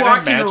if you can't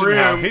walked in a imagine room.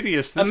 how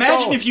hideous this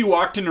Imagine doll if you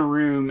walked in a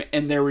room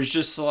and there was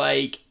just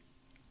like,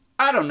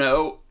 I don't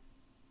know,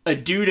 a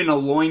dude in a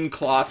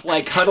loincloth,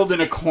 like huddled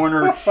in a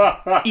corner,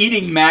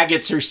 eating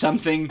maggots or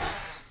something.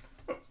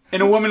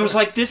 And a woman was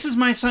like, "This is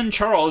my son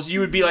Charles." You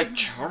would be like,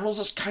 "Charles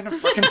is kind of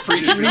fucking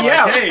freaking me Like,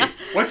 out." hey,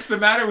 what's the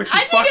matter with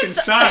your fucking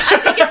son? I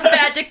think it's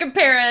bad to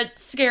compare a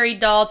scary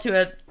doll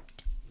to a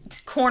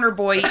corner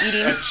boy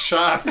eating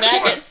Shock.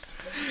 maggots.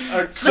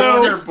 A So-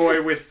 corner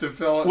boy with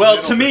developmental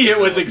Well, to me, it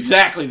was disabilities.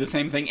 exactly the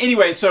same thing.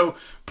 Anyway, so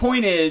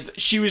point is,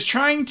 she was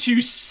trying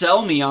to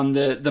sell me on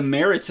the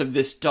merits of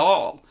this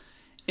doll,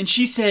 and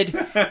she said,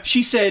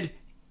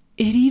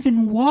 "It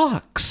even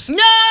walks." No!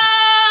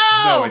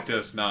 No, it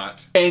does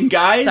not. And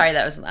guys, Sorry,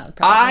 that was loud.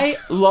 I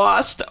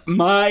lost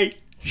my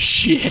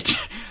shit.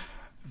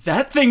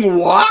 That thing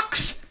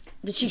walks?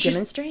 Did she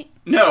demonstrate?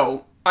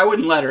 No, I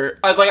wouldn't let her.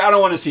 I was like, I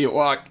don't want to see it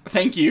walk.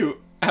 Thank you.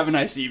 Have a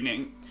nice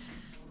evening.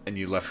 And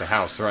you left the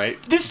house, right?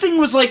 This thing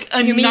was like a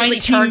You immediately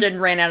 19... turned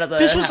and ran out of the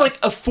This was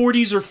house. like a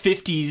 40s or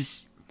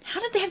 50s. How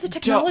did they have the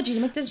technology to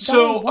make this So,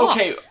 doll walk?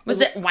 okay.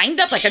 Was it wind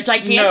up like a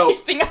gigantic No.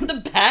 thing on the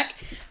back?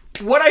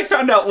 What I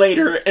found out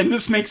later, and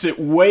this makes it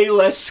way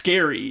less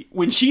scary,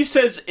 when she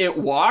says it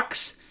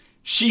walks,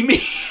 she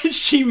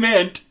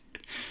meant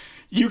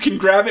you can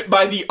grab it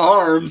by the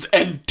arms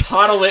and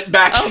toddle it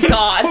back Oh, and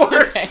God. forth.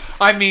 Okay.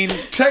 I mean,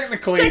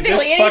 technically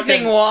this anything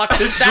fucking walks.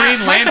 This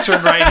Green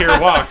Lantern right here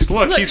walks.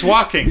 Look, he's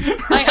walking.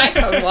 My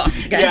iPhone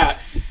walks, guys. Yeah,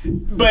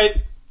 but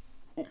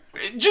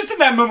just in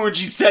that moment when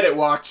she said it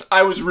walks,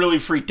 I was really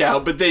freaked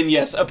out. But then,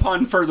 yes,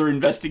 upon further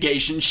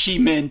investigation, she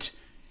meant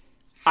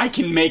I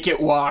can make it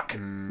walk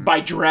by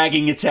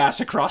dragging its ass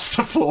across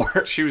the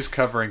floor. She was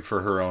covering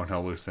for her own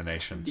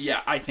hallucinations.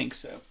 Yeah, I think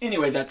so.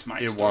 Anyway, that's my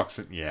It story. walks.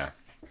 Yeah.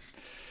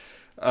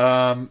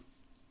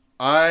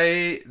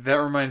 That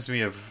reminds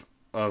me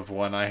of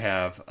one I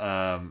have.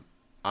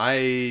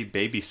 I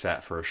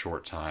babysat for a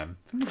short time.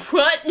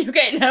 What?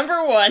 Okay,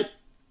 number one,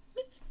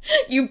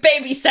 you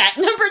babysat.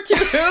 Number two,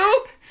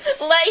 who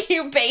let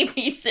you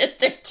babysit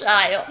their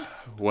child?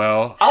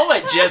 Well, I'll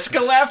let Jessica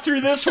laugh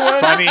through this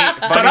one. funny,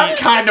 But I'm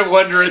kind of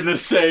wondering the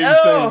same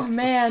Oh, thing.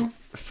 man.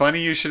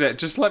 funny you should.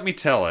 Just let me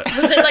tell it.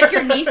 Was it like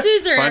your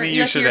nieces or Funny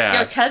you like should your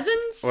ask.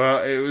 cousins?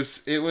 Well,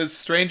 it was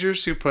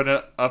strangers who put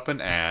up an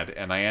ad,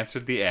 and I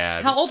answered the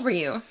ad. How old were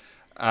you?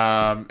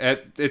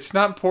 It's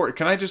not important.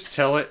 Can I just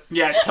tell it?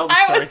 Yeah, tell the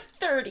I story. was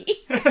 30.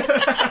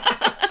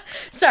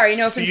 Sorry,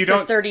 no offense you to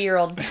don't-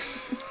 30-year-old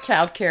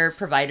childcare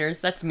providers.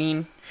 That's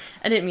mean.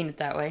 I didn't mean it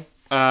that way.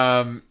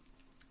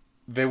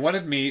 They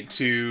wanted me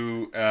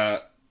to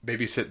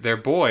babysit their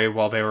boy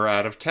while they were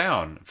out of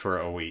town for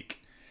a week,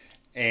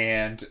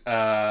 and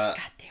God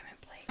damn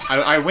it, Blake.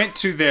 I went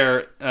to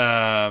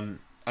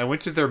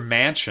their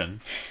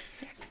mansion,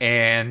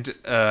 and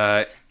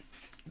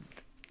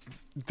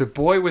the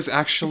boy was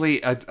actually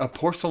a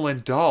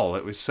porcelain doll.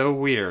 It was so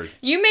weird.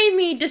 You made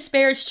me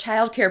disparage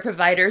childcare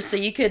providers so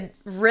you could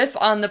riff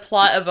on the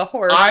plot of a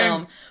horror I'm-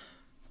 film.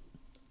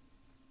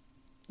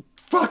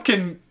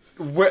 Fucking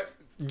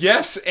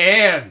yes,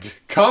 and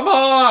come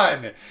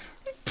on,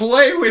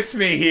 play with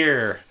me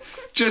here.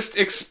 Just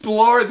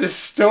explore this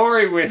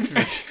story with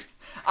me.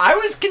 I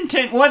was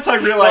content, once I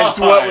realized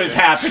what was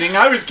happening,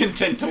 I was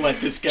content to let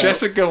this go.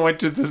 Jessica went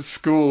to the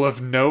school of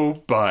no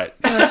butt.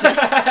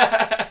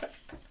 I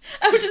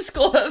went to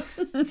school of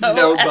no,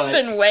 No butts.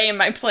 effing way am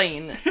I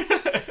playing this.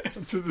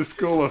 To the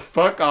school of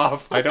fuck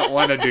off. I don't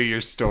want to do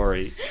your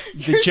story.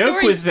 The Your joke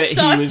story was that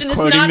sucks he was and it's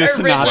quoting not the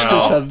original.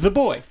 synopsis of The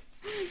Boy.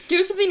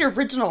 Do something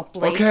original,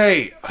 Blake.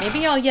 Okay,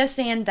 Maybe I'll yes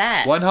and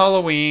that. one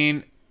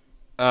Halloween.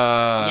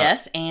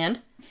 Yes and.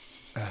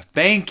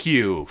 Thank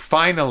you.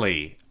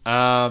 Finally.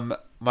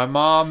 My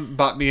mom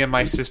bought me and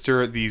my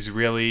sister these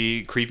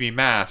really creepy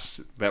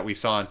masks that we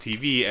saw on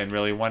TV and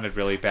really wanted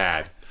really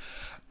bad.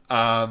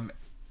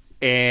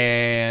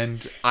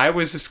 And I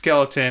was a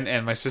skeleton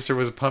and my sister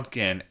was a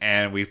pumpkin,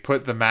 and we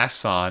put the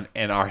masks on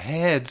and our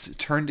heads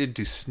turned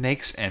into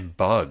snakes and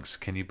bugs.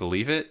 Can you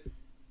believe it?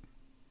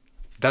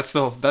 That's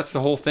the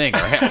whole thing.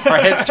 Our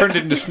heads turned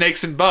into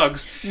snakes and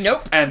bugs,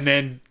 Nope. and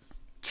then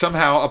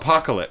somehow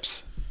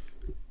apocalypse.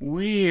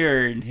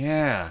 Weird.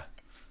 Yeah.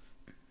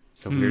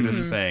 It's the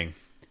weirdest thing.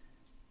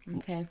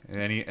 Okay.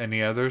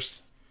 Any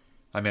others?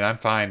 I mean, I'm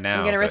fine now.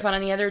 You gonna riff but- on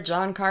any other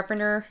John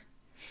Carpenter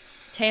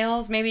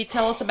tales? Maybe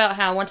tell us about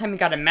how one time you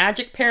got a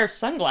magic pair of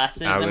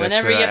sunglasses, and that's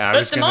whenever what you I put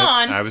was them gonna-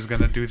 on, I was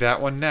gonna do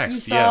that one next.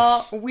 you saw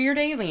Yes. weird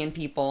alien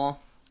people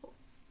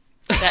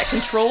that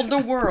controlled the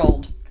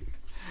world.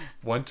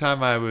 One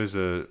time I was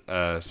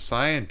a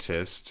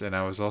scientist, and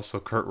I was also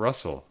Kurt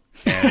Russell.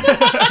 And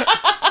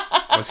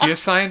was he a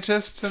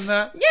scientist in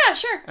that? Yeah,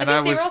 sure. And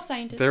I think they were all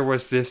scientists. There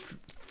was this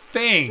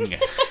thing.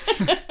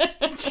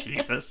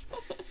 Jesus.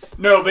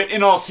 No, but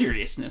in all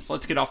seriousness,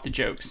 let's get off the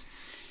jokes.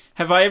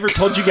 Have I ever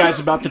told you guys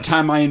about the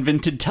time I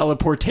invented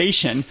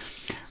teleportation?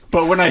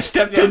 But when I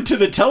stepped into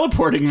the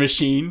teleporting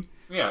machine,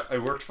 Yeah,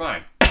 it worked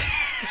fine.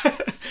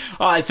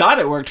 I thought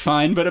it worked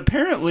fine, but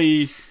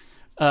apparently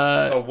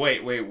Oh,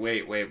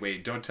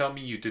 wait. Don't tell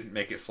me you didn't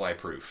make it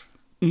fly-proof.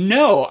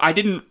 No, I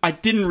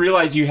didn't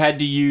realize you had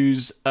to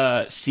use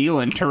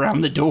sealant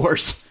around the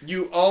doors.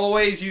 You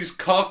always use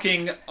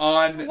caulking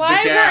on the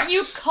Why gaps. weren't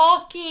you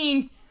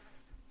caulking?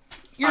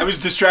 I was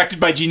distracted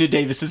by Gina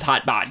Davis's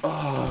hot bod. A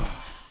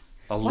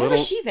Why little...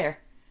 was she there?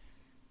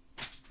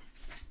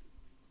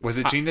 Was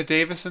it Gina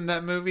Davis in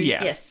that movie?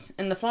 Yeah. Yes.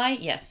 And The Fly?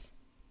 Yes.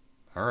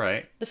 All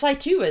right. The Fly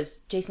 2 was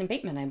Jason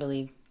Bateman, I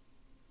believe.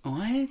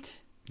 What?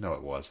 No,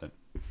 it wasn't.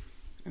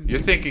 You're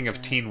thinking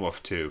of Teen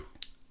Wolf 2.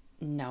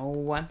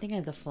 No, I'm thinking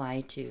of The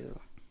Fly 2.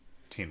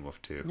 Teen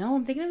Wolf 2. No,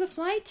 I'm thinking of The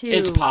Fly 2.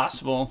 It's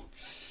possible.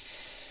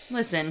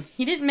 Listen,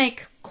 he didn't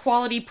make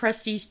quality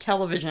prestige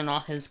television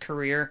all his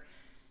career.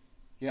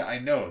 Yeah, I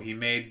know. He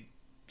made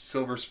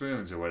Silver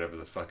Spoons or whatever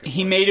the fuck it was.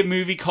 He made a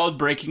movie called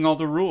Breaking All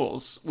the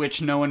Rules, which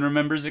no one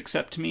remembers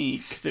except me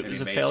because it And was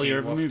he a made failure Teen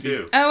of a Wolf movie.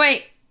 2. Oh,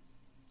 wait.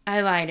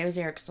 I lied. It was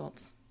Eric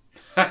Stoltz.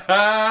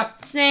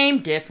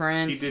 Same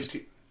difference. He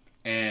did...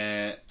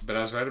 but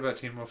I was right about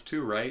Teen Wolf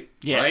 2, right?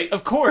 Yes, Right?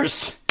 of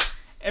course.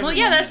 Well,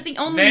 yeah, that's the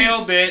only...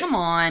 Nailed it. Come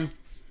on.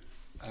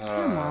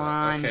 Come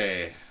on.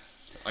 Okay.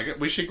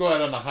 We should go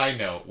out on a high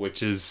note,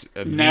 which is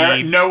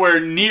Nowhere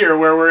near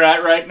where we're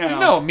at right now.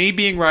 No, me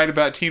being right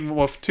about Teen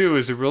Wolf 2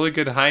 is a really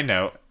good high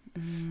note.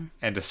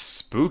 And a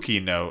spooky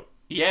note.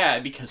 Yeah,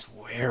 because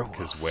werewolves.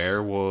 Because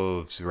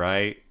werewolves,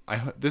 right?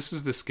 This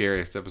is the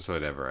scariest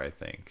episode ever, I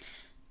think.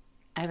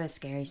 I have a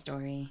scary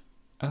story.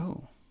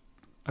 Oh.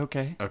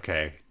 Okay.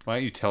 Okay. Why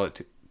don't you tell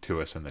it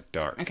to us in the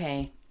dark?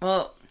 Okay.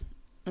 Well,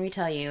 let me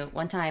tell you.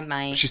 One time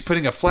She's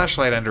putting a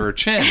flashlight under her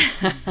chin.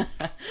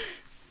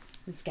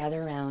 Let's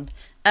gather around.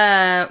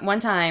 One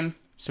time...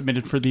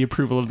 Submitted for the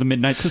approval of the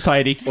Midnight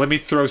Society. Let me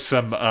throw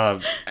some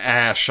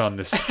ash on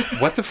this.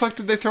 What the fuck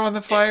did they throw on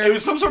the fire? It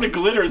was some sort of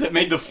glitter that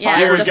made the Yeah,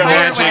 fire the go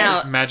fire out. went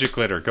out. Magic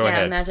glitter. Go Yeah,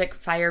 ahead. magic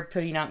fire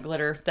putting out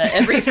glitter that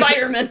every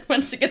fireman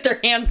wants to get their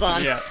hands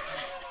on. Yeah.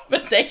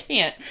 But they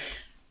can't.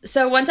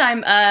 So one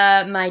time,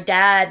 my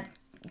dad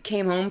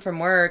came home from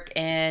work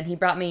and he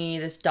brought me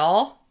this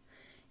doll.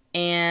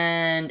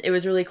 And it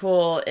was really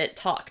cool. It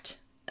talked.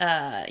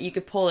 You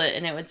could pull it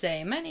and it would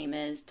say, "My name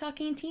is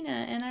Talking Tina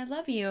and I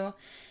love you."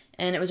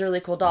 And it was a really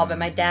cool doll. But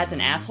my dad's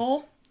an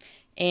asshole.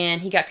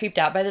 And he got creeped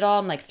out by the doll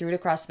and like threw it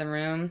across the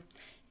room.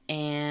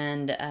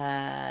 And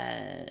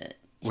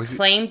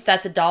claimed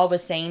that the doll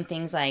was saying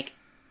things like,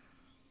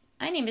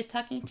 "My name is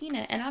Talking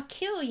Tina and I'll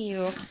kill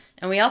you."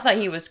 And we all thought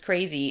he was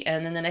crazy.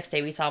 And then the next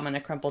day we saw him in a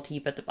crumpled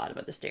heap at the bottom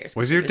of the stairs.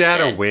 Was your dad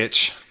dead. a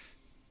witch?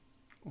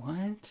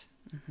 What?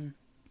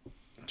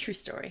 True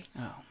story.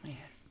 Oh, man.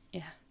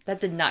 Yeah. That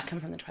did not come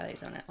from the Twilight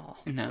Zone at all.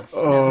 No.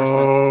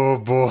 Oh,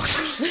 boy.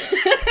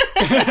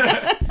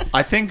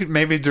 I think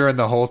maybe during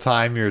the whole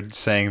time you're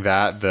saying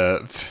that,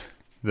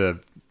 the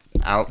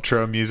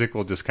outro music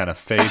will just kind of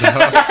fade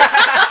up.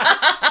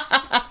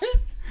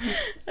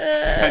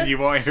 And you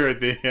won't hear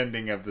the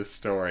ending of the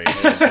story.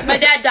 My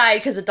dad died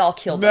because the doll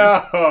killed him.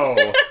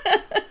 No!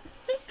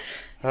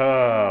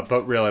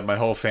 But really, my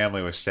whole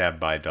family was stabbed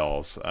by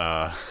dolls.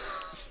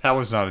 That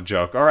was not a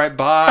joke. All right,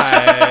 bye.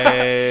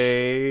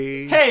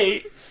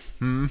 Hey!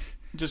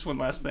 Just one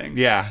last thing.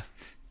 Yeah.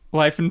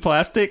 Life in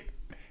Plastic?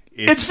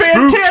 It's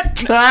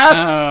fantastic!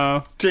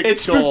 spooktastic.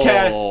 It's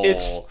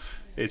spooktastic.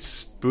 It's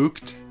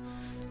spooked.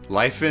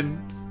 Life in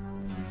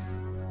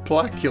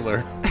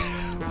Placular.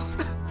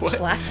 What?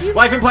 Black?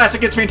 Life in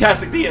Plastic, it's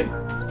fantastic. The end.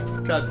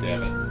 God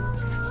damn it.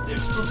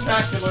 It's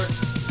spooktacular.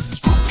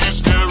 Spooky,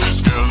 scary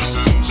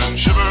skeletons and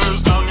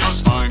shivers down your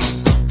spine.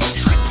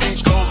 Shrieking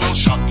skulls will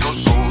shock your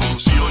soul,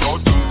 seal your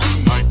doom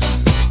tonight.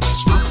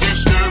 Spooky,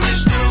 scary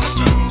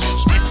skeletons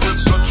speak with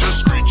such a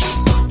screech.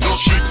 You'll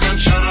shake and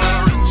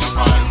shudder in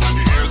surprise when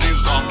you hear these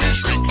zombies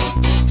shriek.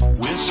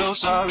 We're so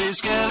sorry,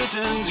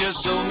 skeletons, you're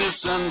so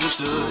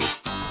misunderstood.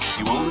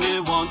 You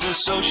only want to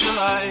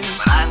socialize,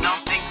 but I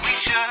don't think we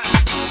should.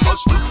 A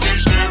spooky,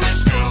 scary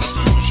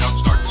skeleton shouts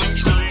startling,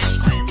 shrilly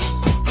screams.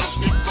 They'll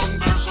sneak on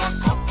their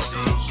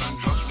sarcophagus and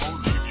just won't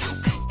leave you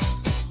be.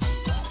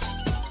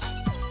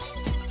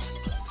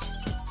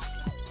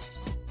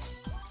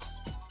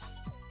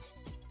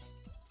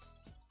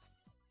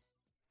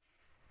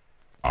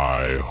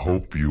 I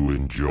hope you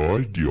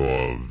enjoyed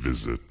your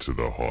visit to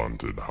the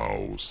haunted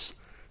house,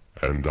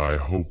 and I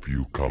hope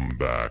you come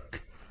back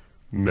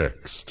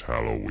next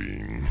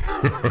Halloween.